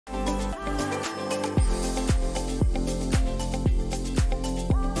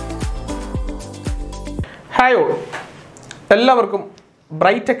Hi all, എല്ലാവർക്കും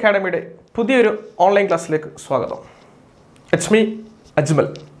bright അക്കാഡമിയുടെ പുതിയൊരു online ക്ലാസ്സിലേക്ക് സ്വാഗതം. It's me Ajmal.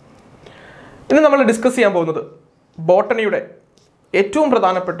 ഇന്ന് നമ്മൾ ഡിസ്കസ് ചെയ്യാൻ പോകുന്നത് ബോട്ടണിയുടെ ഏറ്റവും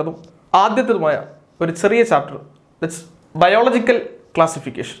പ്രധാനപ്പെട്ടതും ആദ്യത്തേതുമായ ഒരു ചെറിയ chapter, that's biological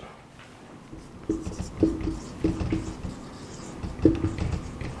classification.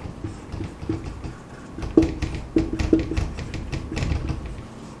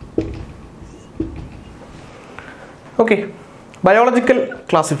 Okay, biological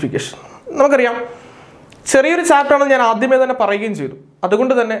classification നമുക്കറിയാം ചെറിയൊരു ചാപ്റ്ററാണെന്ന് ഞാൻ ആദ്യമേ തന്നെ പറയുകയും ചെയ്തു.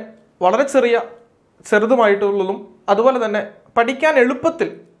 അതുകൊണ്ട് തന്നെ വളരെ ചെറുതുമായിട്ടുള്ളതും അതുപോലെ തന്നെ പഠിക്കാൻ എളുപ്പത്തിൽ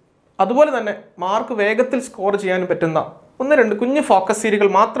അതുപോലെ തന്നെ മാർക്ക് വേഗത്തിൽ സ്കോർ ചെയ്യാനും പറ്റുന്ന ഒന്ന് രണ്ട് കുഞ്ഞ് ഫോക്കസ്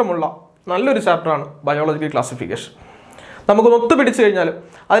ഏരിയകൾ മാത്രമുള്ള നല്ലൊരു ചാപ്റ്ററാണ് ബയോളജിക്കൽ ക്ലാസിഫിക്കേഷൻ. നമുക്കൊന്ന് ഒത്തുപിടിച്ച് കഴിഞ്ഞാൽ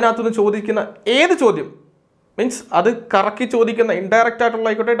അതിനകത്തുനിന്ന് ചോദിക്കുന്ന ഏത് ചോദ്യം, മീൻസ് അത് കറക്കി ചോദിക്കുന്ന ഇൻഡയറക്റ്റ് ആയിട്ടുള്ള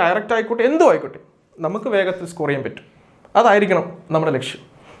ആയിക്കോട്ടെ ഡയറക്റ്റ് ആയിക്കോട്ടെ എന്തും ആയിക്കോട്ടെ, നമുക്ക് വേഗത്തിൽ സ്കോർ ചെയ്യാൻ പറ്റും. അതായിരിക്കണം നമ്മുടെ ലക്ഷ്യം.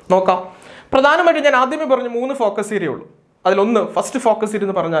 നോക്കാം. പ്രധാനമായിട്ടും ഞാൻ ആദ്യമേ പറഞ്ഞ 3 ഫോക്കസ് ഏരിയ ഉള്ളൂ. അതിലൊന്ന് ഫസ്റ്റ് ഫോക്കസ് ഏരിയ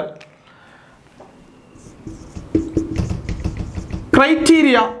എന്ന് പറഞ്ഞാൽ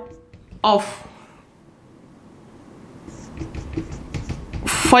criteria of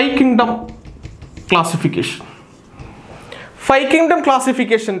 5 kingdom classification. 5 kingdom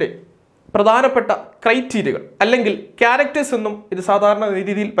ക്ലാസിഫിക്കേഷൻ്റെ പ്രധാനപ്പെട്ട ക്രൈറ്റീരിയകൾ അല്ലെങ്കിൽ ക്യാരക്ടേഴ്സ് എന്നും ഇത് സാധാരണ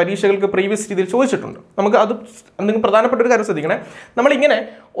രീതിയിൽ പരീക്ഷകൾക്ക് പ്രീവിയസ് രീതിയിൽ ചോദിച്ചിട്ടുണ്ട്. നമുക്ക് അത് നിങ്ങൾ പ്രധാനപ്പെട്ട ഒരു കാര്യം ശ്രദ്ധിക്കണേ. നമ്മളിങ്ങനെ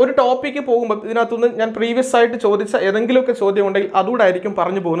ഒരു ടോപ്പിക്ക് പോകുമ്പോൾ ഇതിനകത്തുനിന്ന് ഞാൻ പ്രീവിയസ് ആയിട്ട് ചോദിച്ച ഏതെങ്കിലുമൊക്കെ ചോദ്യം ഉണ്ടെങ്കിൽ അതുകൂടെ ആയിരിക്കും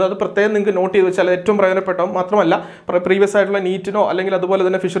പറഞ്ഞു പോകുന്നത്. അത് പ്രത്യേകം നിങ്ങൾക്ക് നോട്ട് ചെയ്ത് വെച്ചാൽ ഏറ്റവും പ്രയോജനപ്പെട്ടവും മാത്രമല്ല പ്രീവിയസ് ആയിട്ടുള്ള നീറ്റിനോ അല്ലെങ്കിൽ അതുപോലെ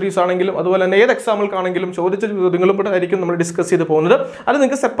തന്നെ ഫിഷറീസ് ആണെങ്കിലും അതുപോലെ തന്നെ ഏത് എക്സാമുകൾക്കാണെങ്കിലും ചോദിച്ച ചോദ്യങ്ങളും കൂടെ ആയിരിക്കും നമ്മൾ ഡിസ്കസ് ചെയ്ത് പോകുന്നത്. അത്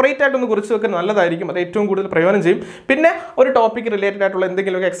നിങ്ങൾക്ക് സെപ്പറേറ്റ് ആയിട്ടൊന്ന് കുറിച്ച് വെക്കാൻ നല്ലതായിരിക്കും. അത് ഏറ്റവും കൂടുതൽ പ്രയോജനം ചെയ്യും. പിന്നെ ഒരു ടോപ്പിക്ക് റിലേറ്റഡ് ആയിട്ടുള്ള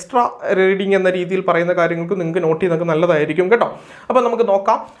എന്തെങ്കിലുമൊക്കെ എക്സ്ട്രാ റീഡിങ് എന്ന രീതിയിൽ പറയുന്ന കാര്യങ്ങൾക്ക് നിങ്ങൾക്ക് നോട്ട് ചെയ്തൊക്കെ നല്ലതായിരിക്കും കേട്ടോ. അപ്പോൾ നമുക്ക്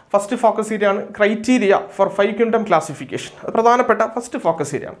നോക്കാം. ഫസ്റ്റ് ഫോക്കസ് ഏരിയ ആണ് ക്രൈറ്റീരിയ ഫോർ 5 കിങ്ഡം ക്ലാസിഫിക്കേഷൻ. അത് പ്രധാനപ്പെട്ട ഫസ്റ്റ്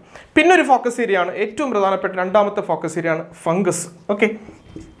ഫോക്കസ് ഏരിയ ആണ്. പിന്നെ ഒരു ഫോക്കസ് ഏരിയ ആണ് ഏറ്റവും പ്രധാനപ്പെട്ട രണ്ടാമത്തെ ഫോക്കസ് ഏരിയ ആണ് ഫംഗസ്. ഓക്കെ,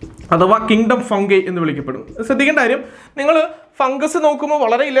 അഥവാ കിങ്ഡം ഫംഗൈ എന്ന് വിളിക്കപ്പെടും. ശ്രദ്ധിക്കേണ്ട കാര്യം, നിങ്ങൾ ഫംഗസ് നോക്കുമ്പോൾ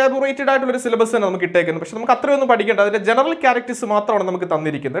വളരെ ഇലാബോറേറ്റഡ് ആയിട്ടുള്ള ഒരു സിലബസ് തന്നെ നമുക്ക് ഇട്ടേക്കുന്നത്. പക്ഷെ നമുക്ക് അത്രയൊന്നും പഠിക്കേണ്ട. അതിന്റെ ജനറൽ ക്യാരക്ടേഴ്സ് മാത്രമാണ് നമുക്ക്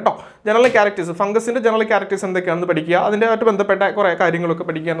തന്നിരിക്കുന്നത് കേട്ടോ. ജനറൽ ക്യാരക്ടേഴ്സ്, ഫംഗസിന്റെ ജനറൽ ക്യാരക്ടേഴ്സ് എന്തൊക്കെയാണെന്ന് പഠിക്കുക, അതിൻ്റെയായിട്ട് ബന്ധപ്പെട്ട കുറേ കാര്യങ്ങളൊക്കെ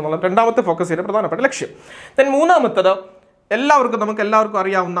പഠിക്കുക എന്നുള്ള രണ്ടാമത്തെ ഫോക്കസ് ഏരിയ പ്രധാനപ്പെട്ട ലക്ഷ്യം. ദെൻ മൂന്നാമത്തത് നമുക്ക് എല്ലാവർക്കും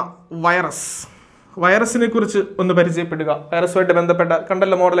അറിയാവുന്ന വൈറസിനെ കുറിച്ച് ഒന്ന് പരിചയപ്പെടുക. വൈറസുമായിട്ട് ബന്ധപ്പെട്ട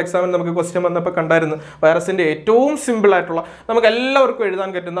കണ്ടല്ലോ, മോഡൽ എക്സാമിന് നമുക്ക് ക്വസ്റ്റ്യൻ വന്നപ്പോൾ കണ്ടായിരുന്നു. വൈറസിൻ്റെ ഏറ്റവും സിമ്പിൾ ആയിട്ടുള്ള നമുക്ക് എല്ലാവർക്കും എഴുതാൻ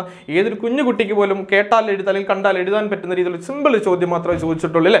പറ്റുന്ന, ഏതൊരു കുഞ്ഞു കുട്ടിക്ക് പോലും കേട്ടാൽ എഴുതാൻ അല്ലെങ്കിൽ കണ്ടാൽ എഴുതാൻ പറ്റുന്ന രീതിയിലുള്ള സിമ്പിൾ ചോദ്യം മാത്രമേ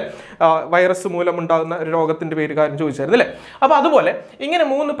ചോദിച്ചിട്ടുള്ളൂ അല്ലേ. വൈറസ് മൂലം ഉണ്ടാകുന്ന ഒരു രോഗത്തിൻ്റെ കാര്യം ചോദിച്ചായിരുന്നു അല്ലേ. അപ്പോൾ അതുപോലെ ഇങ്ങനെ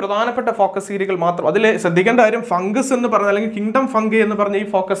 3 പ്രധാനപ്പെട്ട ഫോക്കസ് ഏരിയകൾ മാത്രം. അതിൽ ശ്രദ്ധിക്കേണ്ട കാര്യം, ഫംഗസ് എന്ന് പറഞ്ഞാൽ അല്ലെങ്കിൽ കിങ്ഡം ഫംഗൈ എന്ന് പറഞ്ഞ ഈ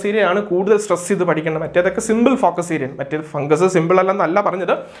ഫോക്കസ് ഏരിയ ആണ് കൂടുതൽ സ്ട്രെസ് ചെയ്ത് പഠിക്കേണ്ടത്. മറ്റേതൊക്കെ സിമ്പിൾ ഫോക്കസ് ഏരിയ ആണ്. മറ്റേത് ഫംഗസ് സിമ്പിൾ അല്ലെന്നല്ല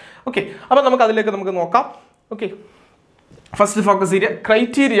പറഞ്ഞത്. ഓക്കെ, അപ്പോൾ നമുക്ക് അതിലേക്ക് നമുക്ക് നോക്കാം. Okay, first focus area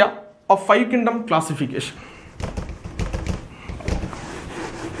criteria of 5 kingdom classification.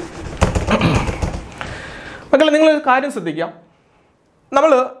 മക്കളെ, നിങ്ങൾ കാര്യം ശ്രദ്ധിക്കാം.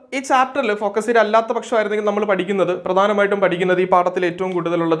 നമ്മൾ ഈ ചാപ്റ്ററിൽ ഫോക്കസ് ഏരിയ അല്ലാത്ത പക്ഷമായിരുന്നെങ്കിൽ നമ്മൾ പ്രധാനമായിട്ടും പഠിക്കുന്നത് ഈ പാഠത്തിൽ ഏറ്റവും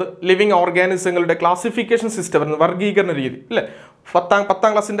കൂടുതലുള്ളത് ലിവിങ് ഓർഗാനിസങ്ങളുടെ ക്ലാസിഫിക്കേഷൻ സിസ്റ്റം, വർഗീകരണ രീതി അല്ലേ. പത്താം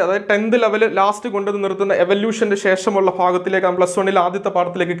ക്ലാസ്സിൻ്റെ അതായത് 10th ലെവൽ ലാസ്റ്റ് കൊണ്ടുവന്ന് നിർത്തുന്ന എവല്യൂഷൻ്റെ ശേഷമുള്ള ഭാഗത്തിലേക്ക് +1 ആദ്യത്തെ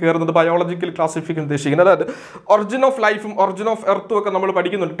പാഠത്തിലേക്ക് കയറുന്നത് ബയോളജിക്കൽ ക്ലാസിഫിക്കേഷൻ ഉദ്ദേശിക്കുന്നത്. അതായത് ഒറിജിൻ ഓഫ് ലൈഫും ഒറിജിൻ ഓഫ് എർത്തും ഒക്കെ നമ്മൾ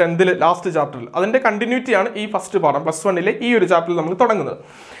പഠിക്കുന്നുണ്ട് 10th ലാസ്റ്റ് ചാപ്റ്ററിൽ. അതിൻ്റെ കണ്ടിന്യൂറ്റിയാണ് ഈ ഫസ്റ്റ് പാഠം +1 ഈ ഒരു ചാപ്റ്ററിൽ നമ്മൾ തുടങ്ങുന്നത്.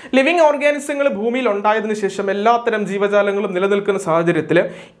 ലിവിങ് ഓർഗാനിസങ്ങൾ ഭൂമിയിൽ ഉണ്ടായതിനു ശേഷം എല്ലാത്തരം ജീവജാലങ്ങളും നിലനിൽക്കുന്ന സാഹചര്യത്തിൽ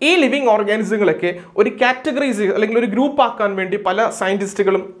ഈ ലിവിങ് ഓർഗാനിസങ്ങളൊക്കെ ഒരു കാറ്റഗറൈസ് അല്ലെങ്കിൽ ഒരു ഗ്രൂപ്പ് ആക്കാൻ വേണ്ടി പല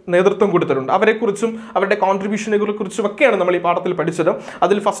സയന്റിസ്റ്റുകളും നേതൃത്വം കൊടുത്തിട്ടുണ്ട്. അവരെക്കുറിച്ചും അവരുടെ കോൺട്രിബ്യൂഷനുകളെ കുറിച്ചും ഒക്കെയാണ് നമ്മൾ ഈ പാഠത്തിൽ പഠിച്ചത്.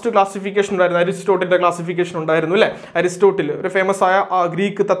 അതിൽ ഫസ്റ്റ് ക്ലാസിഫിക്കേഷൻ ഉണ്ടായിരുന്നു, അരിസ്റ്റോട്ടിലിന്റെ ക്ലാസിഫിക്കേഷൻ ഉണ്ടായിരുന്നു അല്ലേ. അരിസ്റ്റോട്ടിൽ ഒരു ഫേമസ് ആയ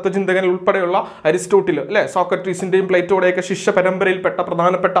ഗ്രീക്ക് തത്വചിന്തകൻ ഉൾപ്പെടെയുള്ള അരിസ്റ്റോട്ടിൽ അല്ലേ, സോക്രട്ടീസിന്റെയും പ്ലേറ്റോയുടെയൊക്കെ ശിഷ്യ പരമ്പരയിൽപ്പെട്ട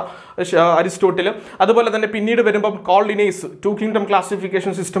പ്രധാനപ്പെട്ട അരിസ്റ്റോട്ടിൽ. അതുപോലെ തന്നെ പിന്നീട് വരുമ്പോൾ call Linnaeus 2 kingdom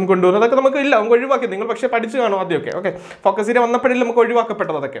classification system കൊണ്ടുവന്നു. അതൊക്കെ നമുക്ക് ഒഴിവാക്കി. നിങ്ങൾ പക്ഷേ പഠിച്ചു കാണും ആദ്യമൊക്കെ. ഓക്കെ, ഫോക്കസ് ഏരിയ വന്നപ്പോഴേ നമുക്ക്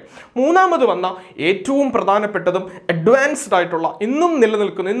ഒഴിവാക്കപ്പെട്ടത് അതൊക്കെ. മൂന്നാമത് വന്ന ഏറ്റവും പ്രധാനപ്പെട്ടതും അഡ്വാൻസ്ഡ് ആയിട്ടുള്ള ഇന്നും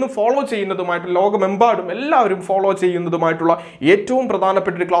നിലനിൽക്കുന്ന ഇന്നും ഫോളോ ചെയ്യുന്നതുമായിട്ട് ലോകമെമ്പാടും എല്ലാവരും ഫോളോ ചെയ്യുന്നതുമായിട്ടുള്ള ഏറ്റവും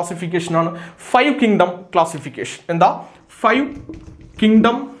പ്രധാനപ്പെട്ട ഒരു ക്ലാസിഫിക്കേഷനാണ് 5 കിങ്ഡം ക്ലാസിഫിക്കേഷൻ. എന്താ 5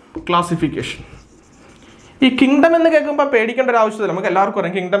 കിങ്ഡം ക്ലാസിഫിക്കേഷൻ? ഈ കിങ്ഡം എന്ന് കേൾക്കുമ്പോൾ പേടിക്കേണ്ട ഒരു ആവശ്യമില്ല. നമുക്ക് എല്ലാവർക്കും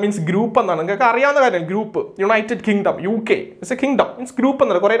അറിയാം കിങ്ഡം മീൻസ് ഗ്രൂപ്പ് എന്നാണ്. നിങ്ങൾക്ക് അറിയാവുന്ന കാര്യം. Group, United kingdom, UK it's A kingdom means group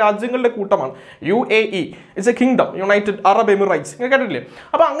എന്നാണ്. കുറേ രാജ്യങ്ങളുടെ കൂട്ടമാണ്. UAE it's A kingdom, United Arab Emirates. നിങ്ങൾ കേട്ടിട്ടില്ലേ?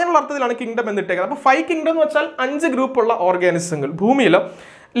 അപ്പോൾ അങ്ങനെയുള്ള അർത്ഥത്തിലാണ് കിങ്ഡം എന്നിട്ടേക്കുന്നത്. അപ്പോൾ 5 കിങ്ഡം എന്ന് വെച്ചാൽ 5 ഗ്രൂപ്പുള്ള ഓർഗാനിസങ്ങൾ. ഭൂമിയിൽ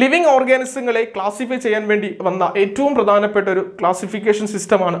ലിവിങ് ഓർഗാനിസങ്ങളെ ക്ലാസിഫൈ ചെയ്യാൻ വേണ്ടി വന്ന ഏറ്റവും പ്രധാനപ്പെട്ട ഒരു ക്ലാസിഫിക്കേഷൻ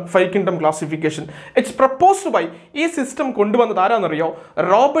സിസ്റ്റമാണ് 5 kingdom classification. It's proposed by, ഈ സിസ്റ്റം കൊണ്ടുവന്നത് ആരാണെന്നറിയോ?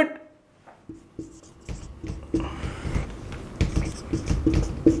 റോബർട്ട്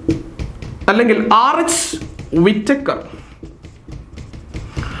അല്ലെങ്കിൽ RH വിറ്റക്കർ,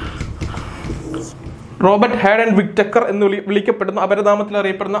 റോബർട്ട് ഹെയർഡ് വിറ്റക്കർ എന്ന് വിളിക്കപ്പെടുന്ന അപരനാമത്തിൽ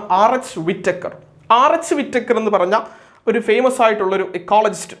അറിയപ്പെടുന്ന RH വിറ്റക്കർ. RH വിറ്റക്കർ എന്ന് പറഞ്ഞ ഒരു ഫേമസ് ആയിട്ടുള്ളൊരു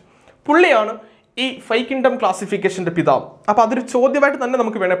എക്കോളജിസ്റ്റ്. പുള്ളിയാണ് ഈ 5 കിങ്ഡം ക്ലാസിഫിക്കേഷന്റെ പിതാവ്. അപ്പോൾ അതൊരു ചോദ്യമായിട്ട് തന്നെ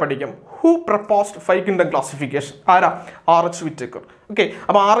നമുക്ക് വേണേൽ പഠിക്കാം. Who proposed 5 kingdom classification? ആരാ? RH വിറ്റക്കർ. ഓക്കെ,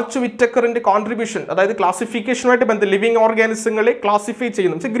 അപ്പോൾ RH വിറ്റക്കറിന്റെ കോൺട്രിബ്യൂഷൻ, അതായത് ക്ലാസിഫിക്കേഷനുമായിട്ട് ബന്ധം ലിവിങ് ഓർഗാനിസങ്ങളെ ക്ലാസിഫൈ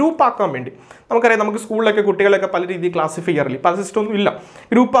ചെയ്യുന്ന ഗ്രൂപ്പ് ആക്കാൻ വേണ്ടി. നമുക്കറിയാം, നമുക്ക് സ്കൂളിലൊക്കെ കുട്ടികളൊക്കെ പല രീതിയിൽ ക്ലാസിഫൈ ചെയ്യാറില്ല, പല സിസ്റ്റം ഒന്നും ഇല്ല,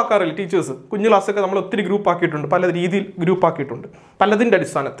 ഗ്രൂപ്പ് ആക്കാറില്ല. ടീച്ചേഴ്സ് കുഞ്ഞു ക്ലാസ്സൊക്കെ നമ്മൾ ഒത്തിരി ഗ്രൂപ്പ് ആക്കിയിട്ടുണ്ട്, പല രീതിയിൽ ഗ്രൂപ്പ് ആക്കിയിട്ടുണ്ട് പലതിൻ്റെ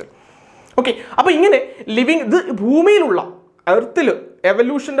അടിസ്ഥാനത്തിൽ. ഓക്കെ, അപ്പോൾ ഇങ്ങനെ ലിവിങ്, ഇത് ഭൂമിയിലുള്ള എർത്തിൽ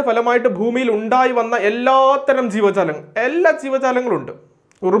എവല്യൂഷന്റെ ഫലമായിട്ട് ഭൂമിയിൽ ഉണ്ടായി വന്ന എല്ലാത്തരം ജീവജാലങ്ങൾ, എല്ലാ ജീവജാലങ്ങളുണ്ട്.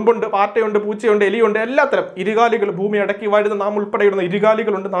 ഉറുമ്പുണ്ട്, പാറ്റയുണ്ട്, പൂച്ചയുണ്ട്, എലിയുണ്ട്, എല്ലാത്തരം ഇരുകാലികൾ, ഭൂമി അടക്കി വാഴുന്ന നാം ഉൾപ്പെടെയുള്ള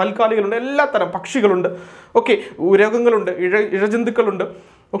ഇരുകാലികളുണ്ട്, നാൽക്കാലികളുണ്ട്, എല്ലാത്തരം പക്ഷികളുണ്ട്. ഓക്കെ, ഉരകങ്ങളുണ്ട്, ഇഴജന്തുക്കളുണ്ട്.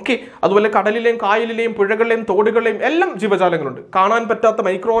 ഓക്കെ, അതുപോലെ കടലിലെയും കായലിലെയും പുഴകളിലെയും തോടുകളിലെയും എല്ലാം ജീവജാലങ്ങളുണ്ട്. കാണാൻ പറ്റാത്ത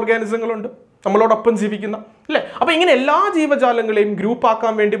മൈക്രോ ഓർഗാനിസങ്ങളുണ്ട്, നമ്മളോടൊപ്പം ജീവിക്കുന്ന, അല്ലേ? അപ്പോൾ ഇങ്ങനെ എല്ലാ ജീവജാലങ്ങളെയും ഗ്രൂപ്പ്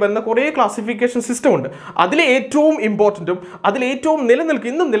ആക്കാൻ വേണ്ടി വരുന്ന കുറേ ക്ലാസിഫിക്കേഷൻ സിസ്റ്റം ഉണ്ട്. അതിലെ ഏറ്റവും ഇമ്പോർട്ടൻറ്റും അതിലേറ്റവും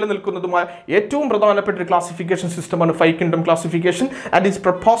ഇന്നും നിലനിൽക്കുന്നതുമായ ഏറ്റവും പ്രധാനപ്പെട്ട ഒരു ക്ലാസിഫിക്കേഷൻ സിസ്റ്റമാണ് 5 kingdom classification. And is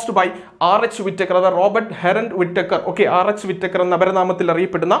proposed by RH വിറ്റക്കർ, അതായത് റോബർട്ട് ഹെയർഡ് വിറ്റക്കർ. ഓക്കെ, RH വിറ്റക്കർ എന്ന അപരനാമത്തിൽ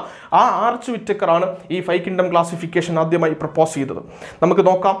അറിയപ്പെടുന്ന ആ RH വിറ്റക്കർ ആണ് ഈ 5 കിങ്ഡം ക്ലാസിഫിക്കേഷൻ ആദ്യമായി പ്രപ്പോസ് ചെയ്തത്. നമുക്ക്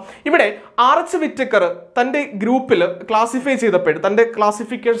നോക്കാം. ഇവിടെ RH വിറ്റക്കർ തൻ്റെ ഗ്രൂപ്പിൽ ക്ലാസിഫൈ ചെയ്തപ്പോൾ തൻ്റെ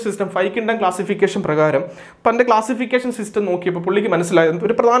ക്ലാസിഫിക്കേഷൻ സിസ്റ്റം 5 കിങ്ഡം ക്ലാസിഫിക്കേഷൻ പ്രകാരം തൻ്റെ ക്ലാസിഫിക്കേഷൻ സിസ്റ്റം നോക്കിയപ്പോൾ പുള്ളിക്ക് മനസ്സിലായത്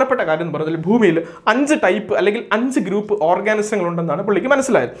ഒരു പ്രധാനപ്പെട്ട കാര്യം എന്ന് പറഞ്ഞാൽ ഭൂമിയിൽ 5 ടൈപ്പ് അല്ലെങ്കിൽ 5 ഗ്രൂപ്പ് ഓർഗാനിസങ്ങൾ ഉണ്ടെന്നാണ് പുള്ളിക്ക്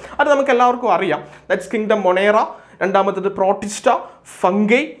മനസ്സിലായത്. അത് നമുക്ക് എല്ലാവർക്കും അറിയാം. ദാറ്റ്സ് കിങ്ഡം മൊണേറ, രണ്ടാമത്തത് പ്രോട്ടിസ്റ്റ,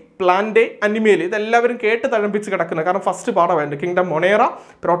 ഫംഗൈ, പ്ലാന്റേ, അനിമേല്. ഇതെല്ലാവരും കേട്ട് തഴമ്പിച്ച് കിടക്കുന്നത്, കാരണം first പാഠമായിരുന്നു kingdom Monera,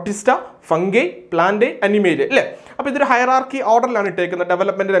 protista, fungi, Plantae, അനിമേല്, അല്ലേ? അപ്പോൾ ഇതൊരു ഹയറാർക്കി ഓർഡറിലാണ് ഇട്ടേക്കുന്നത്,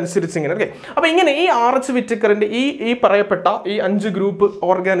 ഡെവലപ്മെന്റിന് അനുസരിച്ച് ഇങ്ങനെ. ഓക്കെ, അപ്പോൾ ഇങ്ങനെ ഈ RH വിറ്റക്കറിന്റെ ഈ പറയപ്പെട്ട ഈ 5 ഗ്രൂപ്പ്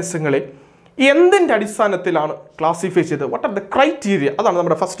ഓർഗാനിസങ്ങളെ എന്തിൻ്റെ അടിസ്ഥാനത്തിലാണ് ക്ലാസിഫൈ ചെയ്തത്? What are the criteria? അതാണ്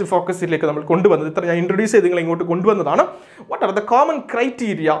നമ്മുടെ ഫസ്റ്റ് ഫോക്കസിലേക്ക് നമ്മൾ കൊണ്ടുവന്നത്. ഇത്ര ഞാൻ ഇൻട്രൊഡ്യൂസ് ചെയ്ത് നിങ്ങൾ ഇങ്ങോട്ട് കൊണ്ടുവന്നതാണ്. What are the common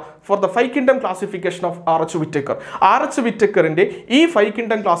criteria for the 5 kingdom classification of RH വിറ്റക്കർ? RH വിറ്റക്കറിന്റെ ഈ 5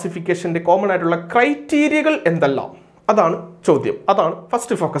 കിങ്ഡം ക്ലാസിഫിക്കേഷന്റെ കോമൺ ആയിട്ടുള്ള ക്രൈറ്റീരിയകൾ എന്തെല്ലാം? അതാണ് ചോദ്യം, അതാണ്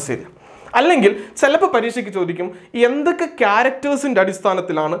ഫസ്റ്റ് ഫോക്കസ് ഏരിയ. അല്ലെങ്കിൽ ചിലപ്പോൾ പരീക്ഷയ്ക്ക് ചോദിക്കും, എന്തൊക്കെ ക്യാരക്ടേഴ്സിൻ്റെ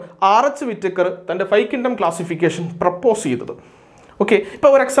അടിസ്ഥാനത്തിലാണ് RH വിറ്റക്കർ തൻ്റെ 5 കിങ്ഡം ക്ലാസിഫിക്കേഷൻ പ്രപ്പോസ് ചെയ്തത്? ഓക്കെ,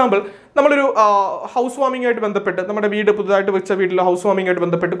 ഇപ്പോൾ ഒരു എക്സാമ്പിൾ, നമ്മളൊരു ഹൗസ് വാമിംഗ് ആയിട്ട് ബന്ധപ്പെട്ട്, നമ്മുടെ വീട് പുതുതായിട്ട് വെച്ച വീട്ടിൽ ഹൗസ് വാമിംഗ് ആയിട്ട്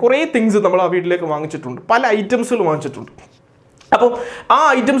ബന്ധപ്പെട്ട് കുറേ തിങ്സ് നമ്മൾ ആ വീട്ടിലേക്ക് വാങ്ങിച്ചിട്ടുണ്ട്, പല ഐറ്റംസുകൾ വാങ്ങിച്ചിട്ടുണ്ട്. അപ്പോൾ ആ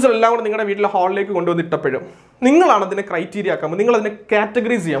ഐറ്റംസിലെല്ലാം കൂടെ നിങ്ങളുടെ വീട്ടിലെ ഹാളിലേക്ക് കൊണ്ടുവന്നിട്ടപ്പോഴും നിങ്ങളാണ് അതിനെ ക്രൈറ്റീരിയ ആക്കാൻ പോകും, നിങ്ങളതിനെ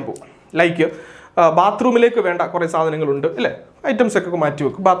കാറ്റഗറൈസ് ചെയ്യാൻ പോകും. ലൈക്ക് ബാത്റൂമിലേക്ക് വേണ്ട കുറേ സാധനങ്ങളുണ്ട്, അല്ലേ? ഐറ്റംസ് ഒക്കെ മാറ്റി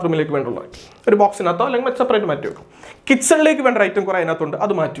വെക്കും. ബാത്റൂമിലേക്ക് വേണ്ടുള്ള ഒരു ബോക്സിനകത്തോ അല്ലെങ്കിൽ സെപ്പറേറ്റ് മാറ്റി വെക്കും. കിച്ചണിലേക്ക് വേണ്ട ഐറ്റം കുറേ അതിനകത്തുണ്ട്,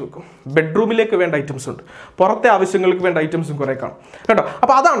 അത് മാറ്റി വെക്കും. ബെഡ്റൂമിലേക്ക് വേണ്ട ഐറ്റംസ് ഉണ്ട്, പുറത്തെ ആവശ്യങ്ങൾക്ക് വേണ്ട ഐറ്റംസും കുറേ കാണും, കേട്ടോ?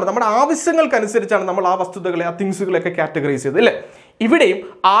 അപ്പോൾ അതാണ് നമ്മുടെ ആവശ്യങ്ങൾക്കനുസരിച്ചാണ് നമ്മൾ ആ വസ്തുതകളെ, ആ തിങ്സുകളെയൊക്കെ കാറ്റഗറൈസ് ചെയ്തത്, അല്ലേ? ഇവിടെയും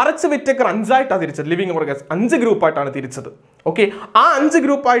RH വിറ്റക്കർ 5ആയിട്ടാണ് തിരിച്ചത്. ലിവിങ് ഓർഗാനിസം 5 ഗ്രൂപ്പായിട്ടാണ് തിരിച്ചത്. ഓക്കെ, ആ 5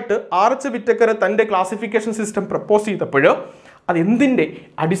 ഗ്രൂപ്പായിട്ട് RH വിറ്റക്കർ തൻ്റെ ക്ലാസിഫിക്കേഷൻ സിസ്റ്റം പ്രപ്പോസ് ചെയ്തപ്പോൾ അത് എന്തിൻ്റെ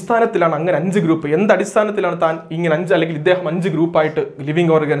അടിസ്ഥാനത്തിലാണ് അങ്ങനെ 5 ഗ്രൂപ്പ്, എന്ത് അടിസ്ഥാനത്തിലാണ് താൻ ഇങ്ങനെ 5 അല്ലെങ്കിൽ ഇദ്ദേഹം 5 ഗ്രൂപ്പായിട്ട്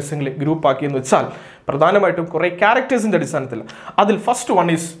ലിവിങ് ഓർഗാനിസങ്ങളെ ഗ്രൂപ്പാക്കിയെന്ന് വെച്ചാൽ പ്രധാനമായിട്ടും കുറേ ക്യാരക്ടേഴ്സിൻ്റെ അടിസ്ഥാനത്തിൽ. അതിൽ ഫസ്റ്റ് വൺ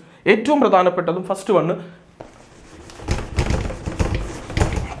ഈസ്, ഏറ്റവും പ്രധാനപ്പെട്ടതും ഫസ്റ്റ് വണ്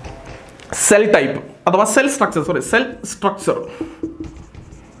സെൽ ടൈപ്പ് അഥവാ സെൽ സ്ട്രക്ചർ.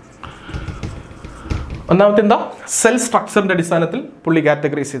 ഒന്നാമത്തെ എന്താ? സെൽ സ്ട്രക്ചറിന്റെ അടിസ്ഥാനത്തിൽ പുള്ളി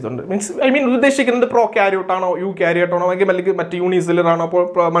കാറ്റഗറൈസ് ചെയ്തിട്ടുണ്ട്. ഉദ്ദേശിക്കുന്നത് പ്രോ ക്യാരിയോട്ട് ആണോ, യു ക്യാരിയോട്ട് ആണോ, അല്ലെങ്കിൽ മറ്റ് യൂണിസെല്ലുലർ ആണോ,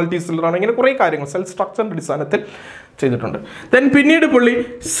 മൾട്ടി സെല്ലുലർ ആണോ, ഇങ്ങനെ കുറേ കാര്യങ്ങൾ സെൽ സ്ട്രക്ചറിന്റെ അടിസ്ഥാനത്തിൽ ചെയ്തിട്ടുണ്ട്. ദെൻ പിന്നീട് പുള്ളി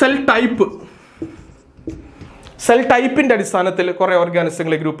സെൽ ടൈപ്പിന്റെ അടിസ്ഥാനത്തിൽ കുറേ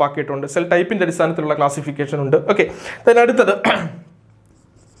ഓർഗാനിസങ്ങളെ ഗ്രൂപ്പ് ആക്കിയിട്ടുണ്ട്. സെൽ ടൈപ്പിന്റെ അടിസ്ഥാനത്തിലുള്ള ക്ലാസിഫിക്കേഷൻ ഉണ്ട്. ഓക്കെ, ദെൻ അടുത്തത്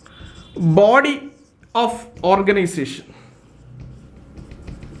ബോഡി ഓഫ് ഓർഗനൈസേഷൻ.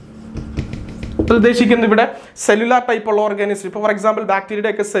 ഉദ്ദേശിക്കുന്നത് ഇവിടെ സെല്ലുലാർ ടൈപ്പ് ഉള്ള ഓർഗാനിസം. ഇപ്പോൾ ഫോർ എക്സാമ്പിൾ ബാക്ടീരിയയുടെ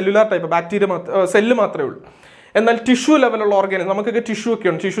ഒക്കെ സെല്ലുലാർ ടൈപ്പ്, സെല്ല് മാത്രമേ ഉള്ളൂ. എന്നാൽ ടിഷ്യൂ ലെവലുള്ള ഓർഗാനിസം, നമുക്കൊക്കെ ടിഷ്യൂ ഒക്കെ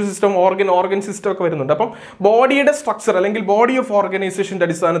ഉണ്ട്, ടിഷ്യൂ സിസ്റ്റം, ഓർഗൻ സിസ്റ്റം ഒക്കെ വരുന്നുണ്ട്. അപ്പം ബോഡിയുടെ സ്ട്രക്ചർ അല്ലെങ്കിൽ ബോഡി ഓഫ് ഓർഗനൈസേഷൻ്റെ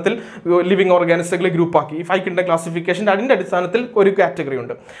അടിസ്ഥാനത്തിൽ ലിവിങ് ഓർഗാനിസങ്ങളെ ഗ്രൂപ്പാക്കി. ഈ 5 കിങ്ഡം ക്ലാസിഫിക്കേഷൻ്റെ അതിൻ്റെ അടിസ്ഥാനത്തിൽ ഒരു കാറ്റഗറി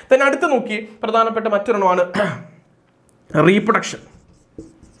ഉണ്ട്. then അടുത്ത് നോക്കി പ്രധാനപ്പെട്ട മറ്റൊരെണ്ണമാണ് റീപ്രൊഡക്ഷൻ.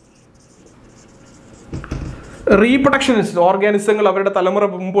 റീപ്രൊഡക്ഷനിസ്റ്റ് ഓർഗാനിസങ്ങൾ അവരുടെ തലമുറ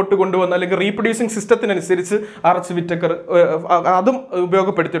മുമ്പോട്ട് കൊണ്ടുവന്ന അല്ലെങ്കിൽ റീപ്രൊഡ്യൂസിങ് സിസ്റ്റത്തിനനുസരിച്ച് RH വിറ്റക്കർ അതും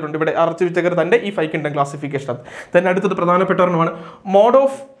ഉപയോഗപ്പെടുത്തിയിട്ടുണ്ട് ഇവിടെ. RH വിറ്റക്കർ തൻ്റെ ഈ 5 കിങ്ഡം ക്ലാസിഫിക്കേഷൻ. തന്നെ അടുത്തത് പ്രധാനപ്പെട്ട ഒരെണ്ണമാണ് mode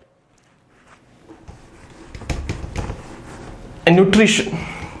of nutrition.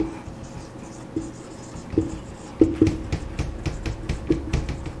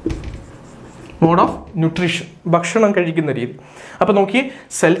 Mode of nutrition, ഭക്ഷണം കഴിക്കുന്ന രീതി. അപ്പോൾ നോക്കി,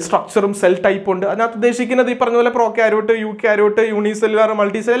 സെൽ സ്ട്രക്ചറും സെൽ ടൈപ്പും ഉണ്ട്. അതിനകത്ത് ഉദ്ദേശിക്കുന്നത് ഈ പറഞ്ഞ പോലെ പ്രോക്യാരിയോട്ട്, യൂക്യാരിയോട്ട്, യൂണിസെല്ലുലാർ,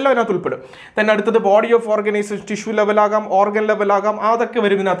 മൾട്ടിസെൽ എല്ലാം അതിനകത്ത് ഉൾപ്പെടും. തന്നെ അടുത്തത് body of organisation, tissue ലെവലാകാം, organ ലെവലാകാം, അതൊക്കെ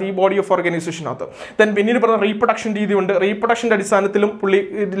വരുന്നതിനകത്ത് ഈ ബോഡി ഓഫ് ഓർഗനൈസേഷനകത്ത്. ദെൻ പിന്നീട് പറഞ്ഞ റീപ്രൊഡക്ഷൻ രീതി ഉണ്ട്. റീപ്രൊഡക്ഷൻ്റെ അടിസ്ഥാനത്തിലും പുള്ളി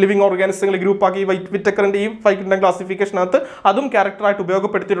ലിവിംഗ് ഓർഗാനിസങ്ങളെ ഗ്രൂപ്പാക്കി വിറ്റക്കറിൻ്റെ ഈ 5 കിങ്ഡം ക്ലാസിഫിക്കേഷനകത്ത് അതും ക്യാരക്ടറായിട്ട്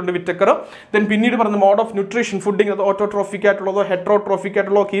ഉപയോഗപ്പെടുത്തിയിട്ടുണ്ട് വിറ്റക്കർ. ദെൻ പിന്നീട് പറഞ്ഞ മോഡ് ഓഫ് ന്യൂട്രീഷൻ, ഫുഡിങ്, അത് ഓട്ടോട്രോഫിക് ആയിട്ടുള്ളതോ ഹെട്രോട്രോഫിക്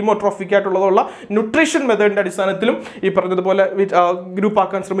ആയിട്ടുള്ളതോ കീമോട്രോഫിക് ആയിട്ടുള്ളതോ ഉള്ള ന്യൂട്രീഷൻ മെത്തേഡിന്റെ അടിസ്ഥാനത്തിലും ഈ പറഞ്ഞതുപോലെ ഗ്രൂപ്പ്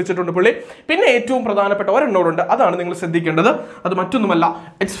ആക്കാൻ ശ്രമിച്ചിട്ടുണ്ട് പുള്ളി. പിന്നെ ഏറ്റവും പ്രധാനപ്പെട്ട ഒരെണ്ണോടുണ്ട്, അതാണ് നിങ്ങൾ ശ്രദ്ധിക്കേണ്ടത്. അത് മറ്റൊന്നുമല്ല,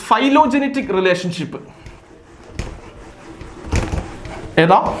 ഇറ്റ്സ് ഫൈലോജനറ്റിക് റിലേഷൻഷിപ്പ്.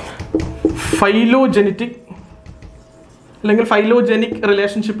 ഏതാ? ഫൈലോജനറ്റിക് അല്ലെങ്കിൽ ഫൈലോജനിക്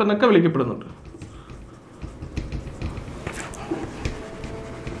റിലേഷൻഷിപ്പ് എന്നൊക്കെ വിളിക്കപ്പെടുന്നുണ്ട്.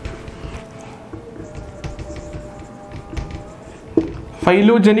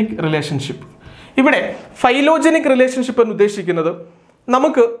 ഫൈലോജനിക് റിലേഷൻഷിപ്പ്. ഇവിടെ ഫൈലോജനിക് റിലേഷൻഷിപ്പ് എന്ന് ഉദ്ദേശിക്കുന്നത്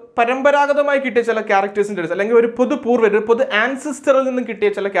നമുക്ക് പരമ്പരാഗതമായി കിട്ടിയ ചില ക്യാരക്ടേഴ്സിൻ്റെ അല്ലെങ്കിൽ ഒരു പൊതു ആൻസിസ്റ്ററിൽ നിന്നും കിട്ടിയ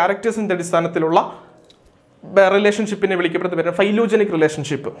ചില ക്യാരക്ടേഴ്സിൻ്റെ അടിസ്ഥാനത്തിലുള്ള റിലേഷൻഷിപ്പിനെ വിളിക്കപ്പെടുന്ന ഫൈലോജനിക്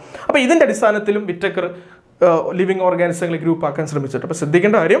റിലേഷൻഷിപ്പ്. അപ്പോൾ ഇതിൻ്റെ അടിസ്ഥാനത്തിലും വിറ്റക്കർ ലിവിംഗ് ഓർഗാനിസങ്ങളെ ഗ്രൂപ്പ് ആക്കാൻ ശ്രമിച്ചിട്ട്. അപ്പോൾ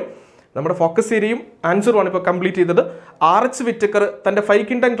ശ്രദ്ധിക്കേണ്ട കാര്യം, നമ്മുടെ ഫോക്കസ് ഏരിയയും ആൻസറുമാണ് ഇപ്പോൾ കംപ്ലീറ്റ് ചെയ്തത്. RH വിറ്റക്കർ തൻ്റെ 5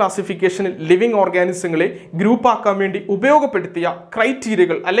 കിങ്ഡം ക്ലാസിഫിക്കേഷനിൽ ലിവിംഗ് ഓർഗാനിസങ്ങളെ ഗ്രൂപ്പ് ആക്കാൻ വേണ്ടി ഉപയോഗപ്പെടുത്തിയ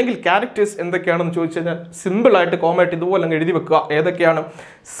ക്രൈറ്റീരിയകൾ അല്ലെങ്കിൽ ക്യാരക്ടേഴ്സ് എന്തൊക്കെയാണെന്ന് ചോദിച്ചു കഴിഞ്ഞാൽ സിമ്പിളായിട്ട് കോമായിട്ട് ഇതുപോലെ അങ്ങ് എഴുതി വെക്കുക. ഏതൊക്കെയാണ്?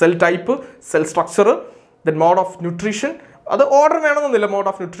 Cell type, cell structure, then mode of nutrition, അത് ഓർഡർ വേണമെന്നില്ല,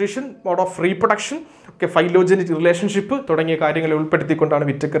 mode of nutrition, mode of reproduction, ഒക്കെ ഫൈലോജനിക് റിലേഷൻഷിപ്പ് തുടങ്ങിയ കാര്യങ്ങളെ ഉൾപ്പെടുത്തിക്കൊണ്ടാണ്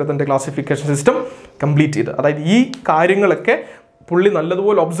വിറ്റക്കർ തൻ്റെ ക്ലാസിഫിക്കേഷൻ സിസ്റ്റം കംപ്ലീറ്റ് ചെയ്തത്. അതായത് ഈ കാര്യങ്ങളൊക്കെ പുള്ളി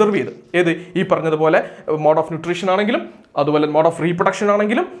നല്ലതുപോലെ ഒബ്സർവ് ചെയ്ത്, ഏത് ഈ പറഞ്ഞതുപോലെ മോഡ് ഓഫ് ന്യൂട്രീഷൻ ആണെങ്കിലും, അതുപോലെ മോഡ് ഓഫ് റീപ്രൊഡക്ഷൻ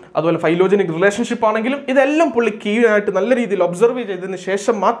ആണെങ്കിലും, അതുപോലെ ഫൈലോജനിക് റിലേഷൻഷിപ്പ് ആണെങ്കിലും, ഇതെല്ലാം പുള്ളി കീഴായിട്ട് നല്ല രീതിയിൽ ഒബ്സർവ് ചെയ്തതിന്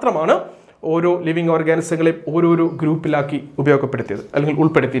ശേഷം മാത്രമാണ് ഓരോ ലിവിംഗ് ഓർഗാനിസങ്ങളെയും ഓരോരോ ഗ്രൂപ്പിലാക്കി ഉപയോഗപ്പെടുത്തിയത് അല്ലെങ്കിൽ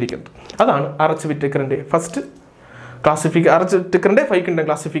ഉൾപ്പെടുത്തിയിരിക്കുന്നത്. അതാണ് RH വിറ്റക്കറിൻ്റെ ഫസ്റ്റ് RH വിറ്റക്കറിൻ്റെ 5 കിങ്ഡം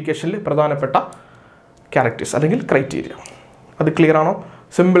ക്ലാസിഫിക്കേഷനിൽ പ്രധാനപ്പെട്ട ക്യാരക്ടേഴ്സ് അല്ലെങ്കിൽ ക്രൈറ്റീരിയ. അത് ക്ലിയർ ആണോ?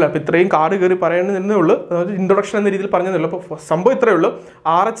 സിമ്പിൾ. അപ്പോൾ ഇത്രയും കാർഡ് കയറി പറയുന്നതേ ഉള്ളൂ, അതായത് ഇൻട്രൊഡക്ഷൻ എന്ന രീതിയിൽ പറഞ്ഞതേ ഉള്ളൂ. അപ്പോൾ സംഭവം ഇത്രയേ ഉള്ളൂ.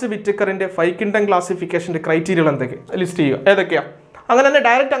 RH വിറ്റക്കറിൻ്റെ 5 കിങ്ഡം ക്ലാസിഫിക്കേഷൻ്റെ ക്രൈറ്റീരിയകൾ എന്തൊക്കെ ലിസ്റ്റ് ചെയ്യുക, ഏതൊക്കെയാണ്? അങ്ങനെ തന്നെ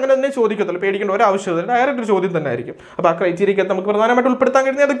ഡയറക്റ്റ് അങ്ങനെ തന്നെ ചോദിക്കത്തുള്ളൂ, പേടിക്കേണ്ട ഒരു ആവശ്യമില്ല, ഡയറക്റ്റ് ഒരു ചോദ്യം തന്നെ ആയിരിക്കും. അപ്പോൾ ആ ക്രൈറ്റീരിയയ്ക്ക് നമുക്ക് പ്രധാനമായിട്ട് ഉൾപ്പെടുത്താൻ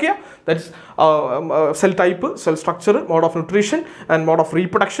കഴിയുന്നത് ഏതൊക്കെയാണ്? That's cell type, cell structure, mode of nutrition and mode of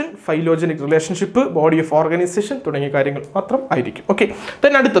reproduction, ഫൈലോജനിക് relationship, body of organisation തുടങ്ങിയ കാര്യങ്ങൾ മാത്രം ആയിരിക്കും. ഓക്കെ,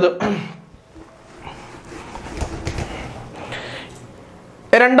 then അടുത്തത്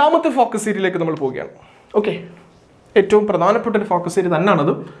രണ്ടാമത്തെ ഫോക്കസ് ഏരിയയിലേക്ക് നമ്മൾ പോവുകയാണ്. ഓക്കെ, ഏറ്റവും പ്രധാനപ്പെട്ട ഒരു ഫോക്കസ് ഏരിയ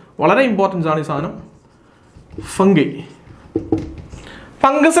തന്നെയാണത്, വളരെ ഇമ്പോർട്ടൻസ് ആണ് ഈ സാധനം. ഫംഗി.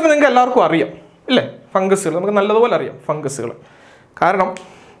 ഫംഗസിനെ നിങ്ങൾക്ക് എല്ലാവർക്കും അറിയാം ഇല്ലേ? ഫംഗസുകൾ നമുക്ക് നല്ലതുപോലെ അറിയാം ഫംഗസുകൾ. കാരണം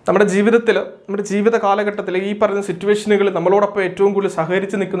നമ്മുടെ ജീവിതത്തിൽ, നമ്മുടെ ജീവിത കാലഘട്ടത്തിൽ ഈ പറയുന്ന സിറ്റുവേഷനുകളിൽ നമ്മളോടൊപ്പം ഏറ്റവും കൂടുതൽ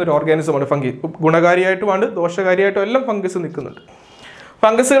സഹകരിച്ച് നിൽക്കുന്ന ഒരു ഓർഗാനിസമാണ് ഫംഗി. ഗുണകാരിയായിട്ടുമാണ് ദോഷകാരിയായിട്ടും എല്ലാം ഫംഗസ് നിൽക്കുന്നുണ്ട്.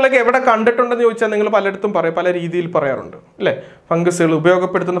 ഫംഗസുകളൊക്കെ എവിടെ കണ്ടിട്ടുണ്ടെന്ന് ചോദിച്ചാൽ നിങ്ങൾ പലയിടത്തും പറയും, പല രീതിയിൽ പറയാറുണ്ട് അല്ലേ? ഫംഗസുകൾ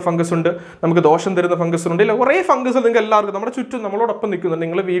ഉപയോഗപ്പെടുത്തുന്ന ഫംഗസ് ഉണ്ട്, നമുക്ക് ദോഷം തരുന്ന ഫംഗസ് ഉണ്ട്, ഇല്ല കുറേ ഫംഗസ് നിങ്ങൾക്ക് എല്ലാവർക്കും നമ്മുടെ ചുറ്റും നമ്മളോടൊപ്പം നിൽക്കുന്നുണ്ട്.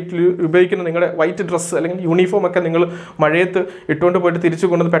 നിങ്ങൾ വീട്ടിൽ ഉപയോഗിക്കുന്ന നിങ്ങളുടെ വൈറ്റ് ഡ്രസ്സ് അല്ലെങ്കിൽ യൂണിഫോം ഒക്കെ നിങ്ങൾ മഴയത്ത് ഇട്ടുകൊണ്ട് പോയിട്ട് തിരിച്ചു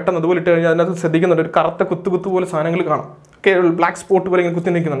കൊണ്ടുവന്ന് പെട്ടെന്ന് അതുപോലെ ഇട്ട് കഴിഞ്ഞാൽ അതിനകത്ത് ശ്രദ്ധിക്കുന്നുണ്ട്, ഒരു കറുത്ത കുത്ത് പോലെ സാധനങ്ങൾ കാണാം. ഒക്കെ ബ്ലാക്ക് സ്പോട്ട് പോലെ ഇങ്ങനെ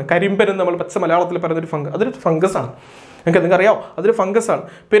കുത്തി നിൽക്കുന്നുണ്ട്. കരിമ്പൻ നമ്മൾ പച്ച മലയാളത്തിൽ പറയുന്നൊരു അതൊരു ഫംഗസാണ്. നിങ്ങൾക്ക് അറിയാമോ? അതൊരു ഫംഗസാണ്.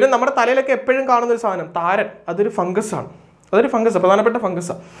 പിന്നെ നമ്മുടെ തലയിലൊക്കെ എപ്പോഴും കാണുന്നൊരു സാധനം താരൻ, അതൊരു ഫംഗസാണ്. അതൊരു ഫംഗസ്, പ്രധാനപ്പെട്ട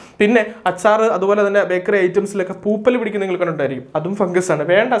ഫംഗസാണ്. പിന്നെ അച്ചാറ് അതുപോലെ തന്നെ ബേക്കറി ഐറ്റംസിലൊക്കെ പൂപ്പൽ പിടിക്കുന്ന നിങ്ങൾ കണ്ടിട്ടായിരിക്കും, അതും ഫംഗസാണ്.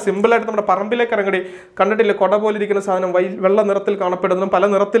 വേണ്ട, സിമ്പിളായിട്ട് നമ്മുടെ പറമ്പിലേക്ക് ഇറങ്ങി കണ്ടിട്ടില്ല കൊട പോലെ ഇരിക്കുന്ന സാധനം, വെള്ള നിറത്തിൽ കാണപ്പെടുന്നതും പല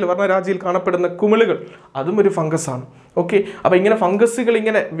നിറത്തിൽ വർണ്ണരാജിയിൽ കാണപ്പെടുന്ന കുമിളുകൾ, അതും ഒരു ഫംഗസാണ്. ഓക്കെ, അപ്പോൾ ഇങ്ങനെ ഫംഗസുകൾ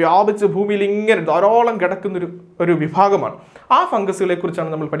ഇങ്ങനെ വ്യാപിച്ച് ഭൂമിയിൽ ഇങ്ങനെ ധാരാളം കിടക്കുന്നൊരു വിഭാഗമാണ്. ആ ഫംഗസുകളെ കുറിച്ചാണ്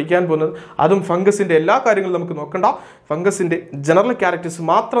നമ്മൾ പഠിക്കാൻ പോകുന്നത്. അതും ഫംഗസിൻ്റെ എല്ലാ കാര്യങ്ങളും നമുക്ക് നോക്കണ്ട, ഫംഗസിൻ്റെ ജനറൽ ക്യാരക്ടേഴ്സ്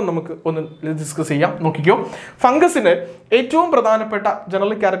മാത്രം നമുക്ക് ഒന്ന് ഡിസ്കസ് ചെയ്യാം. നോക്കിക്കോ, ഫംഗസിന് ഏറ്റവും പ്രധാനപ്പെട്ട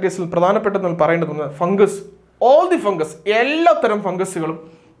ജനറൽ ക്യാരക്ടേഴ്സിൽ പ്രധാനപ്പെട്ടതെന്ന് പറയേണ്ടത് ഫംഗസ്, ഓൾ ദി ഫംഗസ്, എല്ലാത്തരം ഫംഗസുകളും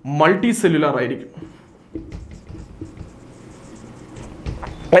മൾട്ടി സെല്ലുലാർ ആയിരിക്കും.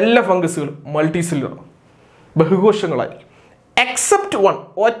 എല്ലാ ഫംഗസുകളും മൾട്ടി സെല്ലുലാർ, ബഹുകോശങ്ങളായിരിക്കും. എക്സെപ്റ്റ് വൺ,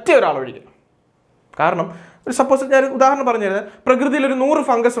 ഒറ്റ ഒരാളൊഴികെ. കാരണം സപ്പോസ് ഞാൻ ഉദാഹരണം പറഞ്ഞു തരുന്നത്, പ്രകൃതിയിൽ ഒരു 100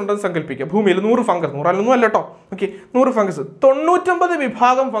 ഫംഗസ് ഉണ്ടെന്ന് സങ്കല്പിക്കുക. ഭൂമിയിൽ 100 ഫംഗസ്, 100 അല്ല കേട്ടോ. ഓക്കെ, 100 ഫംഗസ്, 99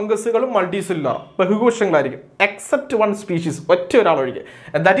 വിഭാഗം ഫംഗസുകളും multi cellular ബഹുകോശങ്ങളായിരിക്കും. Except one species, ഒറ്റ ഒരാളൊഴികെ,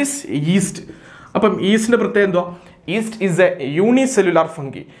 ദാറ്റ് ഈസ് ഈസ്റ്റ്. അപ്പം ഈസ്റ്റിന്റെ പ്രത്യേകത എന്തോ? East is A unicellular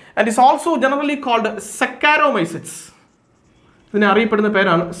fungi and is also generally called സക്കാരോമൈസെറ്റ്സ്. ഇതിനെ അറിയപ്പെടുന്ന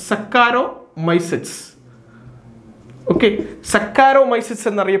പേരാണ് സക്കാരോമൈസെറ്റ്സ്. ഓക്കെ, സക്കാരോമൈസെറ്റ്സ്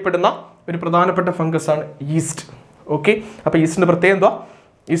എന്നറിയപ്പെടുന്ന ഒരു പ്രധാനപ്പെട്ട ഫംഗസ് ആണ് ഈസ്റ്റ്. ഓക്കെ, അപ്പോൾ ഈസ്റ്റിന്റെ പ്രത്യേകത എന്തോ?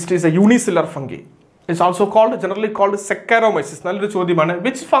 Yeast is a unicellular fungi. It's also generally called Saccharomyces. നല്ലൊരു ചോദ്യമാണ്.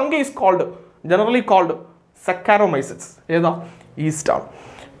 Which fungi is generally called Saccharomyces? ഏതാ? ഈസ്റ്റ് ആണ്.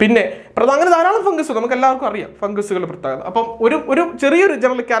 പിന്നെ അങ്ങനെ ധാരാളം ഫംഗസ് നമുക്ക് എല്ലാവർക്കും അറിയാം ഫംഗസുകളുടെ പ്രത്യേകത. അപ്പം ഒരു ചെറിയൊരു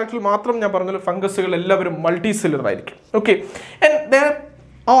ജനറൽ ക്യാരക്ടറിൽ മാത്രം ഞാൻ പറഞ്ഞല്ലോ ഫംഗസുകൾ എല്ലാവരും മൾട്ടി സെല്ലുലർ ആയിരിക്കും. Okay, and there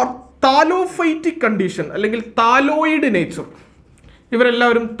are താലോഫൈറ്റിക് condition അല്ലെങ്കിൽ താലോയിഡ് നേച്ചർ.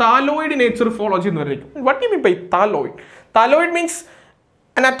 ഇവരെല്ലാവരും thalloid nature follow ചെയ്യുന്നവരായിരിക്കും. What you mean by thalloid? Thalloid means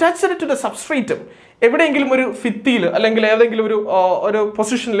an attached to the substratum. എവിടെയെങ്കിലും ഒരു ഭിത്തിയിൽ അല്ലെങ്കിൽ ഏതെങ്കിലും ഒരു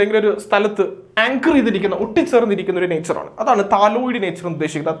പൊസിഷൻ അല്ലെങ്കിൽ ഒരു സ്ഥലത്ത് ആങ്കർ ചെയ്തിരിക്കുന്ന ഒട്ടിച്ചേർന്നിരിക്കുന്ന ഒരു നേച്ചറാണ്. അതാണ് താലോയിഡ് നേച്ചർ എന്ന്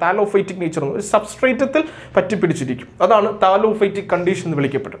ഉദ്ദേശിക്കുന്നത്. താലോഫൈറ്റിക് നേച്ചർ എന്ന് ഒരു സബ്സ്ട്രേറ്റത്തിൽ പറ്റിപ്പിടിച്ചിരിക്കും. അതാണ് താലോഫൈറ്റിക് കണ്ടീഷൻ എന്ന്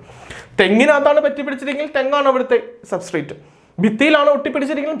വിളിക്കപ്പെടും. തെങ്ങിനകത്താണ് പറ്റിപ്പിടിച്ചിരിക്കുന്നത്, തെങ്ങാണ് അവിടുത്തെ സബ്സ്ട്രേറ്റ്. ഭിത്തിയിലാണ്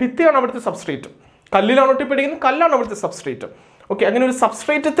ഒട്ടിപ്പിടിച്ചിരിക്കുന്നത്, ഭിത്തിയാണ് അവിടുത്തെ സബ്സ്ട്രേറ്റ്. കല്ലിലാണ് ഒട്ടിപ്പിടിക്കുന്നത്, കല്ലാണ് അവിടുത്തെ സബ്സ്ട്രേറ്റ്. ഓക്കെ, അങ്ങനെ ഒരു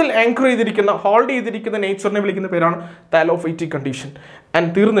സബ്സ്ട്രേറ്റത്തിൽ ആങ്കർ ചെയ്തിരിക്കുന്ന ഹോൾഡ് ചെയ്തിരിക്കുന്ന നേച്ചറിനെ വിളിക്കുന്ന പേരാണ് താലോഫൈറ്റിക് കണ്ടീഷൻ. ആൻഡ്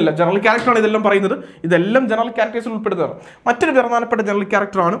തീർന്നില്ല, ജനറൽ ക്യാരക്ടറാണ് ഇതെല്ലാം പറയുന്നത്. ഇതെല്ലാം ജനറൽ ക്യാരക്ടേഴ്സിൽ ഉൾപ്പെടുന്നതാണ്. മറ്റൊരു പ്രധാനപ്പെട്ട ജനറൽ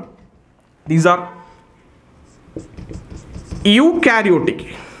ക്യാരക്ടറാണ് ദീസ് ആർ യൂകാരിയോട്ടിക്.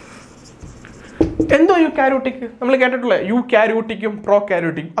 എന്തോ യൂകാരിയോട്ടിക് നമ്മൾ കേട്ടിട്ടുള്ള യൂകാരിയോട്ടിക്കും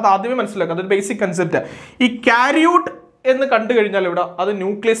പ്രോകാരിയോട്ടിക്കും അത് ആദ്യമേ മനസ്സിലാക്കുക. അതൊരു ബേസിക് കൺസെപ്റ്റ്. ഈ കാരിയോട്ട് എന്ന് കണ്ടു കഴിഞ്ഞാൽ ഇവിടെ അത്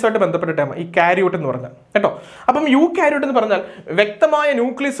ന്യൂക്ലിയസുമായിട്ട് ബന്ധപ്പെട്ട ടൈമാണ് ഈ കാരിയോട്ട് എന്ന് പറഞ്ഞാൽ കേട്ടോ. അപ്പം യൂകാരിയോട്ട് എന്ന് പറഞ്ഞാൽ വ്യക്തമായ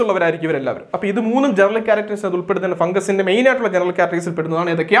ന്യൂക്ലിയസ് ഉള്ളവരായിരിക്കും ഇവരെല്ലാവരും. അപ്പോൾ ഇത് മൂന്നും ജനറൽ ക്യാരക്ടേഴ്സ് അത് ഉൾപ്പെടുന്ന ഫംഗസിന്റെ മെയിൻ ആയിട്ടുള്ള ജനറൽ ക്യാരക്ടേഴ്സിൽ പെടുന്നതാണ്.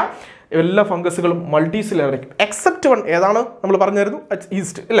 ഏതൊക്കെയാ? എല്ലാ ഫംഗസുകളും മൾട്ടി സെല്ലുലായിരിക്കും എക്സെപ്റ്റ് വൺ. ഏതാണ് നമ്മൾ പറഞ്ഞായിരുന്നു?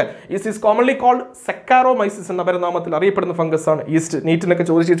 ഈസ്റ്റ് അല്ലേ? ഈസ്റ്റ് ഈസ് കോമൺലി കോൾഡ് സെക്കാരോമൈസിസ് എന്ന പരനാമത്തിൽ അറിയപ്പെടുന്ന ഫംഗസ് ആണ് ഈസ്റ്റ്. നീറ്റിനൊക്കെ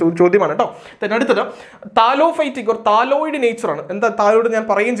ചോദ്യമാണ് കേട്ടോ. അടുത്തത് താലോഫൈറ്റിക് ഒരു താലോയിഡ് നേച്ചറാണ്. എന്താ താലോയിഡ്? ഞാൻ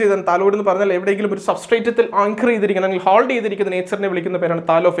പറയുകയും ചെയ്തതാണ്. താലോയിഡ് എന്ന് പറഞ്ഞാൽ എവിടെയെങ്കിലും ഒരു സബ്സ്ട്രേറ്റത്തിൽ ആങ്കർ ചെയ്തിരിക്കുന്ന അല്ലെങ്കിൽ ഹോൾഡ് ചെയ്തിരിക്കുന്ന നേച്ചറിനെ വിളിക്കുന്ന പേരാണ്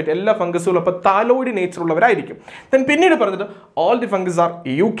താലോഫൈറ്റ്. എല്ലാ ഫംഗസുകളും അപ്പോൾ താലോയിഡ് നേച്ചർ ഉള്ളവരായിരിക്കും. ദെൻ പിന്നീട് പറഞ്ഞത് all the fungus R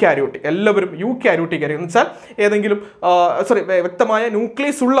eukaryotic. എല്ലാവരും യൂകാരിയോട്ടിക് ആയിരിക്കും. എന്ന് വെച്ചാൽ ഏതെങ്കിലും വ്യക്തമായ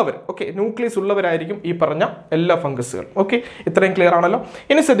ന്യൂക്ലിയസ് ഉള്ളവർ. ഓക്കെ, ന്യൂക്ലിയസ് ഉള്ളവരായിരിക്കും ഈ പറഞ്ഞ എല്ലാ ഫംഗസുകൾ. ഓക്കെ, ഇത്രയും ക്ലിയർ ആണല്ലോ.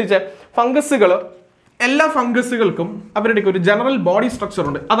 ഇനി ശ്രദ്ധിച്ച്, ഫംഗസുകൾ എല്ലാ ഫംഗസുകൾക്കും അവരുടെ ഒരു ജനറൽ ബോഡി സ്ട്രക്ചർ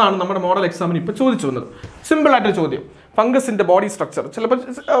ഉണ്ട്. അതാണ് നമ്മുടെ മോഡൽ എക്സാമിന് ഇപ്പോൾ ചോദിച്ചു വന്നത്. സിമ്പിൾ ആയിട്ടൊരു ചോദ്യം, ഫംഗസിന്റെ ബോഡി സ്ട്രക്ചർ. ചിലപ്പോൾ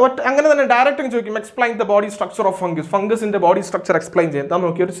അങ്ങനെ തന്നെ ഡയറക്റ്റ് ചോദിക്കും, explain the body structure of fungus. ഫംഗസിന്റെ body structure explain ചെയ്യാൻ താൻ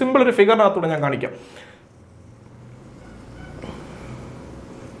നോക്കി ഒരു സിമ്പിൾ ഒരു ഫിഗറിനകത്തൂടെ ഞാൻ കാണിക്കാം.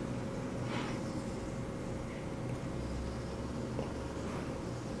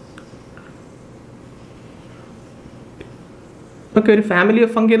 ഒക്കെ ഒരു ഫാമിലി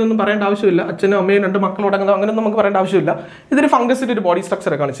ഓഫ് ഫംഗി എന്നൊന്നും പറയേണ്ട ആവശ്യമില്ല. അച്ഛനും അമ്മയും 2 മക്കളോടങ്ങുന്ന അങ്ങനെയൊന്നും നമുക്ക് പറയേണ്ട ആവശ്യമില്ല. ഇതൊരു ഫംഗസിന്റെ ഒരു ബോഡി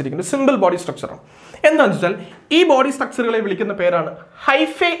സ്ട്രക്ചർ കാണിച്ചിരിക്കുന്നത് സിമ്പിൾ ബോഡി സ്ട്രക്ചറാണ്. എന്താണെന്ന് വെച്ചാൽ ഈ ബോഡി സ്ട്രക്ചറുകളെ വിളിക്കുന്ന പേരാണ്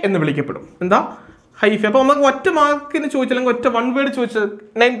ഹൈഫേ എന്ന് വിളിക്കപ്പെടും. എന്താ? ഹൈഫേ. അപ്പോൾ നമുക്ക് ഒറ്റ മാർക്കിന് ചോദിച്ചില്ലെങ്കിൽ ഒറ്റ വൺ വേർഡ് ചോദിച്ചത്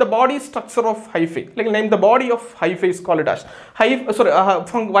name the body structure of hyphae അല്ലെങ്കിൽ name the body of hyphae is called dash.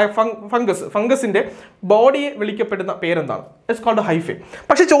 ഫംഗസിന്റെ ബോഡിയെ വിളിക്കപ്പെടുന്ന പേരെന്താണ്? It's called hyphae.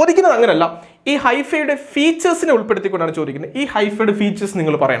 പക്ഷെ ചോദിക്കുന്നത് അങ്ങനെയല്ല, ഈ ഹൈഫയുടെ ഫീച്ചേഴ്സിനെ ഉൾപ്പെടുത്തിക്കൊണ്ടാണ് ചോദിക്കുന്നത്. ഈ ഹൈഫയുടെ ഫീച്ചേഴ്സ്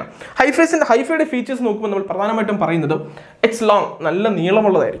നിങ്ങൾ പറയണം. ഹൈഫയുടെ ഫീച്ചേഴ്സ് നോക്കുമ്പോൾ നമ്മൾ പ്രധാനമായിട്ടും പറയുന്നത് ഇറ്റ്സ് ലോങ്, നല്ല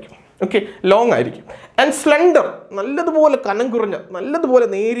നീളമുള്ളതായിരിക്കും. ഓക്കെ, ലോങ് ആയിരിക്കും. ആൻഡ് സ്ലെൻഡർ, നല്ലതുപോലെ കനം കുറഞ്ഞ, നല്ലതുപോലെ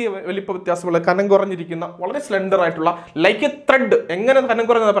നേരിയ വലിപ്പ വ്യത്യാസമുള്ള കനം കുറഞ്ഞിരിക്കുന്ന വളരെ സ്ലെൻഡർ ആയിട്ടുള്ള ലൈക്ക് എ ത്രെഡ്. എങ്ങനെ കനം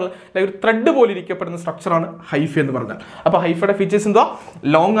കുറഞ്ഞ പറഞ്ഞാൽ ലൈക്ക് ഒരു ത്രെഡ് പോലെ ഇരിക്കപ്പെടുന്ന സ്ട്രക്ചറാണ് ഹൈഫ എന്ന് പറഞ്ഞാൽ. അപ്പോൾ ഹൈഫയുടെ ഫീച്ചേഴ്സ് എന്താ?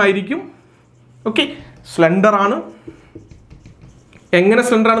 ലോങ് ആയിരിക്കും. ഓക്കെ, സ്ലെൻഡർ ആണ്. എങ്ങനെ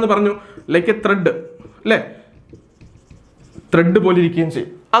സ്ലെൻഡർ ആണെന്ന് പറഞ്ഞു? ലൈക്ക് എ ത്രെഡ് അല്ലേ? ത്രെഡ് പോലെ ഇരിക്കുകയും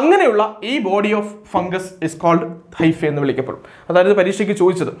ചെയ്യും. അങ്ങനെയുള്ള ഈ body of fungus is called Haifa എന്ന് വിളിക്കപ്പെടും. അതായത് പരീക്ഷയ്ക്ക്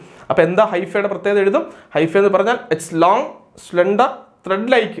ചോദിച്ചത്. അപ്പോൾ എന്താ ഹൈഫയുടെ പ്രത്യേകത എഴുതും? ഹൈഫ എന്ന് പറഞ്ഞാൽ it's long slender thread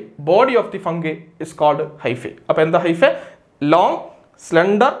like body of the fungi is called Haifa. അപ്പോൾ എന്താ Haifa? Long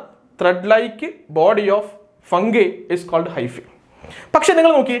slender thread like body of fungi is called Haifa. പക്ഷെ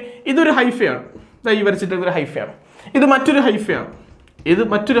നിങ്ങൾ നോക്കി, ഇതൊരു ഹൈഫയാണ്. ഈ വരച്ചിട്ട് ഇതൊരു ഹൈഫയാണ്. ഇത് മറ്റൊരു ഹൈഫയാണ്. ഇത്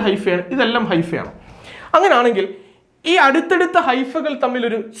മറ്റൊരു ഹൈഫയാണ്. ഇതെല്ലാം ഹൈഫയാണ്. അങ്ങനെയാണെങ്കിൽ ഈ അടുത്തടുത്ത ഹൈഫകൾ തമ്മിൽ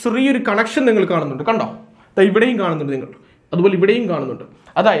ഒരു ചെറിയൊരു കണക്ഷൻ നിങ്ങൾ കാണുന്നുണ്ട്. കണ്ടോ? ഇവിടെയും കാണുന്നുണ്ട് നിങ്ങൾ, അതുപോലെ ഇവിടെയും കാണുന്നുണ്ട്.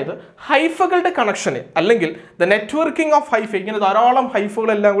 അതായത് ഹൈഫകളുടെ കണക്ഷന് അല്ലെങ്കിൽ ദ നെറ്റ്വർക്കിംഗ് ഓഫ് ഹൈഫ, ഇങ്ങനെ ധാരാളം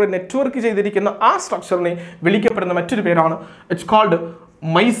ഹൈഫകളെല്ലാം കൂടി നെറ്റ്വർക്ക് ചെയ്തിരിക്കുന്ന ആ സ്ട്രക്ചറിനെ വിളിക്കപ്പെടുന്ന മറ്റൊരു പേരാണ് ഇറ്റ്സ് കോൾഡ്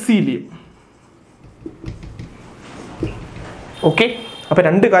മൈസീലിയം. ഓക്കെ, അപ്പോൾ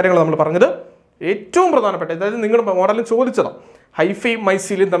 2 കാര്യങ്ങൾ നമ്മൾ പറഞ്ഞത്. ഏറ്റവും പ്രധാനപ്പെട്ട, അതായത് നിങ്ങൾ മോഡലിൽ ചോദിച്ചതാണ് ഹൈഫയും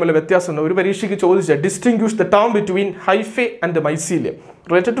മൈസീലിയം തമ്മിൽ വ്യത്യാസമുണ്ട്. ഒരു പരീക്ഷയ്ക്ക് ചോദിച്ച distinguish the term between hyphae and mycelium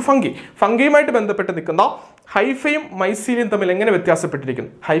related to fungi. ഫംഗിയുമായിട്ട് ബന്ധപ്പെട്ട് നിൽക്കുന്ന ഹൈഫയും മൈസീലിയം തമ്മിൽ എങ്ങനെ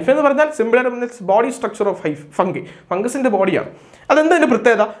വ്യത്യാസപ്പെട്ടിരിക്കുന്നു? ഹൈഫ എന്ന് പറഞ്ഞാൽ സിമ്പിളായിട്ട് ബോഡി സ്ട്രക്ചർ ഓഫ് ഫംഗി, ഫംഗസിന്റെ ബോഡിയാണ്. അതെന്താ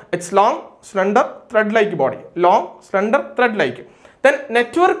പ്രത്യേകത? It's long slender thread like body. Long slender thread like. Then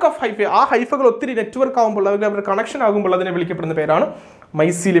network of Haifa, ആ ഹൈഫകൾ ഒത്തിരി നെറ്റ്വർക്ക് ആകുമ്പോൾ അവരുടെ കണക്ഷൻ ആകുമ്പോൾ അതിനെ വിളിക്കപ്പെടുന്ന പേരാണ്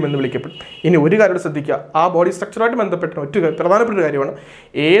മൈസീലിയം എന്ന് വിളിക്കപ്പെടും. ഇനി ഒരു കാര്യം ശ്രദ്ധിക്കുക, ആ ബോഡി സ്ട്രക്ചറുമായിട്ട് ബന്ധപ്പെട്ട പ്രധാനപ്പെട്ട ഒരു കാര്യമാണ്,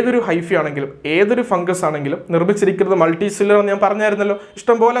 ഏതൊരു ഹൈഫി ആണെങ്കിലും ഏതൊരു ഫംഗസ് ആണെങ്കിലും നിർമ്മിച്ചിരിക്കുന്നത് മൾട്ടി സെല്ലുലർ എന്ന് ഞാൻ പറഞ്ഞായിരുന്നല്ലോ,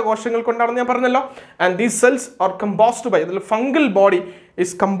 ഇഷ്ടംപോലെ കോശങ്ങൾ കൊണ്ടാണെന്ന് ഞാൻ പറഞ്ഞല്ലോ. And these cells are composed by, അതിൽ fungal body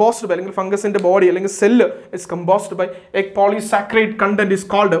is composed by, അല്ലെങ്കിൽ ഫംഗസിന്റെ ബോഡി അല്ലെങ്കിൽ cell is composed by a polysaccharide content is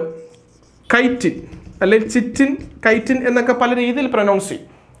called chitin, അല്ലെങ്കിൽ ചിറ്റിൻ, കൈറ്റിൻ എന്നൊക്കെ പല രീതിയിൽ പ്രൊനൗൺസ് ചെയ്യും,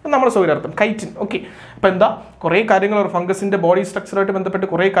 നമ്മുടെ സൗകര്യാർത്ഥം കൈറ്റിൻ. ഓക്കെ, അപ്പോൾ എന്താ കുറേ കാര്യങ്ങൾ ഫംഗസിന്റെ ബോഡി സ്ട്രക്ചറായിട്ട് ബന്ധപ്പെട്ട്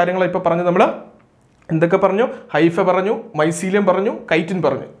കുറേ കാര്യങ്ങൾ ഇപ്പോൾ പറഞ്ഞു. നമ്മൾ എന്തൊക്കെ പറഞ്ഞു? ഹൈഫ പറഞ്ഞു, മൈസീലിയം പറഞ്ഞു, കൈറ്റിൻ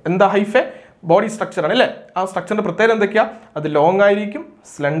പറഞ്ഞു. എന്താ ഹൈഫ? ബോഡി സ്ട്രക്ചറാണ് അല്ലേ? ആ സ്ട്രക്ചറിന്റെ പ്രത്യേകത എന്തൊക്കെയാ? അത് ലോങ് ആയിരിക്കും,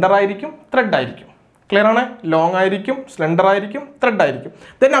 സ്ലെൻഡർ ആയിരിക്കും, ത്രെഡ് ആയിരിക്കും. ക്ലിയർ ആണ്? ലോങ് ആയിരിക്കും, സ്ലെൻഡർ ആയിരിക്കും, ത്രെഡ് ആയിരിക്കും.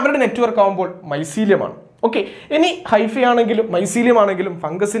 ദെൻ അവരുടെ നെറ്റ്വർക്ക് ആകുമ്പോൾ മൈസീലിയമാണ്. ഓക്കെ, ഇനി ഹൈഫ ആണെങ്കിലും മൈസീലിയം ആണെങ്കിലും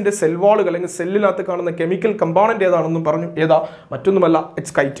ഫംഗസിന്റെ സെൽ വാളുകൾ അല്ലെങ്കിൽ സെല്ലിനകത്ത് കാണുന്ന കെമിക്കൽ കമ്പോണന്റ് ഏതാണെന്നും പറഞ്ഞു. ഏതാ? മറ്റൊന്നുമല്ല,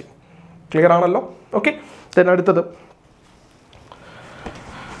 ഇറ്റ്സ് കൈറ്റിൻ. ക്ലിയർ ആണല്ലോ? ഓക്കെ, ദെൻ അടുത്തത്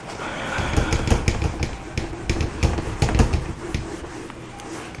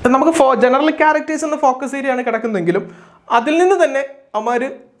നമുക്ക് ജനറൽ ക്യാരക്ടേഴ്സ് എന്ന ഫോക്കസ് ഏരിയയാണ് കിടക്കുന്നതെങ്കിലും അതിൽ നിന്ന് തന്നെ അവന്മാർ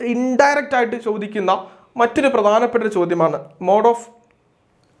ഇൻഡയറക്റ്റ് ആയിട്ട് ചോദിക്കുന്ന മറ്റൊരു പ്രധാനപ്പെട്ട ഒരു ചോദ്യമാണ് mode of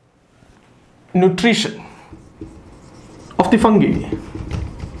nutrition of the fungi.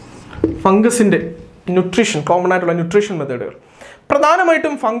 ഫംഗസിൻ്റെ nutrition, common ആയിട്ടുള്ള ന്യൂട്രീഷൻ മെത്തേഡുകൾ.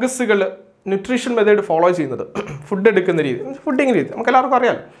 പ്രധാനമായിട്ടും ഫംഗസുകൾ ന്യൂട്രീഷൻ മെത്തേഡ് ഫോളോ ചെയ്യുന്നത് ഫുഡ് എടുക്കുന്ന രീതി, ഫുഡിങ് രീതി നമുക്ക് എല്ലാവർക്കും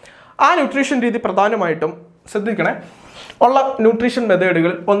അറിയാമല്ലോ. ആ ന്യൂട്രീഷൻ രീതി പ്രധാനമായിട്ടും ശ്രദ്ധിക്കണേ ഉള്ള ന്യൂട്രീഷൻ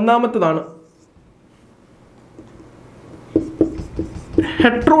മെത്തേഡുകൾ ഒന്നാമത്തതാണ്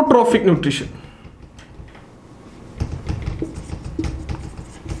ഹെട്രോട്രോഫിക് ന്യൂട്രീഷൻ.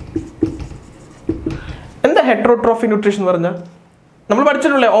 എന്താ ഹെട്രോട്രോഫിക് ന്യൂട്രീഷൻ എന്ന് പറഞ്ഞാൽ? നമ്മൾ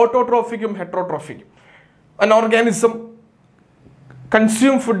പഠിച്ചിട്ടുള്ളേ ഓട്ടോട്രോഫിക്കും ഹെട്രോട്രോഫിക്കും. an organism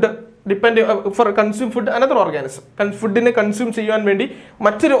consume food for consume food another organism. ഫുഡിനെ കൺസ്യൂം ചെയ്യാൻ വേണ്ടി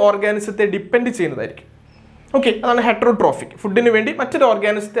മറ്റൊരു ഓർഗാനിസത്തെ ഡിപ്പെൻഡ് ചെയ്യുന്നതായിരിക്കും. ഓക്കെ, അതാണ് ഹെട്രോട്രോഫിക്. ഫുഡിന് വേണ്ടി മറ്റൊരു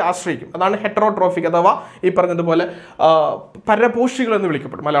ഓർഗാനിസത്തെ ആശ്രയിക്കും, അതാണ് ഹെട്രോട്രോഫിക് അഥവാ ഈ പറഞ്ഞതുപോലെ പരപോഷികൾ എന്ന്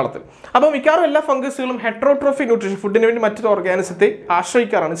വിളിക്കപ്പെടും മലയാളത്തിൽ. അപ്പോൾ മിക്കവാറും എല്ലാ ഫംഗസുകളും ഹെട്രോട്രോഫിക് ന്യൂട്രീഷൻ, ഫുഡിന് വേണ്ടി മറ്റൊരു ഓർഗാനിസത്തെ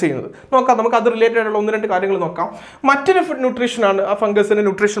ആശ്രയിക്കാറാണ് ചെയ്യുന്നത്. നോക്കാം, നമുക്ക് അത് റിലേറ്റഡ് ആയിട്ടുള്ള ഒന്ന് രണ്ട് കാര്യങ്ങൾ നോക്കാം. മറ്റൊരു ഫുഡ് ന്യൂട്രീഷനാണ്, ആ ഫംഗസിന്റെ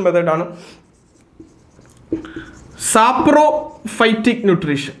ന്യൂട്രീഷൻ മെത്തേഡാണ് സാപ്രോഫൈറ്റിക്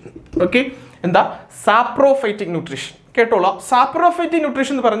ന്യൂട്രീഷൻ. ഓക്കെ, എന്താ സാപ്രോഫൈറ്റിക് ന്യൂട്രീഷൻ? കേട്ടോളാം. സാപ്രോഫൈറ്റിക്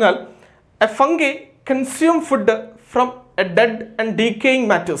ന്യൂട്രീഷൻ എന്ന് പറഞ്ഞാൽ A fungi consume food from A dead and decaying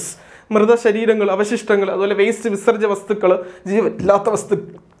matters. മൃതശരീരങ്ങൾ, അവശിഷ്ടങ്ങൾ, അതുപോലെ വേസ്റ്റ്, വിസർജ്യ വസ്തുക്കൾ, ജീവനില്ലാത്ത വസ്തു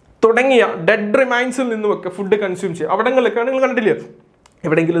തുടങ്ങിയ ഡെഡ് റിമൈൻസിൽ നിന്നുമൊക്കെ ഫുഡ് കൺസ്യൂം ചെയ്യും. അവിടങ്ങളിലൊക്കെ നിങ്ങൾ കണ്ടില്ലേ,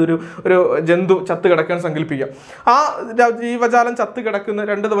 എവിടെയെങ്കിലും ഒരു ജന്തു ചത്ത് കിടക്കാൻ സങ്കല്പിക്കുക. ആ ജീവജാലം ചത്ത് കിടക്കുന്ന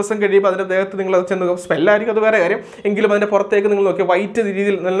 2 ദിവസം കഴിയുമ്പോൾ അതിൻ്റെ ദേഹത്ത് നിങ്ങൾ ചെന്ന് സ്മെല്ലായിരിക്കും, അത് വേറെ കാര്യം. എങ്കിലും അതിൻ്റെ പുറത്തേക്ക് നിങ്ങൾ നോക്കിയാൽ വൈറ്റ്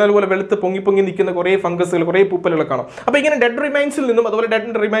രീതിയിൽ നല്ലപോലെ വെളുത്ത് പൊങ്ങി നിൽക്കുന്ന കുറേ ഫംഗസുകൾ, കുറേ പൂപ്പലുകൾ കാണാം. അപ്പോൾ ഇങ്ങനെ ഡെഡ് റിമൈൻസിൽ നിന്നും, അതുപോലെ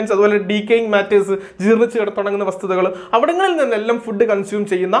ഡെഡ് റിമൈൻസ്, അതുപോലെ ഡീക്കേയിങ് മാറ്റേഴ്സ്, ജീർണിച്ച് തുടങ്ങുന്ന വസ്തുക്കൾ, അവിടങ്ങളിൽ നിന്നെല്ലാം ഫുഡ് കൺസ്യൂം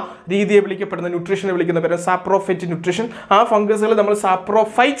ചെയ്യുന്ന രീതിയെ വിളിക്കപ്പെടുന്ന ന്യൂട്രീഷനെ വിളിക്കുന്ന പേര് സാപ്രോഫൈറ്റിക് ന്യൂട്രീഷൻ. ആ ഫംഗസുകൾ നമ്മൾ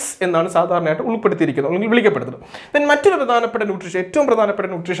സാപ്രോഫൈറ്റ്സ് എന്നാണ് സാധാരണയായിട്ട് ഉൾപ്പെടുത്തിയിരിക്കുന്നത്, അല്ലെങ്കിൽ വിളിക്കപ്പെടുന്നത്. ദെൻ മറ്റൊരു പ്രധാനപ്പെട്ട ന്യൂട്രീഷൻ, ഏറ്റവും പ്രധാനപ്പെട്ട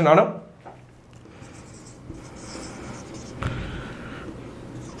ന്യൂട്രീഷൻ ആണ്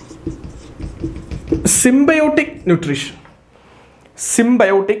സിംബയോട്ടിക് ന്യൂട്രീഷൻ.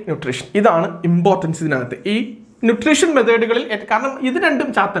 സിംബയോട്ടിക് ന്യൂട്രീഷൻ, ഇതാണ് ഇമ്പോർട്ടൻസ് ഇതിനകത്ത് ഈ ന്യൂട്രീഷൻ മെത്തേഡുകളിൽ. കാരണം ഇത്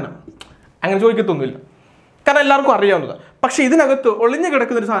രണ്ടും ചാത്തനം, അങ്ങനെ ചോദിക്കത്തൊന്നുമില്ല, കാരണം എല്ലാവർക്കും അറിയാവുന്നത്. പക്ഷേ ഇതിനകത്ത് ഒളിഞ്ഞു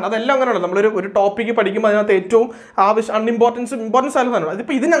കിടക്കുന്ന ഒരു സാധനം, അതെല്ലാം അങ്ങനെയാണ്. നമ്മളൊരു ടോപ്പിക്ക് പഠിക്കുമ്പോൾ അതിനകത്ത് ഏറ്റവും ഇമ്പോർട്ടൻസ് ആയ സാധനമാണ്.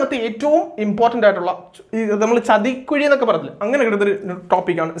 അതിപ്പോൾ ഇതിനകത്ത് ഏറ്റവും ഇമ്പോർട്ടൻ്റ് ആയിട്ടുള്ള നമ്മൾ ചതിക്കുഴി എന്നൊക്കെ പറഞ്ഞില്ല, അങ്ങനെ കിടന്നൊരു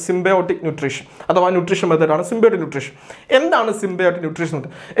ടോപ്പിക്കാണ് സിംബയോട്ടിക് ന്യൂട്രീഷൻ അഥവാ ന്യൂട്രീഷൻ മെത്തേഡാണ് സിംബയോട്ടിക് ന്യൂട്രീഷൻ. എന്താണ് symbiotic nutrition?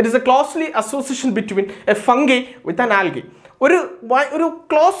 It is A closely association between A fungi with an algae. ഒരു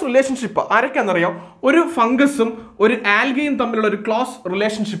ക്ലോസ് റിലേഷൻഷിപ്പ് ആരൊക്കെയാണെന്നറിയാം? ഒരു ഫംഗസും ഒരു ആൽഗയും തമ്മിലുള്ള ഒരു close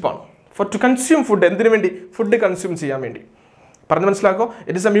റിലേഷൻഷിപ്പാണ്. Four to consume food, എന്തിനു വേണ്ടി? ഫുഡ് കൺസ്യൂം ചെയ്യാൻ വേണ്ടി. പറഞ്ഞ് മനസ്സിലാക്കോ?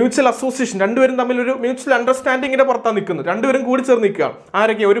 It is A mutual association. രണ്ടുപേരും തമ്മിൽ ഒരു മ്യൂച്വൽ അണ്ടർസ്റ്റാൻഡിങ്ങിന്റെ പുറത്താണ് നിൽക്കുന്നത്. രണ്ടുപേരും കൂടി ചേർന്ന് നിൽക്കുകയാണ്.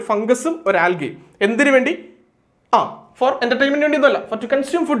 ആരൊക്കെ? ഒരു ഫംഗസും ഒരു ആൽഗയും. എന്തിനു വേണ്ടി? ഫോർ എന്റർടൈൻമെന്റ് വേണ്ടി ഒന്നുമല്ല, ഫോർ ടു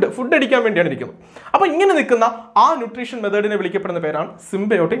കൺസ്യൂം ഫുഡ് അടിക്കാൻ വേണ്ടിയാണ് ഇരിക്കുന്നത്. അപ്പോൾ ഇങ്ങനെ നിൽക്കുന്ന ആ ന്യൂട്രീഷൻ മെത്തേഡിനെ വിളിക്കപ്പെടുന്ന പേരാണ്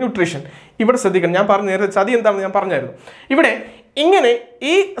സിംബയോട്ടിക് ന്യൂട്രീഷൻ. ഇവിടെ ശ്രദ്ധിക്കണം, ഞാൻ പറഞ്ഞ നേരത്തെ ചതി എന്താണെന്ന് ഞാൻ പറഞ്ഞായിരുന്നു. ഇവിടെ ഇങ്ങനെ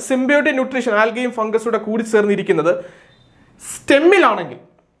ഈ സിംബയോട്ടിക് ന്യൂട്രീഷൻ ആൽഗയും ഫംഗസൂടെ കൂടി ചേർന്നിരിക്കുന്നത് സ്റ്റെമ്മിലാണെങ്കിൽ,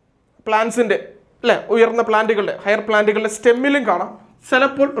 പ്ലാന്റ്സിന്റെ അല്ലെ, ഉയർന്ന പ്ലാന്റുകളുടെ, ഹയർ പ്ലാന്റുകളുടെ സ്റ്റെമ്മിലും കാണാം,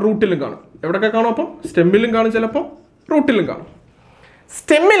 ചിലപ്പോൾ റൂട്ടിലും കാണും. എവിടെയൊക്കെ കാണും? അപ്പം സ്റ്റെമ്മിലും കാണും, ചിലപ്പോൾ റൂട്ടിലും കാണും.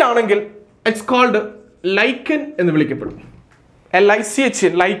 സ്റ്റെമ്മിലാണെങ്കിൽ ഇറ്റ്സ് കോൾഡ് ലൈക്കൻ എന്ന് വിളിക്കപ്പെടും.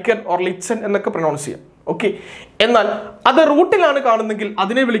 LICHN, ലൈക്കൻ ഓർ ലിച്ചൻ എന്നൊക്കെ പ്രൊനൗൺസ് ചെയ്യാം. ഓക്കെ, എന്നാൽ അത് റൂട്ടിലാണ് കാണുന്നെങ്കിൽ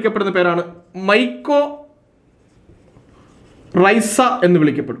അതിനെ വിളിക്കപ്പെടുന്ന പേരാണ് മൈക്കോ റൈസ എന്ന്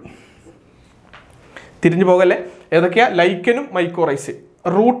വിളിക്കപ്പെടും. തിരിഞ്ഞു പോകല്ലേ, ഏതൊക്കെയാ? ലൈക്കനും മൈക്കോറൈസയും.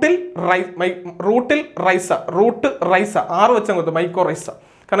 Root rhiza 6 വെച്ചങ്ങോട്ട് mycorrhiza.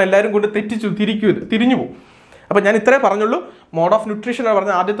 കാരണം എല്ലാവരും കൊണ്ട് തിരിഞ്ഞു പോകും. അപ്പോൾ ഞാൻ ഇത്രേ പറഞ്ഞുള്ളൂ. മോഡ് ഓഫ് ന്യൂട്രീഷൻ എന്ന്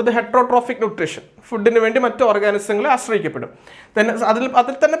പറഞ്ഞാൽ ആദ്യത്തത് ഹെട്രോട്രോഫിക് ന്യൂട്രീഷൻ, ഫുഡിന് വേണ്ടി മറ്റു ഓർഗാനിസങ്ങളെ ആശ്രയിക്കപ്പെടും.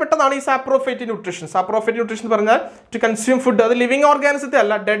 അതിൽ തന്നെ പെട്ടതാണ് ഈ സാപ്രോഫൈറ്റിക് ന്യൂട്രീഷൻ. സാപ്രോഫൈറ്റിക് ന്യൂട്രീഷൻ എന്ന് പറഞ്ഞാൽ ടു കൺസ്യൂം ഫുഡ്, അത് ലിവിങ് ഓർഗാനിസത്തെ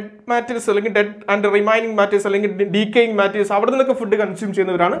അല്ല, ഡെഡ് മാറ്റേഴ്സ് അല്ലെങ്കിൽ ഡെഡ് ആൻഡ് റിമൈനിങ് മാറ്റേഴ്സ് അല്ലെങ്കിൽ ഡീക്കേയിങ് മാറ്റേഴ്സ്, അവിടെ നിന്നൊക്കെ ഫുഡ് കൺസ്യൂം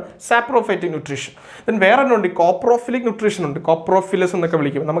ചെയ്യുന്നവരാണ് സാപ്രോഫൈറ്റിക് ന്യൂട്രീഷൻ. ദെൻ വേറെ ഉണ്ട് കോപ്രോഫിലിക് ന്യൂട്രീഷൻ ഉണ്ട്, കോപ്രോഫിലസ് എന്നൊക്കെ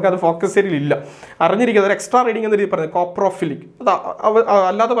വിളിക്കും. നമുക്കത് ഫോക്കസ് ഏരിയയിലില്ല, അറിഞ്ഞിരിക്കുക. അതൊരു എക്സ്ട്രാ റീഡിംഗ് എന്ന രീതി പറയുന്നത് കോപ്രോഫിലിക്.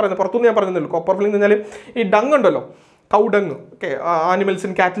 അല്ലാതെ പറയുന്നത് പുറത്തുനിന്ന് ഞാൻ പറയുന്നുള്ളൂ. കോപ്രോഫിലിക് എന്ന് പറഞ്ഞാൽ ഈ ഡങ് ഉണ്ടല്ലോ, കൗഡങ്, ഓക്കെ,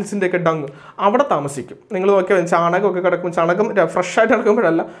 ആനിമൽസിൻ കാറ്റിൽസിൻ്റെ ഒക്കെ ഡങ് അവിടെ താമസിക്കും. നിങ്ങൾ നോക്കിയാൽ ചാണകമൊക്കെ കിടക്കും. ചാണകം ഫ്രഷ് ആയിട്ട്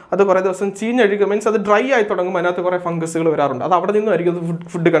കിടക്കുമ്പോഴല്ല, അത് കുറേ ദിവസം ചീഞ്ഞഴുകും, മീൻസ് അത് ഡ്രൈ ആയി തുടങ്ങുമ്പോൾ അതിനകത്ത് കുറേ ഫംഗസുകൾ വരാറുണ്ട്. അത് അവിടെ നിന്നായിരിക്കും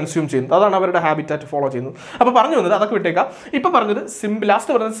ഫുഡ് കൺസ്യൂം ചെയ്യുന്നത്. അതാണ് അവരുടെ ഹാബിറ്റാറ്റ് ഫോളോ ചെയ്യുന്നത്. അപ്പോൾ പറഞ്ഞു വന്നത് അതൊക്കെ വിട്ടേക്കാം. ഇപ്പോൾ പറഞ്ഞത്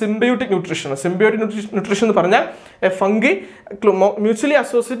ലാസ്റ്റ് പറഞ്ഞത് സിംബയോട്ടിക് ന്യൂട്രീഷൻ. സിംബയോട്ടിക് ന്യൂട്രീഷൻ എന്ന് പറഞ്ഞാൽ fungi mutually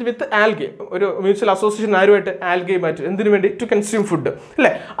associate with algae, ഒരു മ്യൂച്വൽ അസോസിയേഷൻ ആരുമായിട്ട്? ആൽഗയുമായിട്ട്. എന്തിനു വേണ്ടി? ടു കൺസ്യൂം ഫുഡ്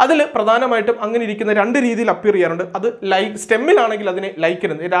അല്ലേ? അതിൽ പ്രധാനമായിട്ടും അങ്ങനെ ഇരിക്കുന്ന 2 രീതിയിൽ അപ്പിയർ ചെയ്യാറുണ്ട്. അത് സ്റ്റെമ്മിലാണെങ്കിൽ അതിനെ ലൈക്കൻ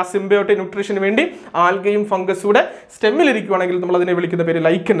എന്ന്, ആ സിംബയോട്ടിക് ന്യൂട്രീഷന് വേണ്ടി ആൽഗയും ഫംഗസൂടെ സ്റ്റെമ്മിൽ ഇരിക്കുകയാണെങ്കിൽ നമ്മൾ അതിനെ വിളിക്കുന്ന പേര്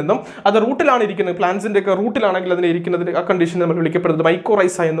ലൈക്കൻ എന്നും, അത് റൂട്ടിലാണ് ഇരിക്കുന്നത്, പ്ലാന്റ്സിന്റെ ഒക്കെ റൂട്ടിലാണെങ്കിൽ അതിനെ ഇരിക്കുന്നതിന് ആ കണ്ടീഷൻ നമ്മൾ വിളിക്കപ്പെടുന്നത്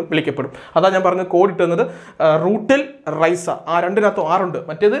മൈക്കോറൈസ എന്നും വിളിക്കപ്പെടും. അതാ ഞാൻ പറഞ്ഞ കോഡ് ഇട്ടുന്നത് റൂട്ടിൽ റൈസ. ആ രണ്ടിനകത്തും ആറുണ്ട്.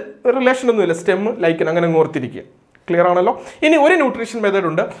 മറ്റേത് റിലേഷൻ ഒന്നുമില്ല, സ്റ്റെം ലൈക്കൻ അങ്ങനെ ഓർത്തിരിക്കുക. ക്ലിയർ ആണല്ലോ? ഇനി ഒരു ന്യൂട്രീഷൻ മെത്തേഡ്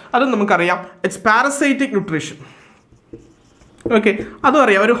ഉണ്ട്, അത് നമുക്കറിയാം. It's parasitic nutrition. ഓക്കെ, അതും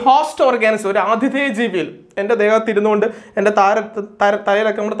അറിയാം. ഒരു ഹോസ്റ്റ് ഓർഗാനിസം, ഒരു ആതിഥേയ ജീവിയിൽ എൻ്റെ ദേഹത്ത് ഇരുന്നുകൊണ്ട് എൻ്റെ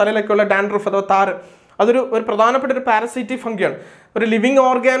തലയിലൊക്കെ നമ്മുടെ തലയിലൊക്കെ ഉള്ള ഡാൻഡ്രഫ് അഥവാ താരൻ, അതൊരു പ്രധാനപ്പെട്ട ഒരു പാരസൈറ്റിക് ഫംഗിയാണ്. ഒരു ലിവിങ്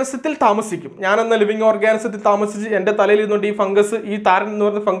ഓർഗാനിസത്തിൽ താമസിക്കും. ഞാനെന്ന ലിവിങ് ഓർഗാനിസത്തിൽ താമസിച്ച് എൻ്റെ തലയിൽ ഇരുന്നുകൊണ്ട് ഈ ഫംഗസ്, ഈ താരൻ എന്ന്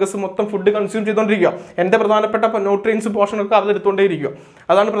പറയുന്ന ഫംഗസ് മൊത്തം ഫുഡ് കൺസ്യൂം ചെയ്തുകൊണ്ടിരിക്കുക. എൻ്റെ പ്രധാനപ്പെട്ട ന്യൂട്രിയൻസ് പോർഷനൊക്കെ അതെടുത്തുകൊണ്ടേയിരിക്കുക.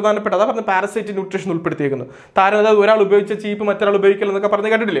 അതാണ് പ്രധാനപ്പെട്ട, അതാ പറഞ്ഞ പാരസൈറ്റിക് ന്യൂട്രീഷൻ ഉൾപ്പെടുത്തിയിരിക്കുന്നത്. താരൻ, അതായത് ഒരാൾ ഉപയോഗിച്ച ചീപ്പ് മറ്റൊരാൾ ഉപയോഗിക്കൽ എന്നൊക്കെ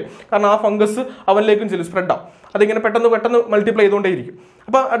പറഞ്ഞ് കേട്ടിട്ടില്ലേ? കാരണം ആ ഫംഗസ് അവനിലേക്കും ചെല്ലും, സ്പ്രെഡാവും. അതിങ്ങനെ പെട്ടെന്ന് മൾട്ടിപ്ലൈ ചെയ്തുകൊണ്ടേയിരിക്കും.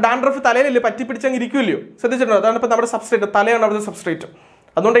 അപ്പോൾ ഡാൻഡ്രഫ് തലയിലല്ലേ പറ്റി പിടിച്ചങ്ങ് ഇരിക്കുമല്ലോ, ശ്രദ്ധിച്ചിട്ടുണ്ടോ? അതാണ് ഇപ്പോൾ നമ്മുടെ സബ്സ്ട്രേറ്റ്, തലയാണ് അവിടുത്തെ സബ്സ്ട്രേറ്റ്.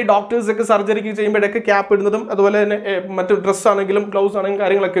 അതുകൊണ്ട് ഈ ഡോക്ടേഴ്സൊക്കെ സർജറിക്ക് ചെയ്യുമ്പോഴൊക്കെ ക്യാപ്പ് ഇടുന്നതും അതുപോലെ തന്നെ മറ്റു ഡ്രസ്സ് ആണെങ്കിലും ഗ്ലൗസ് ആണെങ്കിലും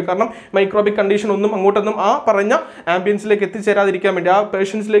കാര്യങ്ങളൊക്കെ, കാരണം മൈക്രോബിക് കണ്ടീഷൻ ഒന്നും അങ്ങോട്ടൊന്നും ആ പറഞ്ഞ ആംബിയൻസിലേക്ക് എത്തിച്ചേരാതിരിക്കാൻ വേണ്ടി, ആ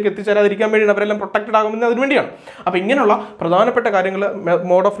പേഷ്യൻസിലേക്ക് എത്തിച്ചേരാതിരിക്കാൻ വേണ്ടിയാണ് അവരെല്ലാം പ്രൊട്ടക്റ്റഡ് ആകുന്നത്, അതിന് വേണ്ടിയാണ്. അപ്പോൾ ഇങ്ങനെയുള്ള പ്രധാനപ്പെട്ട കാര്യങ്ങൾ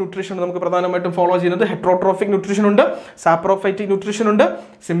മോഡ് ഓഫ് ന്യൂട്രീഷൻ നമുക്ക് പ്രധാനമായിട്ടും ഫോളോ ചെയ്യുന്നത് ഹെട്രോട്രോഫിക് ന്യൂട്രീഷൻ ഉണ്ട്, സാപ്രോഫൈറ്റിക് ന്യൂട്രീഷൻ ഉണ്ട്,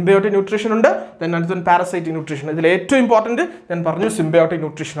 സിംബയോട്ടിക് ന്യൂട്രീഷൻ ഉണ്ട്, ദെൻ അടുത്ത പാരസൈറ്റിക് ന്യൂട്രീഷൻ. ഇതിൽ ഏറ്റവും ഇമ്പോർട്ടൻറ്റ് ഞാൻ പറഞ്ഞു സിംബയോട്ടിക്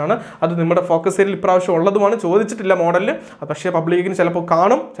ന്യൂട്രീഷൻ ആണ്. അത് നമ്മുടെ ഫോക്കസ് ഏരിയയിൽ ഇപ്രാവശ്യം ഉള്ളതുമാണ്, ചോദിച്ചിട്ടില്ല മോഡലിൽ. പക്ഷേ പബ്ലിക്കിന് ചിലപ്പോൾ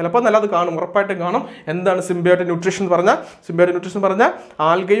കാണും, ചിലപ്പോൾ നല്ലത് കാണും, ഉറപ്പായിട്ടും കാണും. എന്താണ് സിംബയോട്ടിക് ന്യൂട്രീഷൻ പറഞ്ഞാൽ? സിംബയോട്ടിക് ന്യൂട്രീഷൻ പറഞ്ഞാൽ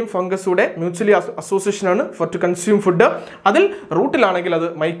ആൽഗയും ഫംഗസൂടെ മ്യൂച്വലി അസോസിയേഷൻ ആണ് ഫോർ ടു കൺസ്യൂം ഫുഡ്. അതിൽ റൂട്ടിലാണെങ്കിൽ അത്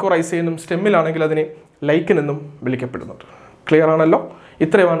മൈക്കോറൈസ എന്നും, സ്റ്റെമ്മിലാണെങ്കിൽ അതിനെ ലൈക്കൻ എന്നും വിളിക്കപ്പെടുന്നുണ്ട്. ക്ലിയർ ആണല്ലോ?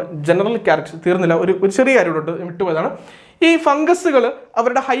 ഇത്രയുമാണ് ജനറൽ ക്യാരക്ടർ. തീർന്നില്ല, ഒരു ചെറിയ കാര്യമുണ്ട്, വിട്ടുപോയതാണ്. ഈ ഫംഗസുകൾ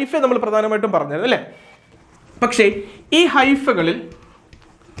അവരുടെ ഹൈഫ നമ്മൾ പ്രധാനമായിട്ടും പറഞ്ഞത് അല്ലേ? പക്ഷേ ഈ ഹൈഫകളിൽ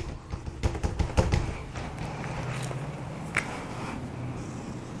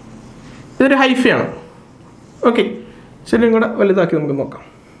ഇതൊരു ഹൈഫയാണ്. ഓക്കെ, ശരി, കൂടെ വലുതാക്കി നമുക്ക് നോക്കാം.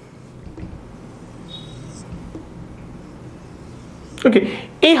 ഓക്കെ,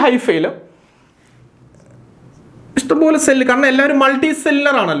 ഈ ഹൈഫയിൽ ഇഷ്ടംപോലെ സെല്ല്, കാരണം എല്ലാവരും മൾട്ടി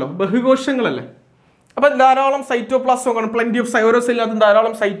സെല്ലുലർ ആണല്ലോ, ബഹുകോശങ്ങളല്ലേ. അപ്പം ധാരാളം സൈറ്റോപ്ലാസം കാണും, പ്ലെന്റി ഓഫ് ഓരോ സെല്ലിനകത്തും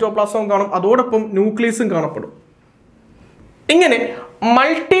ധാരാളം സൈറ്റോപ്ലാസം കാണും, അതോടൊപ്പം ന്യൂക്ലിയസും കാണപ്പെടും. ഇങ്ങനെ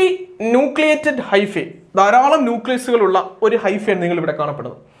മൾട്ടി ന്യൂക്ലിയേറ്റഡ് ഹൈഫേ, ധാരാളം ന്യൂക്ലിയസുകളുള്ള ഒരു ഹൈഫയാണ് നിങ്ങൾ ഇവിടെ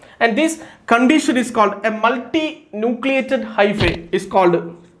കാണപ്പെടുന്നത്. And this condition is called a multi-nucleated hyphae is called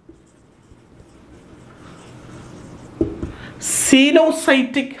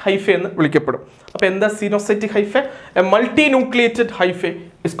സിനോസൈറ്റിക് hyphae എന്ന് വിളിക്കപ്പെടും. അപ്പോൾ എന്താ സിനോസൈറ്റിക് hyphae? A multi nucleated hyphae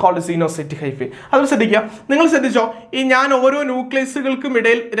is called സിനോസൈറ്റിക് hyphae. അത് ശ്രദ്ധിക്കുക, നിങ്ങൾ ശ്രദ്ധിച്ചോ, ഈ ഞാൻ ഓരോ ന്യൂക്ലിയസുകൾക്കും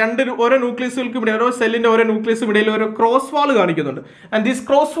ഇടയിൽ ഓരോ ന്യൂക്ലിയസുകൾക്കും ഇടയിൽ, ഓരോ സെല്ലിന്റെ ഓരോ ന്യൂക്ലിയസും ഇടയിൽ ഓരോ ക്രോസ് വാൾ കാണിക്കുന്നുണ്ട്. And this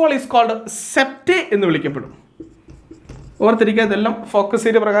cross wall is called സെപ്റ്റേ എന്ന് വിളിക്കപ്പെടും. ഓർത്തിരിക്കുക, ഇതെല്ലാം ഫോക്കസ്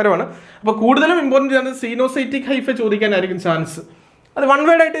ഏരിയ പ്രകാരമാണ്. അപ്പോൾ കൂടുതലും ഇമ്പോർട്ടൻ്റ് ആണ് സിനോസൈറ്റിക് ഹൈഫേ ചോദിക്കാനായിരിക്കും ചാൻസ്. അത് വൺ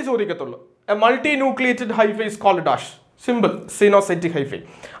വേർഡ് ആയിട്ടേ ചോദിക്കത്തുള്ളൂ. A multi nucleated hyphae is called dash, simple, സിനോസൈറ്റിക് hyphae.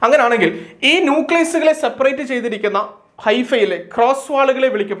 അങ്ങനെയാണെങ്കിൽ ഈ ന്യൂക്ലിയസുകളെ സെപ്പറേറ്റ് ചെയ്തിരിക്കുന്ന ഹൈഫയിലെ ക്രോസ് വാളുകളെ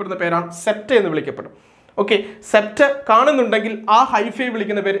വിളിക്കപ്പെടുന്ന പേരാണ് സെപ്റ്റ എന്ന് വിളിക്കപ്പെടും. ഓക്കെ, സെപ്റ്റ കാണുന്നുണ്ടെങ്കിൽ ആ ഹൈഫയെ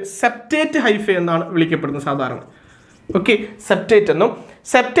വിളിക്കുന്ന പേര് സെപ്റ്റേറ്റ് ഹൈഫേ എന്നാണ് വിളിക്കപ്പെടുന്നത് സാധാരണ. ഓക്കെ, സെപ്റ്റേറ്റ് എന്നും.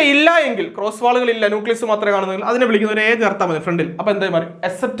 സെപ്റ്റ ഇല്ല എങ്കിൽ, ക്രോസ് വാളുകൾ ഇല്ല, ന്യൂക്ലിയസ് മാത്രമേ കാണുന്നെങ്കിൽ അതിനെ വിളിക്കുന്ന ഒരു ഏത് ചേർത്താൽ മതി ഫ്രണ്ടിൽ, അപ്പോൾ എന്താ മാറി?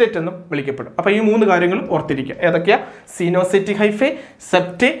 എസെപ്റ്റേറ്റ് എന്നും വിളിക്കപ്പെടും. അപ്പോൾ ഈ 3 കാര്യങ്ങൾ ഓർത്തിരിക്കുക. ഏതൊക്കെയാ? സിനോസൈറ്റിക് ഹൈഫേ,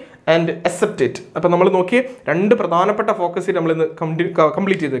 സെപ്റ്റേ ആൻഡ് അസെപ്റ്റേറ്റ്. അപ്പോൾ നമ്മൾ നോക്കിയ രണ്ട് പ്രധാനപ്പെട്ട ഫോക്കസ് നമ്മൾ ഇന്ന്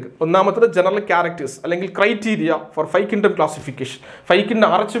കംപ്ലീറ്റ് ചെയ്തേക്ക്. ഒന്നാമത്തത് ജനറൽ ക്യാരക്ടേഴ്സ് അല്ലെങ്കിൽ criteria four 5 kingdom classification. 5 kingdom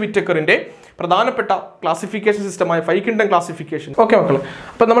arch വിറ്റക്കറിന്റെ പ്രധാനപ്പെട്ട ക്ലാസിഫിക്കേഷൻ സിസ്റ്റമായ 5 കിങ്ഡം ക്ലാസിഫിക്കേഷൻ. ഓക്കെ മക്കളെ,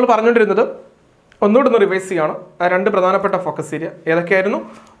 അപ്പോൾ നമ്മൾ പറഞ്ഞുകൊണ്ടിരുന്നത് ഒന്നുകൂടെ ഒന്ന് റിവൈസ് ചെയ്യാണ്. രണ്ട് പ്രധാനപ്പെട്ട ഫോക്കസ് ഏരിയ ഏതൊക്കെയായിരുന്നു?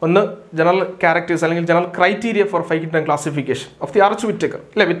 ഒന്ന് ജനറൽ ക്യാരക്ടേഴ്സ് അല്ലെങ്കിൽ general criteria four 5 kingdom classification of the arch വിറ്റക്കർ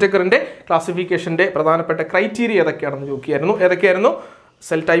അല്ലെ. വിറ്റക്കറിന്റെ ക്ലാസിഫിക്കേഷന്റെ പ്രധാനപ്പെട്ട ക്രൈറ്റീരിയ ഏതൊക്കെയാണെന്ന് നോക്കിയായിരുന്നു. ഏതൊക്കെയായിരുന്നു?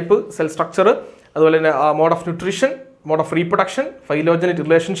 സെൽ ടൈപ്പ്, സെൽ സ്ട്രക്ചർ, അതുപോലെ തന്നെ mode of nutrition, mode of reproduction, ഫൈലോജനറ്റ്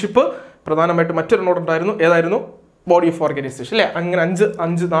relationship, പ്രധാനമായിട്ട് മറ്റൊരെണ്ണോട് ഉണ്ടായിരുന്നു. ഏതായിരുന്നു? ബോഡി ഓഫ് ഓർഗനൈസേഷൻ അല്ലേ. അങ്ങനെ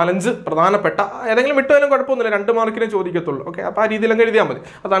 4-5 പ്രധാനപ്പെട്ട, ഏതെങ്കിലും വിട്ടുപോയാലും കുഴപ്പമൊന്നുമില്ല, 2 മാർക്കിനെ ചോദിക്കത്തുള്ളൂ. ഓക്കെ, അപ്പോൾ ആ രീതിയിൽ അങ്ങ് എഴുതിയാൽ മതി.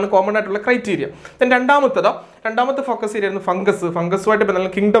 അതാണ് കോമൺ ആയിട്ടുള്ള ക്രൈറ്റീരിയ. രണ്ടാമത്തെ ഫോക്കസ് ആയിരുന്നു ഫംഗസ്. ഫംഗസുമായിട്ട്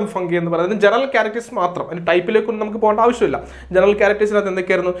ബന്ധപ്പെട്ട കിങ്ഡം ഫംഗി എന്ന് പറയുന്നത് ജനറൽ ക്യാരക്ടേഴ്സ് മാത്രം. അതിന് ടൈപ്പിലേക്കൊന്നും നമുക്ക് പോകേണ്ട ആവശ്യമില്ല. ജനറൽ ക്യാരക്ടേഴ്സിനകത്ത്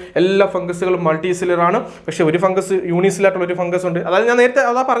എന്തൊക്കെയായിരുന്നു? എല്ലാ ഫംഗസുകളും മൾട്ടിസിലർ ആണ്. പക്ഷേ ഒരു ഫംഗസ് യൂണിസിലായിട്ടുള്ള ഒരു ഫംഗസ് ഉണ്ട്. അതായത് ഞാൻ നേരത്തെ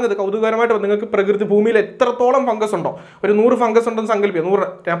അതാ പറഞ്ഞത്, കൗതുകകരമായിട്ട് നിങ്ങൾക്ക് പ്രകൃതി ഭൂമിയിൽ എത്രത്തോളം ഫംഗസ് ഉണ്ടോ, ഒരു 100 ഫംഗസ് ഉണ്ടെന്ന് സങ്കല്പിക്കുക. 100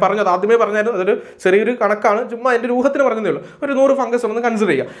 ഞാൻ പറഞ്ഞത് ആദ്യമേ പറഞ്ഞായിരുന്നു, അതൊരു ചെറിയൊരു കണക്കാണ്, ചുമ്മാ എൻ്റെ ഊഹത്തിന് പറഞ്ഞതേ ഉള്ളൂ. ഒരു 100 ഫംഗസ് ഉണ്ടെന്ന് കൺസിഡർ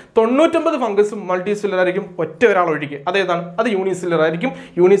ചെയ്യുക. 99 ഫംഗസും മൾട്ടിസിലർ ആയിരിക്കും, ഒറ്റ ഒരാൾ ഒഴികെ. അതേതാണ്? അത് യൂണിസിലർ ആയിരിക്കും.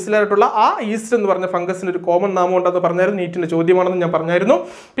 യൂണിസിലർ ആയിട്ടുള്ള ആ ഈസ്റ്റ് എന്ന് പറഞ്ഞ ഫംഗസിന് ഒരു കോമൺ നാമം ഉണ്ടെന്ന് പറഞ്ഞായിരുന്നു. നീറ്റിന്റെ ചോദ്യമാണെന്ന് ഞാൻ പറഞ്ഞായിരുന്നു.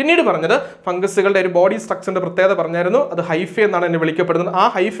 പിന്നീട് പറഞ്ഞത് ഫംഗസുകളുടെ ഒരു ബോഡി സ്ട്രക്ചറിന്റെ പ്രത്യേകത പറഞ്ഞായിരുന്നു. അത് ഹൈഫേ എന്നാണ് എന്നെ വിളിക്കപ്പെടുന്നത്. ആ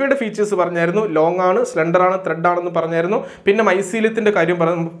ഹൈഫയുടെ ഫീച്ചേഴ്സ് പറഞ്ഞായിരുന്നു. ലോങ് ആണ്, സ്ലെൻഡർ ആണ്, ത്രെഡ് ആണെന്ന് പറഞ്ഞായിരുന്നു. പിന്നെ മൈസീലിയത്തിന്റെ കാര്യം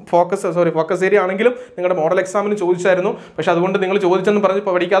പറഞ്ഞു. ഫോക്കസ് ഏരിയ ആണെങ്കിലും നിങ്ങളുടെ മോഡൽ എക്സാമിന് ചോദിച്ചായിരുന്നു. പക്ഷെ അതുകൊണ്ട് നിങ്ങൾ ചോദിച്ചെന്ന് പറഞ്ഞ്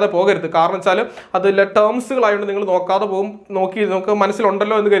പഠിക്കാതെ പോകരുത്. കാരണം വെച്ചാൽ അതിലെ ടേംസുകളായതുകൊണ്ട് നിങ്ങൾ നോക്കാതെ പോകും. നമുക്ക്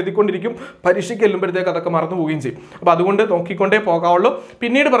മനസ്സിലുണ്ടല്ലോ എന്ന് കരുതിക്കൊണ്ടിരിക്കും. പരീക്ഷയ്ക്ക് ചെല്ലുമ്പോഴത്തേക്ക് അതൊക്കെ മറന്നു പോവുകയും ചെയ്യും. അപ്പോൾ അതുകൊണ്ട് നോക്കിക്കൊണ്ടേ പോകാവുള്ളൂ.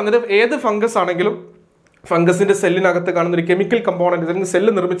 പിന്നീട് പറഞ്ഞത് ഏത് ഫംഗസ് ആണെങ്കിലും ഫംഗസിന്റെ സെല്ലിനകത്ത് കാണുന്ന ഒരു കെമിക്കൽ കമ്പോണന്റ്, അല്ലെങ്കിൽ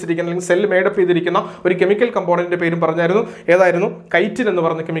സെല്ല് നിർമ്മിച്ചിരിക്കുന്ന അല്ലെങ്കിൽ സെല്ല് മേഡപ്പ് ചെയ്തിരിക്കുന്ന ഒരു കെമിക്കൽ കമ്പോണന്റിന്റെ പേരും പറഞ്ഞായിരുന്നു. ഏതായിരുന്നു? കൈറ്റിൻ എന്ന്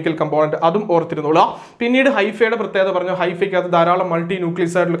പറഞ്ഞ കെമിക്കൽ കമ്പോണന്റ്. അതും ഓർത്തിരുന്നോളൂ. പിന്നീട് ഹൈഫയുടെ പ്രത്യേകത പറഞ്ഞു. ഹൈഫയ്ക്കകത്ത് ധാരാളം മൾട്ടി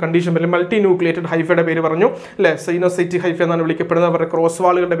ന്യൂക്ലിയസ് ആയിട്ടുള്ള കണ്ടീഷൻ, അല്ലെങ്കിൽ മൾട്ടി ന്യൂക്ലിയേറ്റഡ് ഹൈഫയുടെ പേര് പറഞ്ഞു അല്ലെ. സൈനോസൈറ്റി ഹൈഫ എന്നാണ് വിളിക്കപ്പെടുന്നത്. അവരുടെ ക്രോസ്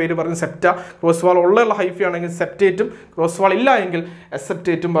വാളുകളുടെ പേര് പറഞ്ഞു സെപ്റ്റ. ക്രോസ് വാൾ ഉള്ള ഹൈഫ ആണെങ്കിൽ സെപ്റ്റേറ്റും, ക്രോസ് വാൾ ഇല്ല എങ്കിൽ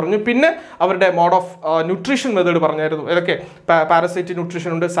അസെപ്റ്റേറ്റും പറഞ്ഞു. പിന്നെ അവരുടെ മോഡ് ഓഫ് ന്യൂട്രീഷൻ മെത്തേഡ് പറഞ്ഞായിരുന്നു. ഏതൊക്കെ? പാരസൈറ്റിക്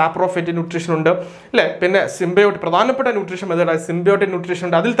ന്യൂട്രീഷൻ ഉണ്ട്, സാപ്രോഫൈറ്റിക് ന്യൂട്രീഷൻ ഉണ്ട് അല്ലെ. പിന്നെ സിംബയോട്ടിക്, പ്രധാനപ്പെട്ട ന്യൂട്രീഷൻ മെത്തേഡ് സിംബയോട്ടിക് ന്യൂട്രീഷൻ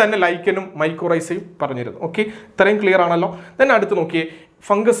ഉണ്ട്. അതിൽ തന്നെ ലൈക്കനും മൈക്രോറൈസയും പറഞ്ഞിരുന്നു. ഓക്കെ, ഇത്രയും ക്ലിയർ ആണല്ലോ. തന്നെ അടുത്ത് നോക്കിയേ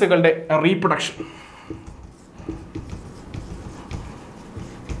ഫംഗസുകളുടെ reproduction.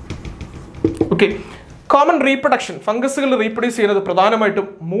 Okay, common reproduction. ഫംഗസുകൾ reproduce ചെയ്യുന്നത് പ്രധാനമായിട്ടും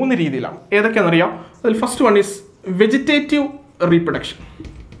 3 രീതിയിലാണ്. ഏതൊക്കെയാണെന്നറിയാം? അതിൽ first one is vegetative reproduction.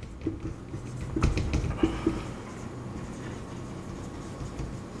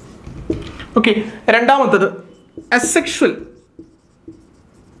 Okay, രണ്ടാമത്തത് അസെക്ഷൽ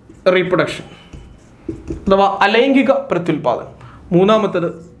റീപ്രൊഡക്ഷൻ അഥവാ അലൈംഗിക പ്രത്യുൽപാദനം. മൂന്നാമത്തത്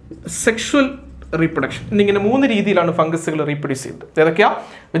സെക്ഷുവൽ റീപ്രൊഡക്ഷൻ. എന്നിങ്ങനെ 3 രീതിയിലാണ് ഫംഗസുകൾ റീപ്രൊഡ്യൂസ് ചെയ്യുന്നത്. ഏതൊക്കെയാ?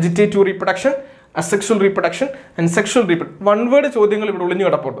 Vegetative reproduction, asexual reproduction and sexual reproduction. 1 word ചോദ്യങ്ങൾ ഇവിടെ ഒളിഞ്ഞു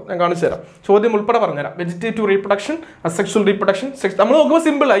കിടപ്പുണ്ട്. ഞാൻ കാണിച്ചു തരാം, ചോദ്യം ഉൾപ്പെടെ പറഞ്ഞുതരാം. വെജിറ്റേറ്റീവ് റീപ്രൊഡക്ഷൻ, അസെക്ഷൽ റീപ്രൊഡക്ഷൻ, നമ്മൾ നോക്കുമ്പോൾ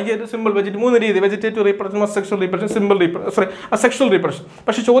സിമ്പിൾ ആയി. സിമ്പിൾ 3 രീതി: vegetative reproduction, asexual reproduction, asexual reproduction.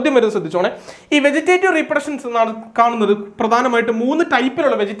 പക്ഷേ ചോദ്യം വരുന്നത് ശ്രദ്ധിച്ചോണേ. ഈ വെജിറ്റേറ്റീവ് റീപ്രൊഡക്ഷൻസ് എന്നാണ് കാണുന്നത് പ്രധാനമായിട്ട് 3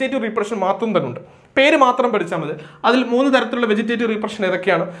 ടൈപ്പിലുള്ള വെജിറ്റേറ്റീവ് റീപ്രൊഡക്ഷൻ മാത്രം തന്നെ ഉണ്ട്. പേര് മാത്രം പഠിച്ചാൽ മതി. അതിൽ 3 തരത്തിലുള്ള വെജിറ്റേറ്റീവ് റീപ്രൊഡക്ഷൻ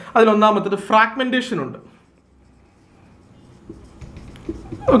ഏതൊക്കെയാണ്? അതിൽ ഒന്നാമത്തത് ഫ്രാഗ്മെന്റേഷൻ ഉണ്ട്.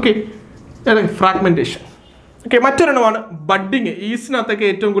 Okay, fragmentation. Okay, മറ്റൊരെണ്ണമാണ് budding. ഈസ്റ്റിനകത്തൊക്കെ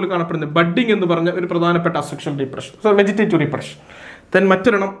ഏറ്റവും കൂടുതൽ കാണപ്പെടുന്നത് ബഡ്ഡിങ് എന്ന് പറഞ്ഞ ഒരു പ്രധാനപ്പെട്ട asexual reproduction, vegetative reproduction. Then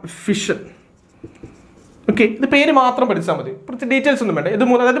മറ്റൊരെണ്ണം fission. Okay, ഇത് പേര് മാത്രം പഠിച്ചാൽ മതി, കുറച്ച് ഡീറ്റെയിൽസ് ഒന്നും വേണ്ട. ഇത്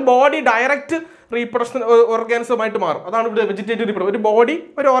അതായത് ബോഡി ഡയറക്റ്റ് റീപ്രൊഡക്ഷൻ ഓർഗാനിസമായിട്ട് മാറും. അതാണ് ഇവിടെ വെജിറ്റേറ്റീവ് റീപ്രൊഡക്ഷൻ. ഒരു ബോഡി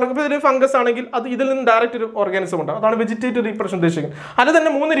ഒരു ഫംഗസ് ആണെങ്കിൽ അത് ഇതിൽ നിന്ന് ഡയറക്റ്റ് ഒരു ഓർഗാനിസം ഉണ്ടാകും. അതാണ് വെജിറ്റേറ്റീവ് റീപ്രൊഡക്ഷൻ ഉദ്ദേശിക്കുന്നത്. അത് തന്നെ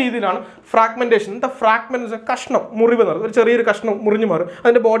 3 രീതിയിലാണ്. ഫ്രാഗ്മെന്റേഷൻ, ഫ്രാഗ്മെന്റ് കഷ്ണം, മുറിവ് എന്ന് പറയും. ഒരു ചെറിയൊരു കഷ്ണം മുറിഞ്ഞു മാറും.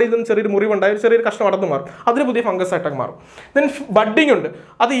 അതിന്റെ ബോഡിയിൽ നിന്ന് ചെറിയൊരു മുറിവുണ്ടായി, ഒരു ചെറിയൊരു കഷ്ണം അടർന്നു മാറും. അതിന് പുതിയ ഫംഗസ് ആയിട്ടൊക്കെ മാറും. ദെൻ ബഡ്ഡിങ് ഉണ്ട്.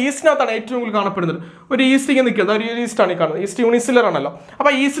 അത് ഈസ്റ്റിനകത്താണ് ഏറ്റവും കൂടുതൽ കാണപ്പെടുന്നത്. ഒരു ഈസ്റ്റിങ് നിൽക്കുന്നത്, ഒരു ഈസ്റ്റാണ് ഈ കാണുന്നത്. ഈസ്റ്റ് യൂണിസിലർ ആണല്ലോ.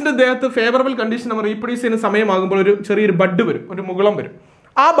 അപ്പോൾ ഈസ്റ്റിന്റെ ദേഹത്ത് ഫേവറബിൾ കണ്ടീഷൻ നമ്മൾ റീപ്രൊഡ്യൂസ് ചെയ്യുന്ന സമയമാകുമ്പോൾ ഒരു ചെറിയൊരു ബഡ് വരും, ഒരു മുകുളം വരും.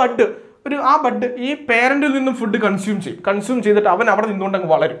 ആ ബഡ് ഈ പേരന്റിൽ നിന്നും ഫുഡ് കൺസ്യൂം ചെയ്തിട്ട് അവൻ അവിടെ നിന്നുകൊണ്ട് അങ്ങ്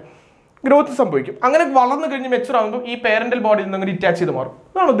വളരും, ഗ്രോത്ത് സംഭവിക്കും. അങ്ങനെ വളർന്നു കഴിഞ്ഞ് മെച്ചൂർ ആകുമ്പോൾ ഈ പേരന്റൽ ബോഡിയിൽ നിന്ന് അങ്ങനെ ഇറ്റാച്ച് ചെയ്ത് മാറും.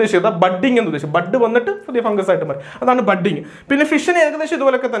 അതാണ് ഉദ്ദേശിച്ചത് ബഡ്ഡിങ് എന്ന് ഉദ്ദേശിച്ചത്. ബഡ് വന്നിട്ട് പുതിയ ഫംഗസ് ആയിട്ട് മാറും. അതാണ് ബഡ്ഡിങ്. പിന്നെ ഫിഷിന് ഏകദേശം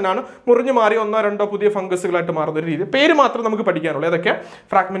ഇതുപോലൊക്കെ തന്നെയാണ്. മുറിഞ്ഞു മാറി 1-2 പുതിയ ഫംഗസുകളായിട്ട് മാറുന്ന ഒരു രീതി. പേര് മാത്രം നമുക്ക് പഠിക്കാനുള്ളൂ. ഏതൊക്കെ?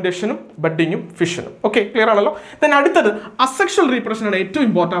 ഫ്രാഗ്മെന്റേഷനും ബഡ്ഡിങ്ങും ഫിഷനും. ഓക്കെ, ക്ലിയർ ആണല്ലോ. then അടുത്തത് അസെക്ഷൽ റീപ്രൊഡക്ഷൻ ആണ് ഏറ്റവും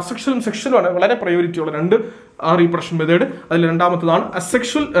ഇമ്പോർട്ടൻറ്റ്. അസെക്ഷലും സെക്ഷലും ആണ് വളരെ പ്രയോറിറ്റി ഉള്ള 2 റീപ്രൊഡക്ഷൻ മെത്തേഡ്. അതിൽ രണ്ടാമത്തതാണ്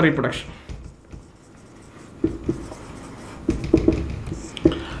അസെക്ഷൽ റീപ്രൊഡക്ഷൻ.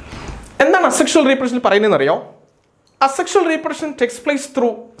 എന്താണ് അസെക്ഷൽ റീപ്രൊഡക്ഷൻ പറയുന്നതെന്ന് അറിയോ? Asexual reproduction Tex place through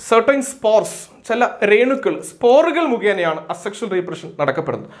certain spores, ചില രേണുക്കൾ സ്പോറുകൾ മുഖേനയാണ് അസെക്ഷൽ റീപ്രൊഡക്ഷൻ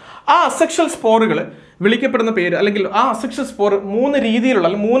നടക്കപ്പെടുന്നത്. ആ അസെക്ഷൽ സ്പോറുകൾ വിളിക്കപ്പെടുന്ന പേര്, അല്ലെങ്കിൽ ആ അസെക്ഷൽ സ്പോർ 3 രീതിയിലുള്ള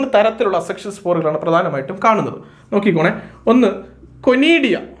അല്ലെങ്കിൽ 3 തരത്തിലുള്ള അസെക്ഷൽ സ്പോറുകളാണ് പ്രധാനമായിട്ടും കാണുന്നത്. നോക്കിക്കോണേ. ഒന്ന്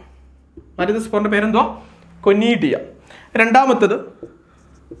കൊനീഡിയ, മറ്റൊരു സ്പോറിന്റെ പേരെന്തോ കൊനീഡിയ. രണ്ടാമത്തത്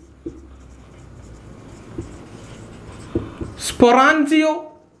സ്പൊറാഞ്ചിയോ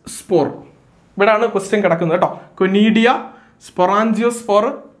സ്പോർ. ഇവിടെയാണ് ക്വസ്റ്റ്യൻ കിടക്കുന്നത് കേട്ടോ. Conidia, സ്പൊറാഞ്ചിയോ spore.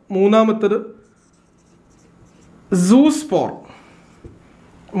 മൂന്നാമത്തത് സൂസ്പോർ,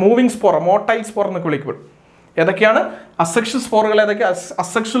 മൂവിങ് സ്പോർ, മോട്ടൈൽ സ്പോർ എന്നൊക്കെ വിളിക്കപ്പെടും. ഏതൊക്കെയാണ് അസെക്ഷൽ സ്പോറുകൾ? ഏതൊക്കെ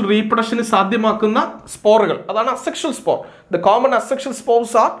അസെക്ഷൽ റീപ്രൊഡക്ഷന് സാധ്യമാക്കുന്ന സ്പോറുകൾ? അതാണ് asexual spore. The common asexual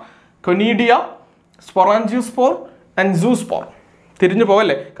spores R conidia, സ്പൊറാഞ്ചിയോ spore and സൂസ്പോർ. തിരിഞ്ഞു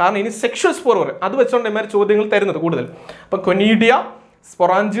പോകല്ലേ, കാരണം ഇനി സെക്ഷൽ സ്പോർ പറയും. അത് വെച്ചുകൊണ്ട് ഇമാർ ചോദ്യങ്ങൾ തരുന്നത് കൂടുതൽ. അപ്പം കൊനീഡിയ,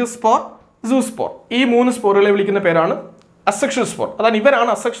 സ്പൊറാഞ്ചിയോ സ്പോർ, സൂസ്പോർ, ഈ 3 സ്പോറുകളെ വിളിക്കുന്ന പേരാണ് അസെക്ഷൽ സ്പോർ. അതാണ് ഇവരാണ്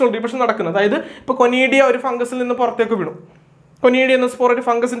അസെക്ഷൽ റീപ്രൊഡക്ഷൻ നടക്കുന്നത്. അതായത് ഇപ്പോൾ കൊനീഡിയ ഒരു ഫംഗസിൽ നിന്ന് പുറത്തേക്ക് വീണു. കൊനീഡിയ എന്ന സ്പോർ ഒരു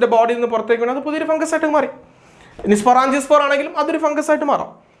ഫംഗസിന്റെ ബോഡിയിൽ നിന്ന് പുറത്തേക്ക് വീണു, അത് പുതിയൊരു ഫംഗസ് ആയിട്ട് മാറി. ഇനി സ്പൊറാഞ്ചിയോ സ്പോർ ആണെങ്കിലും അതൊരു ഫംഗസ് ആയിട്ട് മാറാം.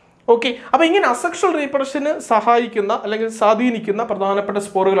 ഓക്കെ, അപ്പോൾ ഇങ്ങനെ അസെക്ഷൽ റീപ്രൊഡക്ഷന് സഹായിക്കുന്ന അല്ലെങ്കിൽ സ്വാധീനിക്കുന്ന പ്രധാനപ്പെട്ട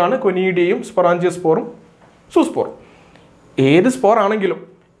സ്പോറുകളാണ് കൊനീഡിയയും സ്പൊറാഞ്ചിയോ സ്പോറും സൂസ്പോറും. ഏത് സ്പോർ ആണെങ്കിലും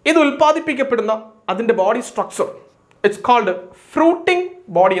ഇത് ഉൽപ്പാദിപ്പിക്കപ്പെടുന്ന അതിൻ്റെ body structure it's called fruiting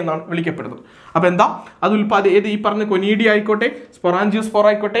body എന്നാണ് വിളിക്കപ്പെടുന്നത്. അപ്പോൾ എന്താ അത് ഏത് ഈ പറഞ്ഞ കൊനീഡിയ ആയിക്കോട്ടെ, സ്പൊറാഞ്ചിയോ സ്പോർ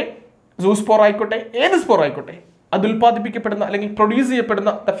ആയിക്കോട്ടെ, സൂസ്പോർ ആയിക്കോട്ടെ, ഏത് സ്പോർ ആയിക്കോട്ടെ, അത് ഉൽപ്പാദിപ്പിക്കപ്പെടുന്ന അല്ലെങ്കിൽ പ്രൊഡ്യൂസ്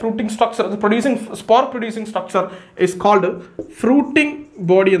ചെയ്യപ്പെടുന്ന fruiting structure, spore producing structure is called fruiting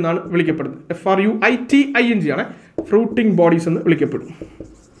body എന്നാണ് വിളിക്കപ്പെടുന്നത്. FRUITING ആണ് ഫ്രൂട്ടിംഗ് ബോഡീസ് എന്ന് വിളിക്കപ്പെടും.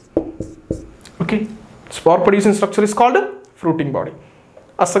 Okay, spore producing structure is called fruiting body.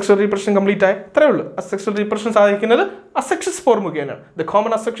 Asexual reproduction complete ആയ ഇത്രയേ ഉള്ളൂ. അസെക്ഷൽ റീപ്രൊഡക്ഷൻ സാധിക്കുന്നത് അസെക്ഷൽ സ്പോർ മുഖേനയാണ്. The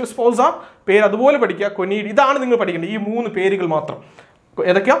common asexual spores R, പേര് അതുപോലെ പഠിക്കുക, കൊനീഡിയ. ഇതാണ് നിങ്ങൾ പഠിക്കേണ്ടത്, ഈ 3 പേരുകൾ മാത്രം.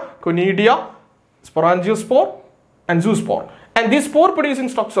 ഏതൊക്കെയാ? Conidia, സ്പൊറാഞ്ചിയോ spore and സൂസ്പോർ. And this spore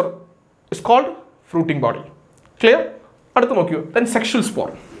producing structure is called fruiting body. Clear? അടുത്ത് നോക്കിയോ. ദെൻ സെക്ഷൽ സ്പോർ,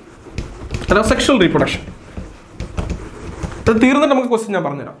 അതായത് സെക്ഷൽ റീപ്രൊഡക്ഷൻ. അത് തീർന്നിട്ട് നമുക്ക് ക്വസ്റ്റ്യൻ ഞാൻ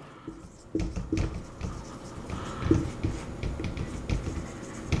പറഞ്ഞുതരാം.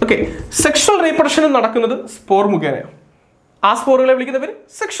 ഓക്കെ, സെക്ഷൽ റീപ്രൊഡക്ഷൻ നടക്കുന്നത് സ്പോർ മുഖേനയാണ്. ആ സ്പോറുകളെ വിളിക്കുന്ന പേര്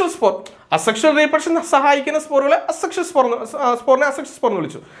സെക്ഷൽ സ്പോർ. അസെക്ഷൽ റീപ്രൊഡക്ഷൻ സഹായിക്കുന്ന സ്പോറുകളെ അസെക്ഷൽ സ്പോറിനെ അസെക്ഷൽ സ്പോർ എന്ന്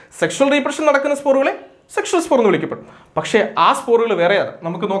വിളിച്ചു. സെക്ഷൽ റീപ്രൊഡക്ഷൻ നടക്കുന്ന സ്പോറുകളെ സെക്ഷൽ സ്പോർ എന്ന് വിളിക്കപ്പെടും. പക്ഷേ ആ സ്പോറുകൾ വേറെയാണ്.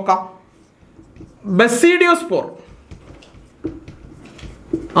 നമുക്ക് നോക്കാം. ബസീഡിയോ സ്പോർ,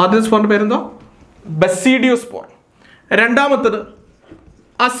 ആദ്യത്തെ സ്പോറിന്റെ പേരെന്തോ ബസീഡിയോ സ്പോർ. രണ്ടാമത്തത്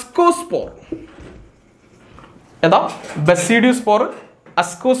അസ്കോസ്പോർ. ഏതാ? Basidio spore,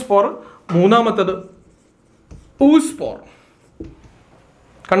 അസ്കോസ്പോർ. മൂന്നാമത്തത് ഊസ്പോർ.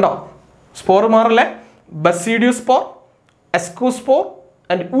 കണ്ടോ, സ്പോർ മാറല്ലേ? Basidio spore, അസ്കോസ്പോർ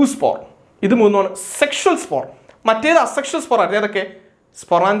and ഊസ്പോർ. ഇത് 3ആണ് സെക്ഷൽ സ്പോർ. മറ്റേത് അസെക്ഷൽ സ്പോർ ആയിരുന്നു. ഏതൊക്കെ?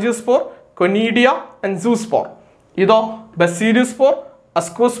 സ്പൊറാഞ്ചിയോ സ്പോർ, കൊനീഡിയ ആൻഡ് സൂസ്പോർ. ഇതോ ബസീഡിയോ സ്പോർ,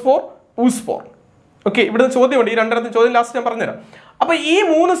 അസ്കോസ്പോർ, ഊസ്പോർ. ഓക്കെ, ഇവിടുന്ന് ചോദ്യമുണ്ട്. ഈ രണ്ടിടത്ത് ചോദ്യം ലാസ്റ്റ് ഞാൻ പറഞ്ഞുതരാം. അപ്പോൾ ഈ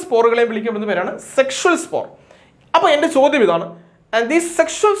 3 സ്പോറുകളെയും വിളിക്കപ്പെടുന്ന പേരാണ് സെക്ഷൽ സ്പോർ. അപ്പോൾ എൻ്റെ ചോദ്യം ഇതാണ്, and this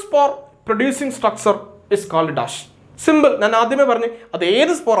sexual spore producing structure is called dash. Simple. ഞാൻ ആദ്യമേ പറഞ്ഞു, അത്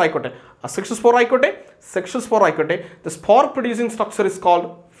ഏത് സ്പോർ ആയിക്കോട്ടെ, അസെക്ഷൽ സ്പോർ ആയിക്കോട്ടെ, സെക്ഷൽ സ്പോർ ആയിക്കോട്ടെ, the spore producing structure is called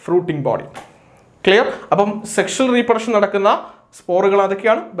fruiting body. Clear? അപ്പം സെക്ഷൽ റീപ്രൊഡക്ഷൻ നടക്കുന്ന സ്പോറുകൾ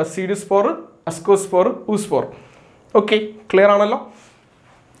അതൊക്കെയാണ് ബസീഡിയോ സ്പോർ, അസ്കോസ്പോർ, ഊസ്പോർ. ഓക്കെ, ക്ലിയർ ആണല്ലോ?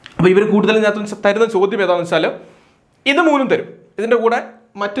 അപ്പോൾ ഇവർ കൂടുതൽ ഇതിനകത്ത് തരുന്ന ചോദ്യം ഏതാണെന്ന് വെച്ചാൽ ഇത് 3 തരും. ഇതിൻ്റെ കൂടെ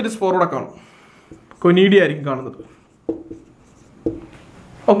മറ്റൊരു സ്പോർ കൂടെ കാണും. കൊനീഡിയ ആയിരിക്കും കാണുന്നത്.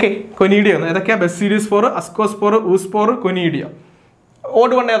 ഓക്കെ, കൊനീഡിയ ഏതൊക്കെയാ? Basidio spore, അസ്കോസ്പോർ, ഊസ്പോർ, conidia.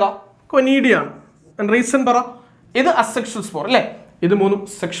 ഓഡ് 1 ഏതാ? കൊനീഡിയ ആണ്. റീസൺ പറ. ഇത് അസെക്ഷൽ സ്പോർ അല്ലേ? ഇത് 3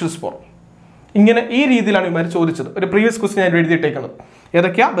 സെക്ഷൽ സ്പോർ. ഇങ്ങനെ ഈ രീതിയിലാണ് ഇവർ ചോദിച്ചത്. ഒരു പ്രീവിയസ് ക്വസ്റ്റ്യൻ ഞാൻ എഴുതിയിട്ടേക്കുന്നത്.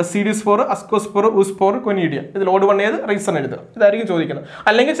 ഏതൊക്കെയാ? Basidio spore, അസ്കോസ്പോർ, ഊസ്പോർ, conidia. ഇതിൽ ഓഡ് 1 ഏത്? റീസൺ എഴുതുക. ഇതായിരിക്കും ചോദിക്കുന്നത്.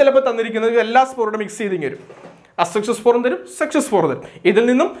 അല്ലെങ്കിൽ ചിലപ്പോൾ തന്നിരിക്കുന്നത് എല്ലാ സ്പോറുടെ മിക്സ് ചെയ്തിങ്ങ് വരും. അസെക്ഷൽ സ്പോറും തരും, സെക്ഷൽ സ്പോറും തരും. ഇതിൽ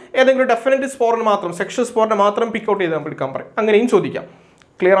നിന്നും ഏതെങ്കിലും ഡെഫിനറ്റ് സ്പോറിന് മാത്രം, സെക്ഷൽ സ്പോറിനെ മാത്രം പിക്ക് ഔട്ട് ചെയ്ത് നമ്മൾ എടുക്കാൻ പറയും. അങ്ങനെയും ചോദിക്കാം.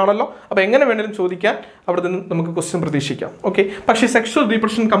 ക്ലിയർ ആണല്ലോ? അപ്പോൾ എങ്ങനെ വേണമെങ്കിലും ചോദിക്കാൻ അവിടെ നിന്ന് നമുക്ക് ക്വസ്റ്റ്യൻ പ്രതീക്ഷിക്കാം. ഓക്കെ, പക്ഷേ സെക്ഷൽ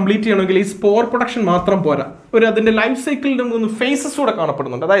റീപ്രൊഡക്ഷൻ കംപ്ലീറ്റ് ചെയ്യണമെങ്കിൽ ഈ സ്പോർ പ്രൊഡക്ഷൻ മാത്രം പോരാ. അതിൻ്റെ ലൈഫ് സൈക്കിളിൻ്റെ 3 ഫേസസ് കൂടെ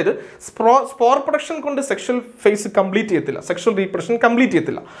കാണപ്പെടുന്നുണ്ട്. അതായത് സ്പോർ പ്രൊഡക്ഷൻ കൊണ്ട് സെക്ഷൽ ഫേസ് കംപ്ലീറ്റ് ചെയ്യത്തില്ല, സെക്ഷൽ റീപ്രൊഡക്ഷൻ കംപ്ലീറ്റ്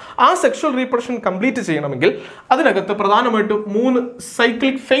ചെയ്യത്തില്ല. ആ സെക്ഷൽ റീപ്രൊഡക്ഷൻ കംപ്ലീറ്റ് ചെയ്യണമെങ്കിൽ അതിനകത്ത് പ്രധാനമായിട്ടും 3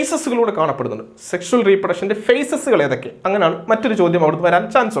 സൈക്ലിക് ഫേസസുകളൂടെ കാണപ്പെടുന്നുണ്ട്. സെക്ഷൽ റീപ്രൊഡക്ഷൻ്റെ ഫേസസുകൾ ഏതൊക്കെ? അങ്ങനെയാണ് മറ്റൊരു ചോദ്യം അവിടുന്ന് വരാൻ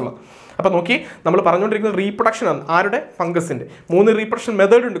ചാൻസ് ഉള്ളത്. അപ്പോൾ നോക്കി നമ്മൾ പറഞ്ഞുകൊണ്ടിരിക്കുന്നത് റീപ്രൊഡക്ഷൻ ആണ്. ആരുടെ? ഫംഗസിന്റെ. 3 റീപ്രൊഡക്ഷൻ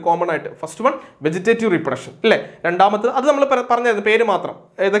മെത്തേഡ് ഉണ്ട് കോമൺ ആയിട്ട്. ഫസ്റ്റ് വൺ വെജിറ്റേറ്റീവ് റീപ്രൊഡക്ഷൻ അല്ലേ. രണ്ടാമത് അത് നമ്മൾ പറഞ്ഞായിരുന്നു പേര് മാത്രം.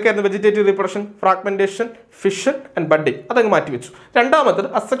 ഏതൊക്കെയായിരുന്നു vegetative reproduction? Fragmentation, fission and budding. അതങ്ങ് മാറ്റി വെച്ചു. രണ്ടാമത്തത്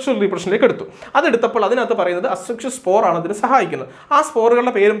അസെക്ഷൽ റീപ്രൊഡക്ഷനിലേക്ക് എടുത്തു. അതെടുത്തപ്പോൾ അതിനകത്ത് പറയുന്നത് അസെക്ഷൽ സ്പോർ ആണ് അതിന് സഹായിക്കുന്നത്. ആ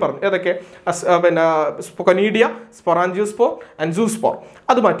സ്പോറുകളുടെ പേരും പറഞ്ഞു. ഏതൊക്കെ? പിന്നെ കൊനീഡിയ, സ്പൊറാഞ്ചിയോസ്പോർ ആൻഡ് സൂസ്പോർ.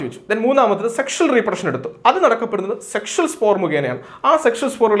 അത് മാറ്റി വെച്ചു. ദെൻ മൂന്നാമത്തത് സെക്ഷൽ റീപ്രൊഡക്ഷൻ എടുത്തു. അത് നടക്കപ്പെടുന്നത് സെക്ഷൽ സ്പോർ മുഖേനയാണ്. ആ സെക്ഷൽ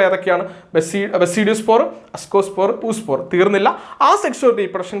സ്പോറുകൾ ഏതൊക്കെയാണ്? ബസീഡിയോസ്പോർ, അസ്കോസ്പോർ, ഊസ്പോർ. തീർന്നില്ല. ആ സെക്ഷൽ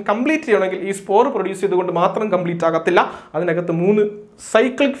റീപ്രൊഡക്ഷൻ കംപ്ലീറ്റ് ചെയ്യണമെങ്കിൽ ഈ സ്പോർ പ്രൊഡ്യൂസ് ചെയ്തുകൊണ്ട് മാത്രം കംപ്ലീറ്റ് ആകത്തില്ല. അതിനകത്ത് 3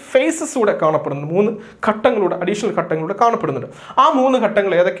 സൈക്ലിക് ഫേസസ് കൂടെ കാണപ്പെടുന്നു. 3 ഘട്ടങ്ങളുടെ അഡീഷണൽ ഘട്ടങ്ങളുടെ കാണപ്പെടുന്നുണ്ട്. ആ 3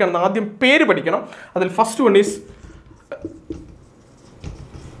 ഘട്ടങ്ങൾ ഏതൊക്കെയാണെന്ന് ആദ്യം പേര് പഠിക്കണം. അതിൽ ഫസ്റ്റ് വൺ ഈസ്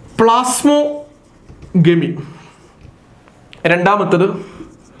പ്ലാസ്മോഗമി. രണ്ടാമത്തത്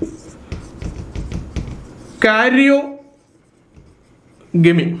കാരിയോഗമി.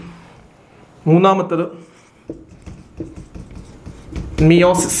 മൂന്നാമത്തത്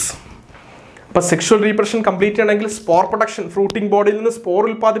മിയോസിസ്. അപ്പോൾ സെക്ഷൽ റീപ്രൊഡക്ഷൻ കംപ്ലീറ്റ് ചെയ്യണമെങ്കിൽ സ്പോർ പ്രൊഡക്ഷൻ, ഫ്രൂട്ടിംഗ് ബോഡിയിൽ നിന്ന് സ്പോർ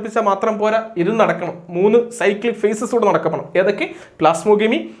ഉൽപ്പാദിപ്പിച്ചാൽ മാത്രം പോരാ, ഇത് നടക്കണം. 3 സൈക്ലിക് ഫേസസ് കൂടെ നടക്കണം. ഏതൊക്കെ?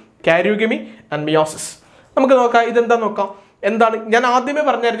 Plasmogamy, karyogamy and meiosis. നമുക്ക് നോക്കാം ഇതെന്താ നോക്കാം. എന്താണ് ഞാൻ ആദ്യമേ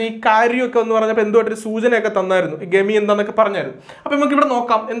പറഞ്ഞായിരുന്നു. ഈ കാര്യമൊക്കെ എന്ന് പറഞ്ഞപ്പോൾ എന്തുമായിട്ടൊരു സൂചനയൊക്കെ തന്നായിരുന്നു. ഈ ഗമി എന്താണെന്നൊക്കെ പറഞ്ഞായിരുന്നു. അപ്പോൾ നമുക്ക് ഇവിടെ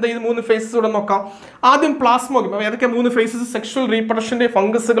നോക്കാം എന്താ ഇത് 3 ഫേസസ് ഇവിടെ നോക്കാം. ആദ്യം പ്ലാസ്മോഗമി. ഏതൊക്കെ 3 ഫേസസ്? സെക്ഷൽ റീപ്രൊഡക്ഷന്റെ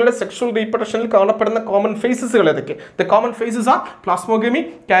ഫംഗസുകളുടെ സെക്ഷൽ റീപ്രൊഡക്ഷനിൽ കാണപ്പെടുന്ന കോമൺ ഫേസസുകൾ ഏതൊക്കെ? The common faces R plasmogamy,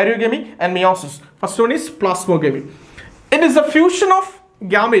 karyogamy and meiosis. First one is plasmogamy. It is A fusion of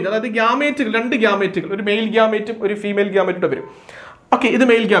gamete. അതായത് ഗ്യാമേറ്റുകൾ, 2 ഗ്യാമേറ്റുകൾ, ഒരു മെയിൽ ഗ്യാമേറ്റും ഒരു ഫീമെയിൽ ഗ്യാമേറ്റും വരും. ഓക്കെ, ഇത്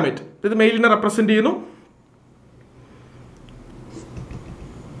മെയിൽ ഗ്യാമേറ്റ്. ഇത് മെയിലിനെ റെപ്രസെന്റ് ചെയ്യുന്നു.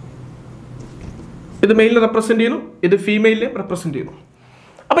 ഇത് മെയിലിനെ റെപ്രസെന്റ് ചെയ്യുന്നു. ഇത് ഫീമെയിലിനെ റെപ്രസെന്റ് ചെയ്യുന്നു.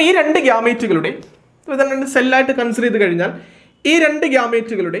 അപ്പോൾ ഈ 2 ഗ്യാമേറ്റുകളുടെ 2 സെല്ലായിട്ട് കൺസിഡർ ചെയ്ത് കഴിഞ്ഞാൽ ഈ 2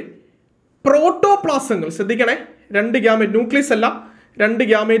 ഗ്യാമേറ്റുകളുടെ പ്രോട്ടോപ്ലാസങ്ങൾ ശ്രദ്ധിക്കണേ. 2 ഗ്യാമേറ്റ്, ന്യൂക്ലിയസ് അല്ല, 2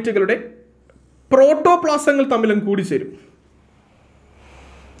 ഗ്യാമേറ്റുകളുടെ പ്രോട്ടോപ്ലാസങ്ങൾ തമ്മിലും കൂടിച്ചേരും.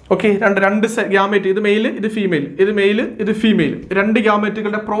 ഓക്കെ, രണ്ട് ഗ്യാമേറ്റ്, ഇത് മെയിൽ, ഇത് ഫീമെയിൽ, ഇത് മെയിൽ, ഇത് ഫീമെയിൽ. 2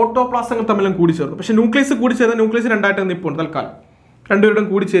 ഗ്യാമേറ്റുകളുടെ പ്രോട്ടോപ്ലാസങ്ങൾ തമ്മിലും കൂടിച്ചേർന്നു. പക്ഷേ ന്യൂക്ലിയസ് കൂടിച്ചേർന്ന ന്യൂക്ലിയസ് 2ആയിട്ട് നിൽപ്പുണ്ട് തൽക്കാലം. 2 പേരും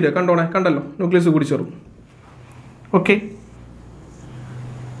കൂടിച്ചേരുക. കണ്ടല്ലോ, ന്യൂക്ലിയസ് കൂടിച്ചേർന്നു. ഓക്കെ,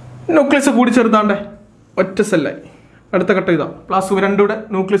 ന്യൂക്ലിയസ് കൂടിച്ചേർത്താണ്ടേ ഒറ്റ സെല്ലായി. അടുത്ത ഘട്ടം ഇതാ. 2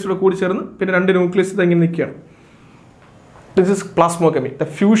 ന്യൂക്ലിയസ് കൂടിച്ചേർന്ന് പിന്നെ 2 ന്യൂക്ലിയസ് ഇങ്ങനെ നിൽക്കുകയാണ്. This is plasmogamy, the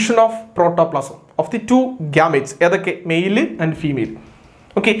fusion of protoplasm of the 2 gametes. ഏതൊക്കെ? Male and female.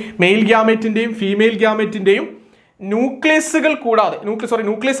 Okay, mail ഗ്യാമേറ്റിന്റെയും female ഗ്യാമേറ്റിന്റെയും ന്യൂക്ലിയസുകൾ കൂടാതെ,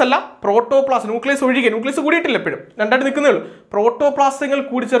 ന്യൂക്ലിയസ് അല്ല, പ്രോട്ടോപ്ലാസം, ന്യൂക്ലിയസ് ഒഴികെ, ന്യൂക്ലിയസ് കൂടിയിട്ടില്ല എപ്പോഴും, 2ആയിട്ട് നിൽക്കുന്നേ ഉള്ളൂ. പ്രോട്ടോപ്ലാസങ്ങൾ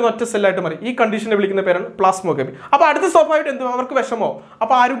കൂടി ചേർന്ന് ഒറ്റ സെല്ലായിട്ട് മാറി. ഈ കണ്ടീഷനെ വിളിക്കുന്ന പേരാണ് പ്ലാസ്മോഗമി. അപ്പോൾ അടുത്ത സ്വാഭാവികമായിട്ട് എന്ത് അവർക്ക് വിഷമോ?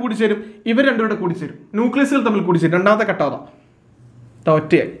 അപ്പോൾ ആരും കൂടി ചേരും? ഇവർ 2 കൂടെ കൂടി ചേരും. ന്യൂക്ലിയസുകൾ തമ്മിൽ കൂടി ചേരും. 2ാമത്തെ ഘട്ടം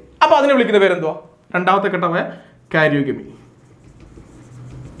ഒറ്റയായി. അപ്പോൾ അതിനെ വിളിക്കുന്ന പേരെന്തുവാ? 2ാമത്തെ ഘട്ടമായ കാരിയോഗമി.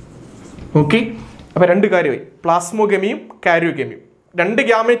 ഓക്കെ, അപ്പോൾ 2 കാര്യമായി, പ്ലാസ്മോഗമിയും കാരിയോഗമിയും. 2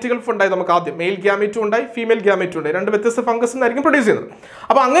 ഗ്യാമേറ്റുകൾ ഉണ്ടായി. നമുക്ക് ആദ്യം മെയിൽ ഗ്യാമേറ്റും ഉണ്ടായി, ഫീമെയിൽ ഗ്യാമേറ്റും ഉണ്ടായി. 2 വ്യത്യസ്ത ഫംഗസിനായിരിക്കും പ്രൊഡ്യൂസ് ചെയ്യുന്നത്.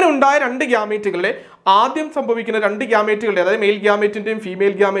 അപ്പോൾ അങ്ങനെ ഉണ്ടായ 2 ഗ്യാമേറ്റുകളെ ആദ്യം സംഭവിക്കുന്ന 2 ഗ്യാമേറ്റുകളുടെ, അതായത് മെയിൽ ഗ്യാമേറ്റിന്റെയും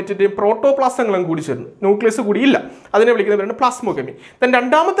ഫീമെയിൽ ഗ്യാമേറ്റിന്റെയും പ്രോട്ടോപ്ലാസങ്ങളും കൂടി ചേർന്ന് ന്യൂക്ലിയസ് കൂടിയില്ല. അതിനെ വിളിക്കുന്നവരാണ് പ്ലാസ്മോഗമി. ദെൻ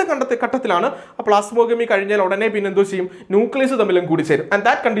 2ാമത്തെ ഘട്ടത്തിലാണ് ആ പ്ലാസ്മോഗമി കഴിഞ്ഞാൽ ഉടനെ പിന്നെ എന്തോ ചെയ്യും? ന്യൂക്ലിയസ് തമ്മിലും കൂടി ചേരും. And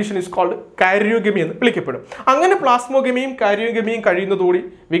that condition is called karyogamy എന്ന് വിളിക്കപ്പെടും. അങ്ങനെ പ്ലാസ്മോഗമിയും കാരിയോഗമിയും കഴിയുന്നതോടെ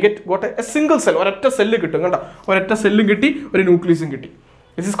we got A single cell, ഒരൊറ്റ സെല്ല് കിട്ടും. കണ്ടോ, ഒരൊറ്റ സെല്ലും കിട്ടി, ഒരു ന്യൂക്ലിയസും കിട്ടി.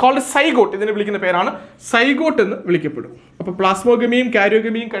 This is called zygote. ഇതിനെ വിളിക്കുന്ന പേരാണ് സൈഗോട്ട് എന്ന് വിളിക്കപ്പെടും. അപ്പോൾ പ്ലാസ്മോഗമിയും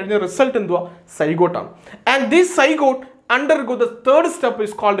കാരിയോഗമിയും കഴിഞ്ഞ റിസൾട്ട് എന്തുവാ? സൈഗോട്ടാണ്. And this zygote undergo the third step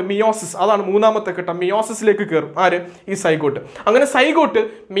is called meiosis. അതാണ് 3ാമത്തെ ഘട്ടം. മിയോസിസിലേക്ക് കയറും ആര്? ഈ സൈഗോട്ട്. അങ്ങനെ സൈഗോട്ട്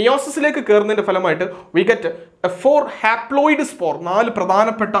മിയോസിസിലേക്ക് കയറുന്നതിന്റെ ഫലമായിട്ട് we get 4 ഹാപ്ലോയിഡ് സ്പോർ, 4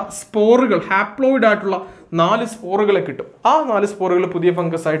 പ്രധാനപ്പെട്ട സ്പോറുകൾ, ഹാപ്ലോയിഡ് ആയിട്ടുള്ള 4 സ്പോറുകളെ കിട്ടും. ആ 4 സ്പോറുകൾ പുതിയ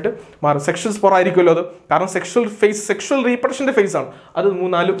ഫംഗസ് ആയിട്ട് മാറും. സെക്ഷൽ സ്പോർ ആയിരിക്കുമല്ലോ അത്, കാരണം സെക്ഷൽ റീപ്രൊഡക്ഷന്റെ ഫേസ് ആണ്. അത്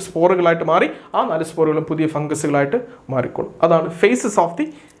 3-4 സ്പോറുകളായിട്ട് മാറി ആ 4 സ്പോറുകളും പുതിയ ഫംഗസുകളായിട്ട് മാറിക്കോളും. അതാണ് faces of the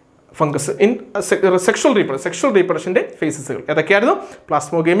fungus in sexual റീപ്രൊഡക്ഷന്റെ ഫേസസുകൾ. ഏതൊക്കെയായിരുന്നു?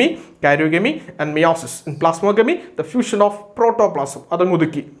 Plasmogamy, karyogamy and meiosis. In plasmogamy the fusion of protoplasm, അത്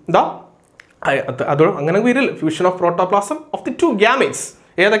മുതുക്കി എന്താ അത് അങ്ങനെ വരില്ല. Fusion of protoplasm of the 2 gametes.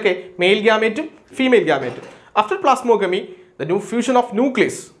 ഏതൊക്കെ? Mail ഗ്യാമേറ്റും female ഗ്യാമേറ്റും. After plasmogamy the new fusion of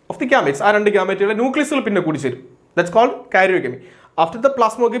nucleus of the gametes. ആ 2 ഗ്യാമേറ്റുകളുടെ ന്യൂക്ലിയസുകൾ പിന്നെ കൂടി ചേരും. That's called karyogamy. After the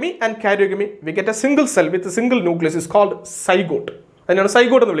plasmogamy and karyogamy, we get a single cell with a single nucleus is called zygote. അതിനാണ്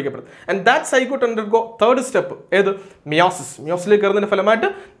zygote എന്ന് വിളിക്കപ്പെടുന്നത്. And that zygote undergo third step ഏത്? Meiosis. മിയോസിലേക്ക് കയറുന്നതിന്റെ ഫലമായിട്ട്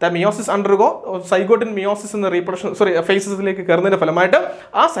meiosis undergo zygote in meiosis എന്ന reproduction ഫേസസിലേക്ക് കയറുന്നതിന്റെ ഫലമായിട്ട്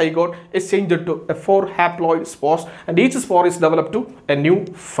ആ zygote is changed to 4 haploid spores and each spore is developed to A new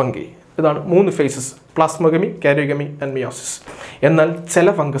fungi. ഇതാണ് 3 faces: plasmogamy, karyogamy and meiosis. എന്നാൽ ചില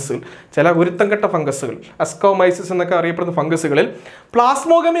ഫംഗസുകൾ, ചില ഉരുത്തംകെട്ട ഫംഗസുകൾ, അസ്കോമൈസിസ് എന്നൊക്കെ അറിയപ്പെടുന്ന ഫംഗസുകളിൽ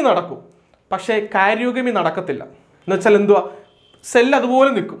പ്ലാസ്മോഗമി നടക്കും, പക്ഷേ കാരിയോഗമി നടക്കത്തില്ല. എന്ന് വെച്ചാൽ എന്തുവാ, സെൽ അതുപോലെ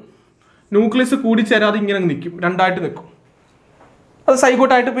നിൽക്കും, ന്യൂക്ലിയസ് കൂടിച്ചേരാതെ ഇങ്ങനെ നിൽക്കും, രണ്ടായിട്ട് നിൽക്കും. അത്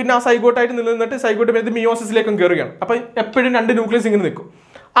സൈഗോട്ടായിട്ട്, പിന്നെ ആ സൈഗോട്ടായിട്ട് നിന്നിട്ട് സൈഗോട്ട് പിന്നെ മിയോസിസിലേക്കും കയറുകയാണ്. അപ്പം എപ്പോഴും 2 ന്യൂക്ലിയസ് ഇങ്ങനെ നിൽക്കും.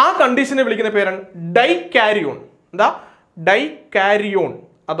 ആ കണ്ടീഷനെ വിളിക്കുന്ന പേരാണ് ഡൈകാരിയോൺ. എന്താ? ഡൈകാരിയോൺ.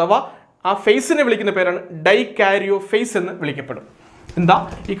 അഥവാ ആ ഫേസിനെ വിളിക്കുന്ന പേരാണ് ഡൈകാരിയോ ഫേസ് എന്ന് വിളിക്കപ്പെടും. എന്താ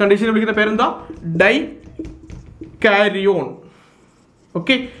ഈ കണ്ടീഷനെ വിളിക്കുന്ന പേരെന്താ? ഡൈകാരിയോൺ.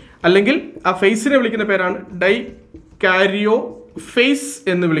 ഓക്കെ, അല്ലെങ്കിൽ ആ ഫേസിനെ വിളിക്കുന്ന പേരാണ് ഡൈകാരിയോ ഫേസ്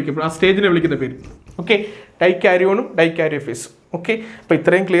എന്ന് വിളിക്കപ്പെടും. ആ സ്റ്റേജിനെ വിളിക്കുന്ന പേര്. ഓക്കെ, ഡൈകാരിയോണും ഡൈകാരിയോ ഫേസും. ഓക്കെ, അപ്പോൾ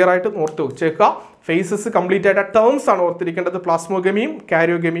ഇത്രയും ക്ലിയർ ആയിട്ട് ഓർത്ത് വെച്ചേക്കുക. ഫേസസ് കംപ്ലീറ്റ് ആയിട്ട് ടേംസ് ആണ് ഓർത്തിരിക്കേണ്ടത്: പ്ലാസ്മോഗമിയും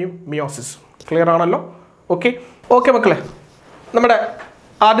കാരിയോഗമിയും മിയോസിസും. ക്ലിയർ ആണല്ലോ? ഓക്കെ മക്കളെ, നമ്മുടെ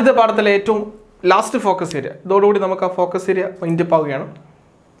ആദ്യത്തെ പാഠത്തിലെ ഏറ്റവും ലാസ്റ്റ് ഫോക്കസ് ഏരിയ, ഇതോടുകൂടി നമുക്ക് ആ ഫോക്കസ് ഏരിയ വൈൻഡപ്പ് ആവുകയാണ്.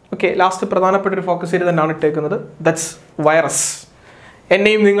 ഓക്കെ, ലാസ്റ്റ് പ്രധാനപ്പെട്ട ഒരു ഫോക്കസ് ഏരിയ തന്നെയാണ് ഇട്ടേക്കുന്നത്. That's virus.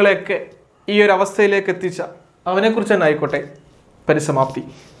 എന്നെയും നിങ്ങളെയൊക്കെ ഈ ഒരു അവസ്ഥയിലേക്ക് എത്തിച്ച അവനെക്കുറിച്ച് തന്നെ ആയിക്കോട്ടെ പരിസമാപ്തി.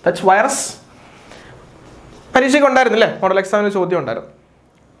 That's virus. പരീക്ഷയ്ക്ക് ഉണ്ടായിരുന്നില്ലേ? മോഡൽ എക്സാമിന് ചോദ്യം ഉണ്ടായിരുന്നു.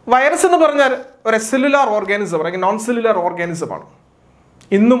 വൈറസ് എന്ന് പറഞ്ഞാൽ ഒരു സെല്ലുലാർ ഓർഗാനിസം അല്ലെങ്കിൽ നോൺ സെല്ലുലാർ ഓർഗാനിസമാണ്.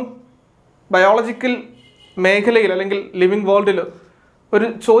 ഇന്നും ബയോളജിക്കൽ മേഖലയിൽ അല്ലെങ്കിൽ ലിവിങ് വേൾഡിൽ ഒരു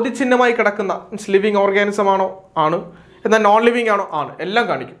ചോദ്യചിഹ്നമായി കിടക്കുന്ന, ലിവിങ് ഓർഗാനിസം ആണോ? ആണ്. എന്നാൽ നോൺ ലിവിങ് ആണോ? ആണ്. എല്ലാം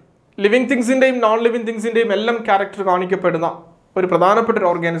കാണിക്കും. ലിവിങ് തിങ്സിൻ്റെയും നോൺ ലിവിങ് തിങ്സിൻ്റെയും എല്ലാം ക്യാരക്ടർ കാണിക്കപ്പെടുന്ന ഒരു പ്രധാനപ്പെട്ട ഒരു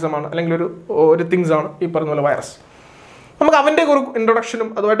ഓർഗാനിസമാണ് അല്ലെങ്കിൽ ഒരു തിങ്സ് ആണ് ഈ പറഞ്ഞ പോലെ വൈറസ്. നമുക്ക് അവൻ്റെ ഒരു ഇൻട്രൊഡക്ഷനും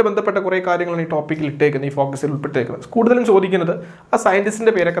അതുമായിട്ട് ബന്ധപ്പെട്ട കുറേ കാര്യങ്ങളാണ് ഈ ടോപ്പിക്കിൽ ഇട്ടേക്കുന്നത്, ഈ ഫോക്കസിൽ ഉൾപ്പെട്ടേക്കുന്നത്. കൂടുതലും ചോദിക്കുന്നത് ആ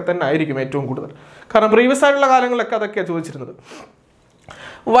സയൻറ്റിസ്റ്റിൻ്റെ പേരൊക്കെ തന്നെ ആയിരിക്കും ഏറ്റവും കൂടുതൽ. കാരണം പ്രീവിയസ് ആയിട്ടുള്ള കാലങ്ങളിലൊക്കെ അതൊക്കെയാണ് ചോദിച്ചിരുന്നത്.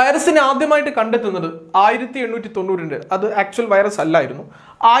 വൈറസിനെ ആദ്യമായിട്ട് കണ്ടെത്തുന്നത് 1892. അത് ആക്ച്വൽ വൈറസ് അല്ലായിരുന്നു.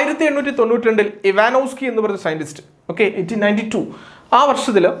 1892 ഇവാനോസ്കി എന്ന് പറഞ്ഞ സയൻറ്റിസ്റ്റ്. ഓക്കെ, 1892 ആ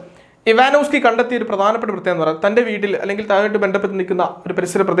വർഷത്തിൽ ഇവാനോസ്കി കണ്ടെത്തിയ ഒരു പ്രധാനപ്പെട്ട പ്രത്യേകത എന്ന് പറയുന്നത്, തൻ്റെ വീട്ടിൽ അല്ലെങ്കിൽ താഴോട്ട് ബന്ധപ്പെട്ട് നിൽക്കുന്ന ഒരു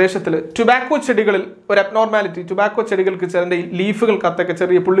പരിസര പ്രദേശത്തിൽ ടുബാക്കോ ചെടികളിൽ ഒരു അബ്നോർമാലിറ്റി, ടുബാക്കോ ചെടികൾക്ക് ചില ലീഫുകൾക്കകത്തൊക്കെ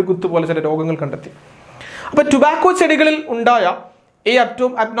ചെറിയ പുള്ളിക്കുത്ത് പോലെ ചില രോഗങ്ങൾ കണ്ടെത്തി. അപ്പോൾ ടുബാക്കോ ചെടികളിൽ ഉണ്ടായ ഈ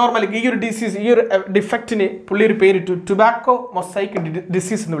അബ്നോർമാലിറ്റി, ഈ ഒരു ഡിസീസ്, ഈ ഒരു ഡിഫക്റ്റിന് പുള്ളി ഒരു പേരിട്ടു ടുബാക്കോ മൊസൈക്ക്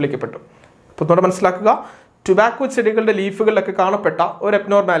ഡിസീസ് എന്ന് വിളിക്കപ്പെട്ടു. അപ്പോൾ ഇതോടെ മനസ്സിലാക്കുക, ടുബാക്കോ ചെടികളുടെ ലീഫുകളിലൊക്കെ കാണപ്പെട്ട ഒരു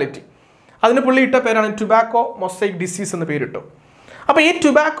അബ്നോർമാലിറ്റി, അതിന് പുള്ളി ഇട്ട പേരാണ് ടുബാക്കോ മൊസൈക്ക് ഡിസീസ് എന്ന് പേരിട്ടു. അപ്പോൾ ഈ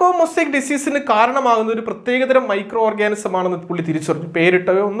ടുബാക്കോ മൊസൈക്ക് ഡിസീസിന് കാരണമാകുന്ന ഒരു പ്രത്യേകതരം മൈക്രോ ഓർഗാനിസം ആണെന്ന് പുള്ളി തിരിച്ചറിഞ്ഞു.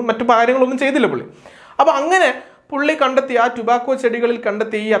 പേരിട്ടവയോ ഒന്നും മറ്റു കാര്യങ്ങളൊന്നും ചെയ്തില്ല പുള്ളി. അപ്പോൾ അങ്ങനെ പുള്ളി കണ്ടെത്തിയ ആ ടുബാക്കോ ചെടികളിൽ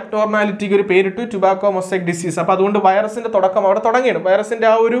കണ്ടെത്തിയ ഈ അബ്നോർമാലിറ്റിക്ക് ഒരു പേരിട്ടു ടുബാക്കോ മൊസൈക്ക് ഡിസീസ്. അപ്പോൾ അതുകൊണ്ട് വൈറസിൻ്റെ തുടക്കം അവിടെ തുടങ്ങിയാണ്. വൈറസിൻ്റെ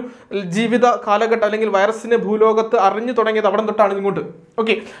ആ ഒരു ജീവിത കാലഘട്ടം അല്ലെങ്കിൽ വൈറസിനെ ഭൂലോകത്ത് അറിഞ്ഞു തുടങ്ങിയത് അവിടെ തൊട്ടാണ് ഇങ്ങോട്ട്.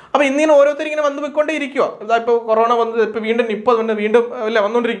 ഓക്കെ, അപ്പോൾ ഇന്നിങ്ങനെ ഓരോരുത്തർ ഇങ്ങനെ വന്നു പോയിക്കൊണ്ടേ ഇരിക്കുക. ഇതാ ഇപ്പോൾ കൊറോണ വന്നത്, ഇപ്പോൾ വീണ്ടും അല്ല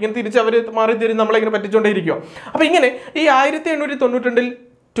വന്നുകൊണ്ടിരിക്കും, തിരിച്ച് അവർ മാറി തിരിഞ്ഞ് നമ്മളിങ്ങനെ പറ്റിച്ചുകൊണ്ടേ ഇരിക്കുക. അപ്പോൾ ഇങ്ങനെ ഈ 1892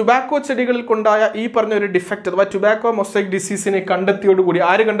 ടുബാക്കോ ചെടികളിൽ കൊണ്ടായ ഈ പറഞ്ഞ ഒരു ഡിഫക്റ്റ് അഥവാ ടുബാക്കോ മൊസൈക്ക് ഡിസീസിനെ കണ്ടെത്തിയോടുകൂടി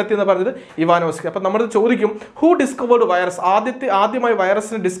ആര് കണ്ടെത്തിയെന്ന് പറഞ്ഞത്? ഇവാനോസ്കി. അപ്പം നമ്മൾ ചോദിക്കും, ഹൂ ഡിസ്കവേർഡ് വൈറസ്? ആദ്യമായി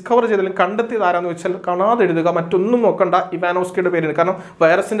വൈറസിനെ ഡിസ്കവർ ചെയ്തതിലും കണ്ടെത്തിയത് ആരാന്ന് വെച്ചാൽ കാണാതെ എഴുതുക, മറ്റൊന്നും നോക്കണ്ട, ഇവാനോസ്കിയുടെ പേരിന്. കാരണം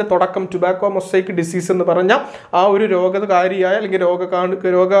വൈറസിന്റെ തുടക്കം ടുബാക്കോ മൊസൈക്ക് ഡിസീസ് എന്ന് പറഞ്ഞ ആ ഒരു രോഗകാരിയായ അല്ലെങ്കിൽ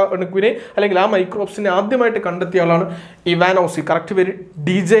രോഗാണുവിനെ അല്ലെങ്കിൽ ആ മൈക്രോബ്സിനെ ആദ്യമായിട്ട് കണ്ടെത്തിയ ആളാണ് ഇവാനോസ്കി. കറക്റ്റ് പേര്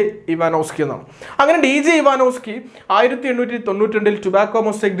DJ ഇവാനോസ്കി എന്നാണ്. അങ്ങനെ DJ Ivanovsky 1892 tobacco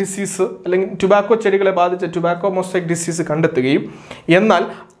mosaic disease അല്ലെങ്കിൽ ടുബാക്കോ ചെടികളെ ബാധിച്ച ടുബാക്കോ മൊസൈക്ക് ഡിസീസ് കണ്ടെത്തുകയും, എന്നാൽ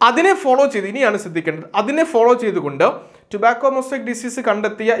അതിനെ ഫോളോ ചെയ്ത്, ഇനിയാണ് ശ്രദ്ധിക്കേണ്ടത്, അതിനെ ഫോളോ ചെയ്തുകൊണ്ട് ടുബാക്കോ മൊസൈക്ക് ഡിസീസ്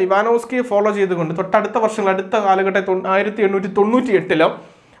കണ്ടെത്തിയ ഇവാനോസ്കിയെ ഫോളോ ചെയ്തുകൊണ്ട് തൊട്ടടുത്ത വർഷങ്ങൾ, അടുത്ത കാലഘട്ടം 1898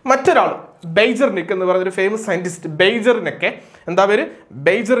 മറ്റൊരാൾ ബെയ്ജർനിക് എന്ന് പറഞ്ഞൊരു ഫേമസ് സയൻറ്റിസ്റ്റ്,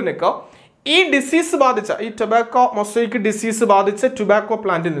 ബെയ്ജർനിക് ഈ ഡിസീസ് ബാധിച്ച, ഈ ടുബാക്കോ മൊസൈക്ക് ഡിസീസ് ബാധിച്ച ടുബാക്കോ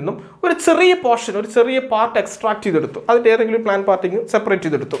പ്ലാന്റിൽ നിന്നും ഒരു ചെറിയ പോർഷൻ, ഒരു ചെറിയ പാർട്ട് എക്സ്ട്രാക്ട് ചെയ്തെടുത്തു. അതിൻ്റെ ഏതെങ്കിലും പ്ലാന്റ് പാർട്ടിങ് സെപ്പറേറ്റ്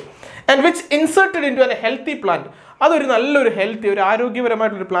ചെയ്തെടുത്തു. And which inserted in to A healthy plant. അതൊരു നല്ലൊരു ഹെൽത്തി, ഒരു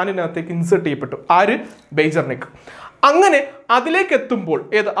ആരോഗ്യപരമായിട്ടൊരു പ്ലാന്റിനകത്തേക്ക് ഇൻസേർട്ട് ചെയ്യപ്പെട്ടു. ആര്? ബെയ്ജർനിക്. അങ്ങനെ അതിലേക്ക് എത്തുമ്പോൾ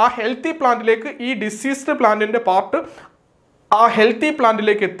ആ ഹെൽത്തി പ്ലാന്റിലേക്ക് ഈ ഡിസീസ്ഡ് പ്ലാന്റിൻ്റെ പാർട്ട് ആ ഹെൽത്തി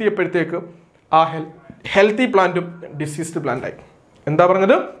പ്ലാന്റിലേക്ക് എത്തിയപ്പോഴത്തേക്ക് ആ ഹെൽത്തി പ്ലാന്റും ഡിസീസ്ഡ് പ്ലാന്റായി. എന്താ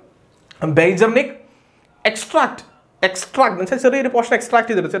പറഞ്ഞത്? ബെയ്ജർനിക് എക്സ്ട്രാക്ട് എന്ന് വെച്ചാൽ ചെറിയൊരു പോർഷൻ എക്സ്ട്രാക്ട്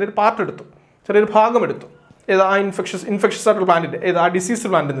ചെയ്തെടുത്തു, ചെറിയൊരു പാർട്ട് എടുത്തു, ചെറിയൊരു ഭാഗം എടുത്തു. ഏത്? ആ ഇൻഫെക്ഷസ് ആയിട്ടുള്ള പ്ലാന്റിൻ്റെ, ആ ഡിസീസ്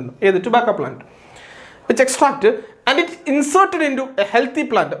പ്ലാന്റിൽ നിന്നും, tobacco plant which extract and it inserted in to A healthy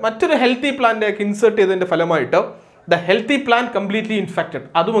plant. മറ്റൊരു ഹെൽത്തി പ്ലാന്റിലേക്ക് ഇൻസേർട്ട് ചെയ്തതിൻ്റെ ഫലമായിട്ട് the healthy plant completely infected,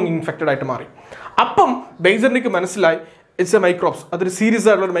 അതും ഇൻഫെക്റ്റഡ് ആയിട്ട് മാറി. അപ്പം ബെയ്ജർനിക് മനസ്സിലായി ഇറ്റ്സ് എ മൈക്രോബ്സ്, അതൊരു സീരിയസ്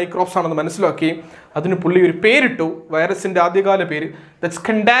ആയിട്ടുള്ള ഒരു മൈക്രോബ്സ് ആണെന്ന് മനസ്സിലാക്കി അതിന് പുള്ളി ഒരു പേരിട്ടു. വൈറസിൻ്റെ ആദ്യകാല പേര് ദറ്റ്സ്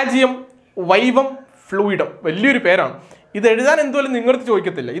കണ്ടാജിയം വൈവം ഫ്ലൂയിഡം. വലിയൊരു പേരാണ്. ഇത് എഴുതാൻ എന്തുപോലും നിങ്ങൾക്ക്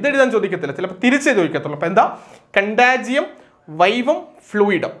ചോദിക്കത്തില്ല, ഇത് എഴുതാൻ ചോദിക്കത്തില്ല, ചിലപ്പോൾ തിരിച്ചേ ചോദിക്കത്തുള്ളൂ. അപ്പോൾ എന്താ? കണ്ടാജിയം വൈവം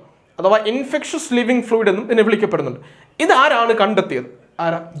ഫ്ലൂയിഡം അഥവാ ഇൻഫെക്ഷസ് ലിവിങ് ഫ്ലൂയിഡ് എന്നും ഇതിനെ വിളിക്കപ്പെടുന്നുണ്ട്. ഇതാരാണ് കണ്ടെത്തിയത്?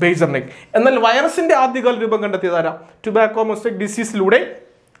 ആരാ? ബെയ്സർനിക്. എന്നാൽ വൈറസിന്റെ ആദ്യകാല രൂപം കണ്ടെത്തിയത് ആരാ? ടുബാക്കോ മൊസൈക് ഡിസീസിലൂടെ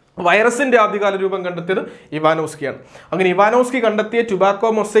വൈറസിന്റെ ആദ്യകാല രൂപം കണ്ടെത്തിയത് ഇവാനോസ്കിയാണ്. അങ്ങനെ ഇവാനോസ്കി കണ്ടെത്തിയ ടുബാക്കോ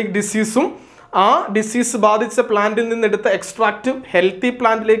മൊസൈക് ഡിസീസും ആ ഡിസീസ് ബാധിച്ച പ്ലാന്റിൽ നിന്നെടുത്ത എക്സ്ട്രാക്റ്റ് ഹെൽത്തി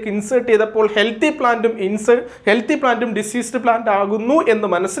പ്ലാന്റിലേക്ക് ഇൻസേർട്ട് ചെയ്തപ്പോൾ ഹെൽത്തി പ്ലാന്റും ഡിസീസ്ഡ് പ്ലാന്റ് ആകുന്നു എന്ന്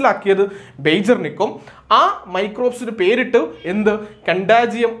മനസ്സിലാക്കിയത് ബെയ്സർനിക്കും ആ മൈക്രോബ്സിന് പേരിട്ട് എന്ത്?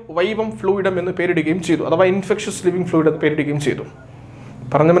 കണ്ടാജിയം വൈവം ഫ്ലൂയിഡം എന്ന് പേരിടുകയും ചെയ്തു, അഥവാ ഇൻഫെക്ഷസ് ലിവിങ് ഫ്ലൂയിഡ് എന്ന് പേരിടുകയും ചെയ്തു.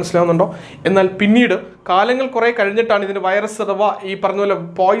 പറഞ്ഞ് മനസ്സിലാവുന്നുണ്ടോ? എന്നാൽ പിന്നീട് കാലങ്ങൾ കുറെ കഴിഞ്ഞിട്ടാണ് ഇതിന് വൈറസ് അഥവാ ഈ പറഞ്ഞ പോലെ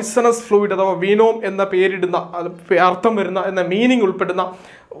പോയിസണസ് ഫ്ലൂയിഡ് അഥവാ വീനോം എന്ന പേരിടുന്ന അർത്ഥം വരുന്ന എന്ന മീനിങ് ഉൾപ്പെടുന്ന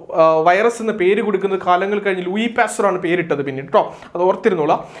വൈറസ് എന്ന പേര് കൊടുക്കുന്നത് കാലങ്ങൾ കഴിഞ്ഞ് ലൂയി പാസ്റ്ററാണ് പേരിട്ടത് പിന്നീട് കേട്ടോ, അത്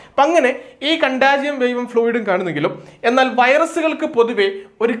ഓർത്തിരുന്നോളാം. അപ്പം അങ്ങനെ ഈ കണ്ടാജിയം വൈവം ഫ്ലൂയിഡും കാണുന്നെങ്കിലും എന്നാൽ വൈറസുകൾക്ക് പൊതുവെ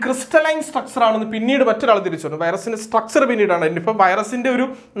ഒരു ക്രിസ്റ്റലൈൻ സ്ട്രക്ചർ ആണെന്ന് പിന്നീട് മറ്റൊരാൾ തിരിച്ചു വന്നു. വൈറസിന്റെ സ്ട്രക്ചർ പിന്നീടാണ്. ഇപ്പം വൈറസിന്റെ ഒരു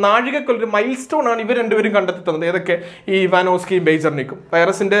നാഴികക്കൊരു ഒരു മൈൽ സ്റ്റോൺ ആണ് ഇവർ രണ്ടുപേരും കണ്ടെത്തി തന്നത്. ഏതൊക്കെ? ഈ ഇവാനോസ്കിയും ബെയ്സർനിക്കും.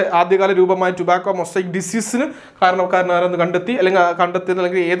 വൈറസിന്റെ ആദ്യകാല രൂപമായ ടുബാക്കോ മൊസൈക് ഡിസീസിന് കാരണക്കാരനാരെന്ന് കണ്ടെത്തി, അല്ലെങ്കിൽ കണ്ടെത്തിയത്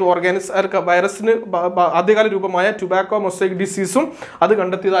അല്ലെങ്കിൽ ഏത് വൈറസിന് ആദ്യകാല രൂപമായ ടുബാക്കോ മൊസൈക് ഡിസീസും അത്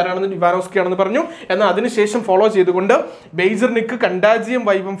കണ്ടെത്തിയത് ആരാണെന്ന്? ഇവാനോസ്കി ആണെന്ന് പറഞ്ഞു. എന്നാൽ അതിനുശേഷം ഫോളോ ചെയ്തുകൊണ്ട് ബെയ്സർനിക് കണ്ടാജിയം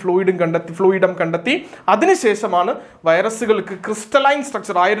വൈവം ഫ്ലൂയിഡം കണ്ടെത്തി. അതിനുശേഷമാണ് വൈറസുകൾക്ക് ക്രിസ്റ്റലൈൻ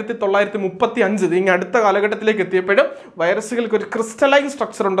സ്ട്രക്ചർ 1935 ഇങ്ങനെ അടുത്ത കാലഘട്ടത്തിലേക്ക് എത്തിയപ്പോഴും വൈറസുകൾക്ക് ഒരു ക്രിസ്റ്റലൈൻ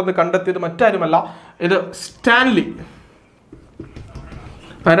സ്ട്രക്ചർ ഉണ്ടെന്ന് കണ്ടെത്തിയത് മറ്റാരുമല്ല, ഇത് സ്റ്റാൻലി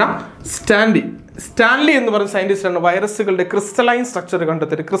എന്ന് പറയുന്ന സയന്റിസ്റ്റാണ് വൈറസുകളുടെ ക്രിസ്റ്റലൈൻ സ്ട്രക്ചർ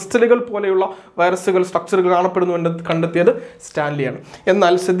കണ്ടെത്തിയത്. ക്രിസ്റ്റലുകൾ പോലെയുള്ള വൈറസുകൾ സ്ട്രക്ചറുകൾ കാണപ്പെടുന്നു കണ്ടെത്തിയത് സ്റ്റാൻലിയാണ്.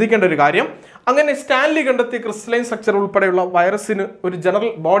 എന്നാൽ ശ്രദ്ധിക്കേണ്ട ഒരു കാര്യം, അങ്ങനെ സ്റ്റാൻലി കണ്ടെത്തിയ ക്രിസ്റ്റലൈൻ സ്ട്രക്ചർ ഉൾപ്പെടെയുള്ള വൈറസിന് ഒരു ജനറൽ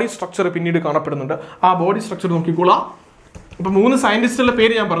ബോഡി സ്ട്രക്ചർ പിന്നീട് കാണപ്പെടുന്നുണ്ട്. ആ ബോഡി സ്ട്രക്ചർ നോക്കിക്കോളാം. ഇപ്പം 3 സയന്റിസ്റ്റുകളുടെ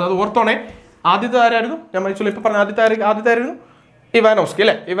പേര് ഞാൻ പറഞ്ഞു, അത് ഓർത്തോണേ. ആദ്യത്തെ ആരായിരുന്നു? ഞാൻ മനസ്സിലായി ഇപ്പം പറഞ്ഞ ആദ്യത്തായിരുന്നു ഇവാനോസ്കി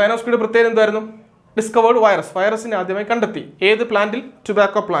അല്ലേ? ഇവാനോസ്കിയുടെ പ്രത്യേകത എന്തായിരുന്നു? ഡിസ്കവേർഡ് വൈറസിനെ ആദ്യമായി കണ്ടെത്തി. ഏത് പ്ലാന്റിൽ?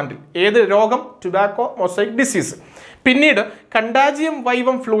 ടുബാക്കോ പ്ലാന്റിൽ. ഏത് രോഗം? Tobacco mosaic disease. പിന്നീട് കണ്ടാജിയം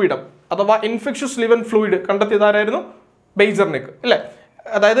വൈവം ഫ്ലൂയിഡം അഥവാ ഇൻഫെക്ഷസ് ലിവൻ ഫ്ലൂയിഡ് കണ്ടെത്തിയത് ആരായിരുന്നു? ബെയ്സർനിക് അല്ലേ?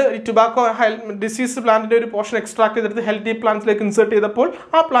 അതായത് ഈ ടുബാക്കോ ഡിസീസ് പ്ലാന്റിന്റെ ഒരു പോർഷൻ എക്സ്ട്രാക്ട് ചെയ്തെടുത്ത് ഹെൽത്തി പ്ലാന്റ്സിലേക്ക് ഇൻസേർട്ട് ചെയ്തപ്പോൾ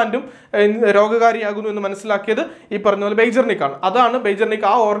ആ പ്ലാന്റും രോഗകാരിയാകുന്നു എന്ന് മനസ്സിലാക്കിയത് ഈ പറഞ്ഞ പോലെ ബെയ്സർനിക്കാണ്. അതാണ് ബെയ്സർനിക്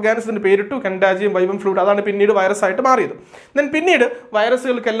ആ ഓർഗാനിസത്തിന് പേരിട്ടു കണ്ടാജിയം വൈവം ഫ്ലൂയിഡ്. അതാണ് പിന്നീട് വൈറസ് ആയിട്ട് മാറിയത്. പിന്നീട്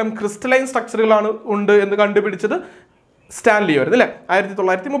വൈറസുകൾക്കെല്ലാം ക്രിസ്റ്റലൈൻ സ്ട്രക്ചറുകളാണ് ഉണ്ട് എന്ന് കണ്ടുപിടിച്ചത് സ്റ്റാൻലി ആയിരുന്നു അല്ലേ?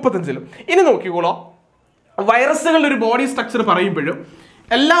 1935. ഇനി നോക്കിക്കോളാം, വൈറസുകളുടെ ഒരു ബോഡി സ്ട്രക്ചർ പറയുമ്പോഴും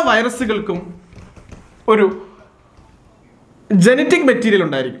എല്ലാ വൈറസുകൾക്കും ഒരു ജനറ്റിക് മെറ്റീരിയൽ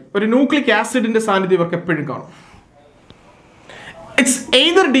ഉണ്ടായിരിക്കും. ഒരു ന്യൂക്ലിക് ആസിഡിന്റെ സാന്നിധ്യം ഇവർക്ക് എപ്പോഴും കാണും. It's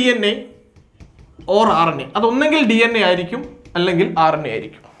either DNA or RNA. അതൊന്നെങ്കിൽ DNA ആയിരിക്കും അല്ലെങ്കിൽ RNA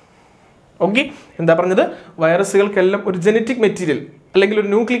ആയിരിക്കും. ഓക്കെ, എന്താ പറഞ്ഞത്? വൈറസുകൾക്കെല്ലാം ഒരു ജനറ്റിക് മെറ്റീരിയൽ അല്ലെങ്കിൽ ഒരു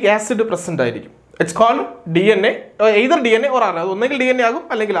ന്യൂക്ലിക് ആസിഡ് പ്രസന്റ് ആയിരിക്കും. It's called DNA, either DNA or RNA. അത് ഒന്നെങ്കിൽ DNA ആകും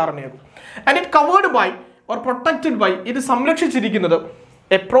അല്ലെങ്കിൽ RNA ആകും. And it covered by or protected by, ഇത് സംരക്ഷിച്ചിരിക്കുന്നത്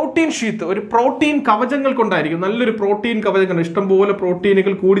എ പ്രോട്ടീൻ ഷീത്ത്, ഒരു പ്രോട്ടീൻ കവചങ്ങൾ കൊണ്ടായിരിക്കും. നല്ലൊരു പ്രോട്ടീൻ കവചം കൊണ്ട്, ഇഷ്ടംപോലെ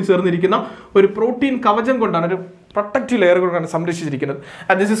പ്രോട്ടീനുകൾ കൂടി ചേർന്നിരിക്കുന്ന ഒരു പ്രോട്ടീൻ കവചം കൊണ്ടാണ്, ഒരു പ്രൊട്ടക്റ്റീവ് ലെയർ കൊണ്ടാണ് സംരക്ഷിച്ചിരിക്കുന്നത്.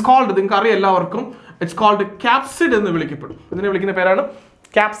 ആൻഡ് ദിസ് ഇസ് കോൾഡ്, നിങ്ങൾക്ക് അറിയാം എല്ലാവർക്കും, ഇറ്റ്സ് കോൾഡ് ക്യാപ്സിഡ് എന്ന് വിളിക്കപ്പെടും. ഇതിനെ വിളിക്കുന്ന പേരാണ്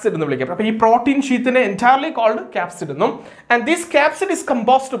ക്യാപ്സിഡ് എന്ന് വിളിക്കപ്പെടും. അപ്പോൾ ഈ പ്രോട്ടീൻ ഷീത്തിനെ എൻറ്റയർലി കോൾഡ് ക്യാപ്സിഡ് എന്നും. And this capsid is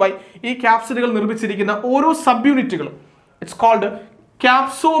composed by, ഈ ക്യാപ്സിഡുകൾ നിർമ്മിച്ചിരിക്കുന്ന ഓരോ സബ് യൂണിറ്റുകളും ഇറ്റ്സ് കോൾഡ്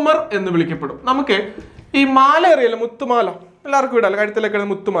ക്യാപ്സോമർ എന്ന് വിളിക്കപ്പെടും. നമുക്ക് ഈ മാല അറിയാലോ, മുത്തുമാല, എല്ലാവർക്കും ഇടാം, കഴുത്തിലൊക്കെ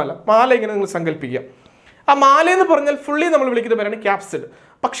മുത്തുമാല, മാല ഇങ്ങനെ നിങ്ങൾ സങ്കല്പിക്കുക. ആ മാല എന്ന് പറഞ്ഞാൽ ഫുള്ളി നമ്മൾ വിളിക്കുന്ന പേരാണ് ക്യാപ്സിഡ്.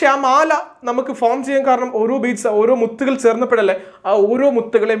 പക്ഷെ ആ മാല നമുക്ക് ഫോം ചെയ്യാൻ കാരണം ഓരോ ബീഡ്സ്, ഓരോ മുത്തുകൾ ചേർന്നപ്പോഴല്ലേ, ആ ഓരോ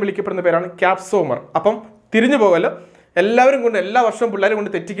മുത്തുകളെയും വിളിക്കപ്പെടുന്ന പേരാണ് ക്യാപ്സോമർ. അപ്പം തിരിഞ്ഞു പോകല്ലോ, എല്ലാവരും കൊണ്ട് എല്ലാ വർഷവും പിള്ളേരും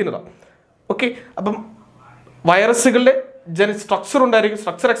കൊണ്ട് തെറ്റിക്കുന്നതാണ്. ഓക്കെ, അപ്പം വൈറസുകളുടെ സ്ട്രക്ചർ ഉണ്ടായിരിക്കും.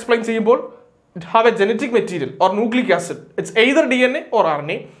 സ്ട്രക്ചർ എക്സ്പ്ലെയിൻ ചെയ്യുമ്പോൾ it have A genetic material or nucleic acid. It's either DNA or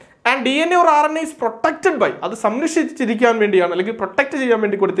RNA. And DNA or RNA is protected by, അത് സംരക്ഷിച്ചിരിക്കാൻ വേണ്ടിയാണ് അല്ലെങ്കിൽ പ്രൊട്ടക്ട് ചെയ്യാൻ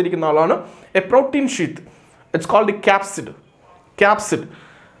വേണ്ടി കൊടുത്തിരിക്കുന്ന ആളാണ് A protein sheath. It's called capsid.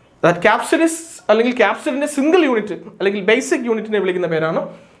 Capsid is, അല്ലെങ്കിൽ ക്യാപ്സിഡിന്റെ single unit അല്ലെങ്കിൽ basic യൂണിറ്റിനെ വിളിക്കുന്ന പേരാണ്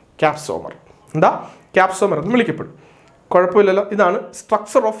ക്യാപ്സോമർ. എന്താ? ക്യാപ്സോമർ എന്ന് വിളിക്കപ്പെടും. കുഴപ്പമില്ലല്ലോ. ഇതാണ്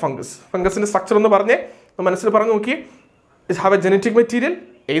സ്ട്രക്ചർ ഓഫ് ഫംഗസ്. ഫംഗസിന്റെ സ്ട്രക്ചർ എന്ന് പറഞ്ഞേ മനസ്സിൽ പറഞ്ഞു നോക്കി. It have A genetic material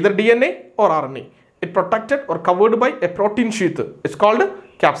either DNA or RNA. It protected or covered by a protein sheath. It's called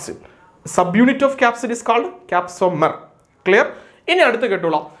capsid. Subunit of capsid is called capsomer. Clear? ഇനി അടുത്ത്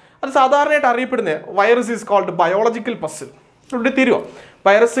കേട്ടോളാം. അത് സാധാരണയായിട്ട് അറിയപ്പെടുന്ന virus is called biological puzzle. ഇവിടെ തീരുവോ?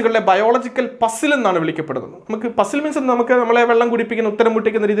 വൈറസുകളുടെ biological puzzle എന്നാണ് വിളിക്കപ്പെടുന്നത്. നമുക്ക് puzzle means നമുക്ക് നമ്മളെ വെള്ളം കുടിപ്പിക്കുന്ന, ഉത്തരം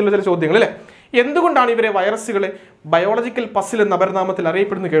മുട്ടിക്കുന്ന രീതിയിലുള്ള ചില ചോദ്യങ്ങൾ അല്ലേ? എന്തുകൊണ്ടാണ് ഇവരെ വൈറസുകളെ ബയോളജിക്കൽ പസിൽ എന്ന അപരനാമത്തിൽ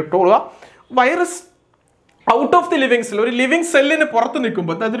അറിയപ്പെടുന്നത് കേട്ടോളുക. Virus out of the living cell, ഒരു ലിവിങ് സെല്ലിന് പുറത്ത്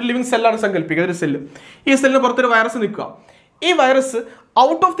നിൽക്കുമ്പോൾ, അതായത് ഒരു ലിവിങ് സെല്ലാണ് സങ്കല്പിക്കുക, ഒരു സെല്ല്, ഈ സെല്ലിന് പുറത്തൊരു വൈറസ് നിൽക്കുക. ഈ virus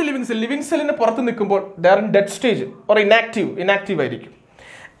out of the living സെല്ലിന് പുറത്ത് നിൽക്കുമ്പോൾ they are in dead stage or inactive ആയിരിക്കും.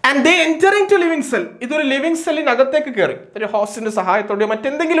 And they entering to living cell, ഇതൊരു ലിവിങ് സെല്ലിനകത്തേക്ക് കയറി ഒരു ഹോസ്റ്റിന്റെ സഹായത്തോടെയോ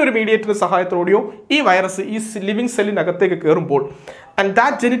മറ്റെന്തെങ്കിലും ഒരു മീഡിയേറ്ററിന്റെ സഹായത്തോടെയോ ഈ വൈറസ് ഈ ലിവിങ് സെല്ലിനകത്തേക്ക് കയറുമ്പോൾ, and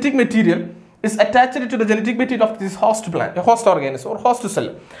that genetic material is attached to the genetic material of this host organism or host cell.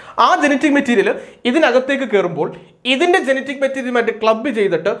 ആ ജനറ്റിക് മെറ്റീരിയൽ ഇതിനകത്തേക്ക് കയറുമ്പോൾ ഇതിന്റെ ജനറ്റിക് മെറ്റീരിയലുമായിട്ട് ക്ലബ്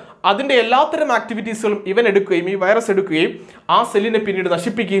ചെയ്തിട്ട് അതിന്റെ എല്ലാത്തരം ആക്ടിവിറ്റീസുകളും ഇവൻ എടുക്കുകയും ഈ വൈറസ് എടുക്കുകയും ആ സെല്ലിനെ പിന്നീട്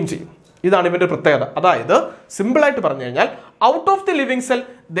നശിപ്പിക്കുകയും ചെയ്യും. ഇതാണ് ഇവന്റെ പ്രത്യേകത. അതായത് സിമ്പിളായിട്ട് പറഞ്ഞു കഴിഞ്ഞാൽ out of the living cell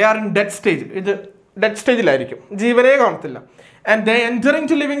they are in dead stage, ഇത് ഡെഡ് സ്റ്റേജിലായിരിക്കും, ജീവനേ കാണത്തില്ല. And they entering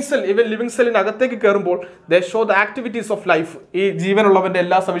to living cell, ഇവൻ ലിവിങ് സെല്ലിനകത്തേക്ക് കയറുമ്പോൾ ദേ show the activities of life, ഈ ജീവനുള്ളവന്റെ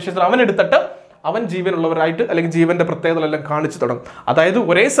എല്ലാ സവിശേഷതകളും അവൻ എടുത്തിട്ട് അവൻ ജീവനുള്ളവരായിട്ട് അല്ലെങ്കിൽ ജീവന്റെ പ്രത്യേകതകളെല്ലാം കാണിച്ചു തുടങ്ങും. അതായത്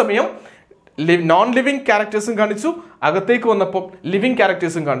ഒരേ സമയം നോൺ ലിവിങ് ക്യാരക്ടേഴ്സും കാണിച്ചു, അകത്തേക്ക് വന്നപ്പോൾ ലിവിങ്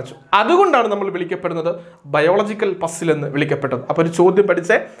ക്യാരക്ടേഴ്സും കാണിച്ചു. അതുകൊണ്ടാണ് നമ്മൾ വിളിക്കപ്പെടുന്നത് ബയോളജിക്കൽ പസിൽ എന്ന് വിളിക്കപ്പെട്ടത്. അപ്പോൾ ഒരു ചോദ്യം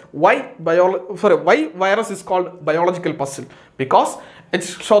പഠിച്ചേ, Y virus is called biological puzzle? Because it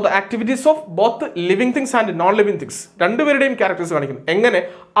show the activities of both living things and non living things. രണ്ടുപേരുടെയും ക്യാരക്ടേഴ്സ് കാണിക്കുന്നു. എങ്ങനെ?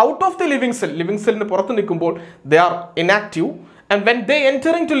 ഔട്ട് ഓഫ് ദി ലിവിങ് സെല്ലിന് പുറത്ത് നിൽക്കുമ്പോൾ they are inactive, and when they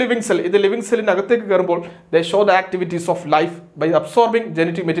entering to living cell, ഇത് living സെല്ലിന് അകത്തേക്ക് കയറുമ്പോൾ ദേ show the activities of life by absorbing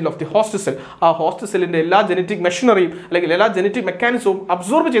genetic material of the host cell. ആ ഹോസ്റ്റ് സെല്ലിന്റെ എല്ലാ ജനറ്റിക് മെഷീനറിയും അല്ലെങ്കിൽ എല്ലാ ജനറ്റിക് മെക്കാനിസവും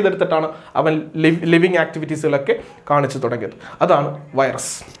അബ്സോർബ് ചെയ്തെടുത്തിട്ടാണ് അവൻ ലിവിങ് ആക്ടിവിറ്റീസുകളൊക്കെ കാണിച്ചു തുടങ്ങിയത്. അതാണ്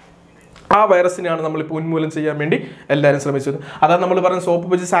വൈറസ്. ആ വൈറസിനെയാണ് നമ്മളിപ്പോൾ ഉന്മൂലനം ചെയ്യാൻ വേണ്ടി എല്ലാവരും ശ്രമിച്ചത്. അതാണ് നമ്മൾ പറഞ്ഞ സോപ്പ്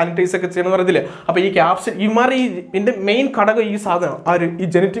വെച്ച് സാനിറ്റൈസ് ഒക്കെ ചെയ്യണമെന്ന് പറഞ്ഞില്ലേ. അപ്പോൾ ഈ ക്യാപ്സിൻ ഇതിൻ്റെ മെയിൻ ഘടകം ഈ സാധനം ഈ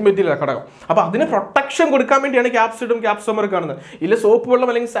ജനറ്റിക് മെറ്റീരിയൽ ഘടകം. അപ്പോൾ അതിന് പ്രൊട്ടക്ഷൻ കൊടുക്കാൻ വേണ്ടിയാണ് ക്യാപ്സിഡും ക്യാപ്സോമർ കാണുന്നത്. ഇല്ല സോപ്പ്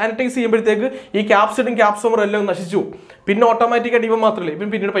വെള്ളം അല്ലെങ്കിൽ സാനിറ്റൈസ് ചെയ്യുമ്പോഴത്തേക്ക് ഈ ക്യാപ്സിഡും ക്യാപ്സോമറും എല്ലാം നശിച്ചു പോകും. പിന്നെ ഓട്ടോമാറ്റിക്കായിട്ട് ഇവ മാത്രമല്ല, ഇവൻ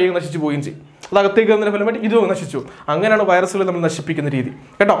പിന്നീട് പയ്യെ നശിച്ചു പോവുകയും ചെയ്യും. അത് അകത്തേക്ക് വന്നതിന് ഫലമായിട്ട് ഇതും നശിച്ചു. അങ്ങനെയാണ് വൈറസുകൾ നമ്മൾ നശിപ്പിക്കുന്ന രീതി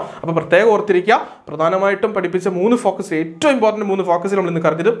കേട്ടോ. അപ്പോൾ പ്രത്യേകം ഓർത്തിരിക്കുക, പ്രധാനമായിട്ടും പഠിപ്പിച്ച 3 ഫോക്കസ്, ഏറ്റവും ഇമ്പോർട്ടൻറ്റ് 3 ഫോക്കസിൽ നമ്മൾ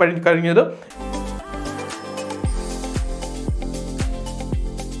ഇന്ന് കഴിഞ്ഞത്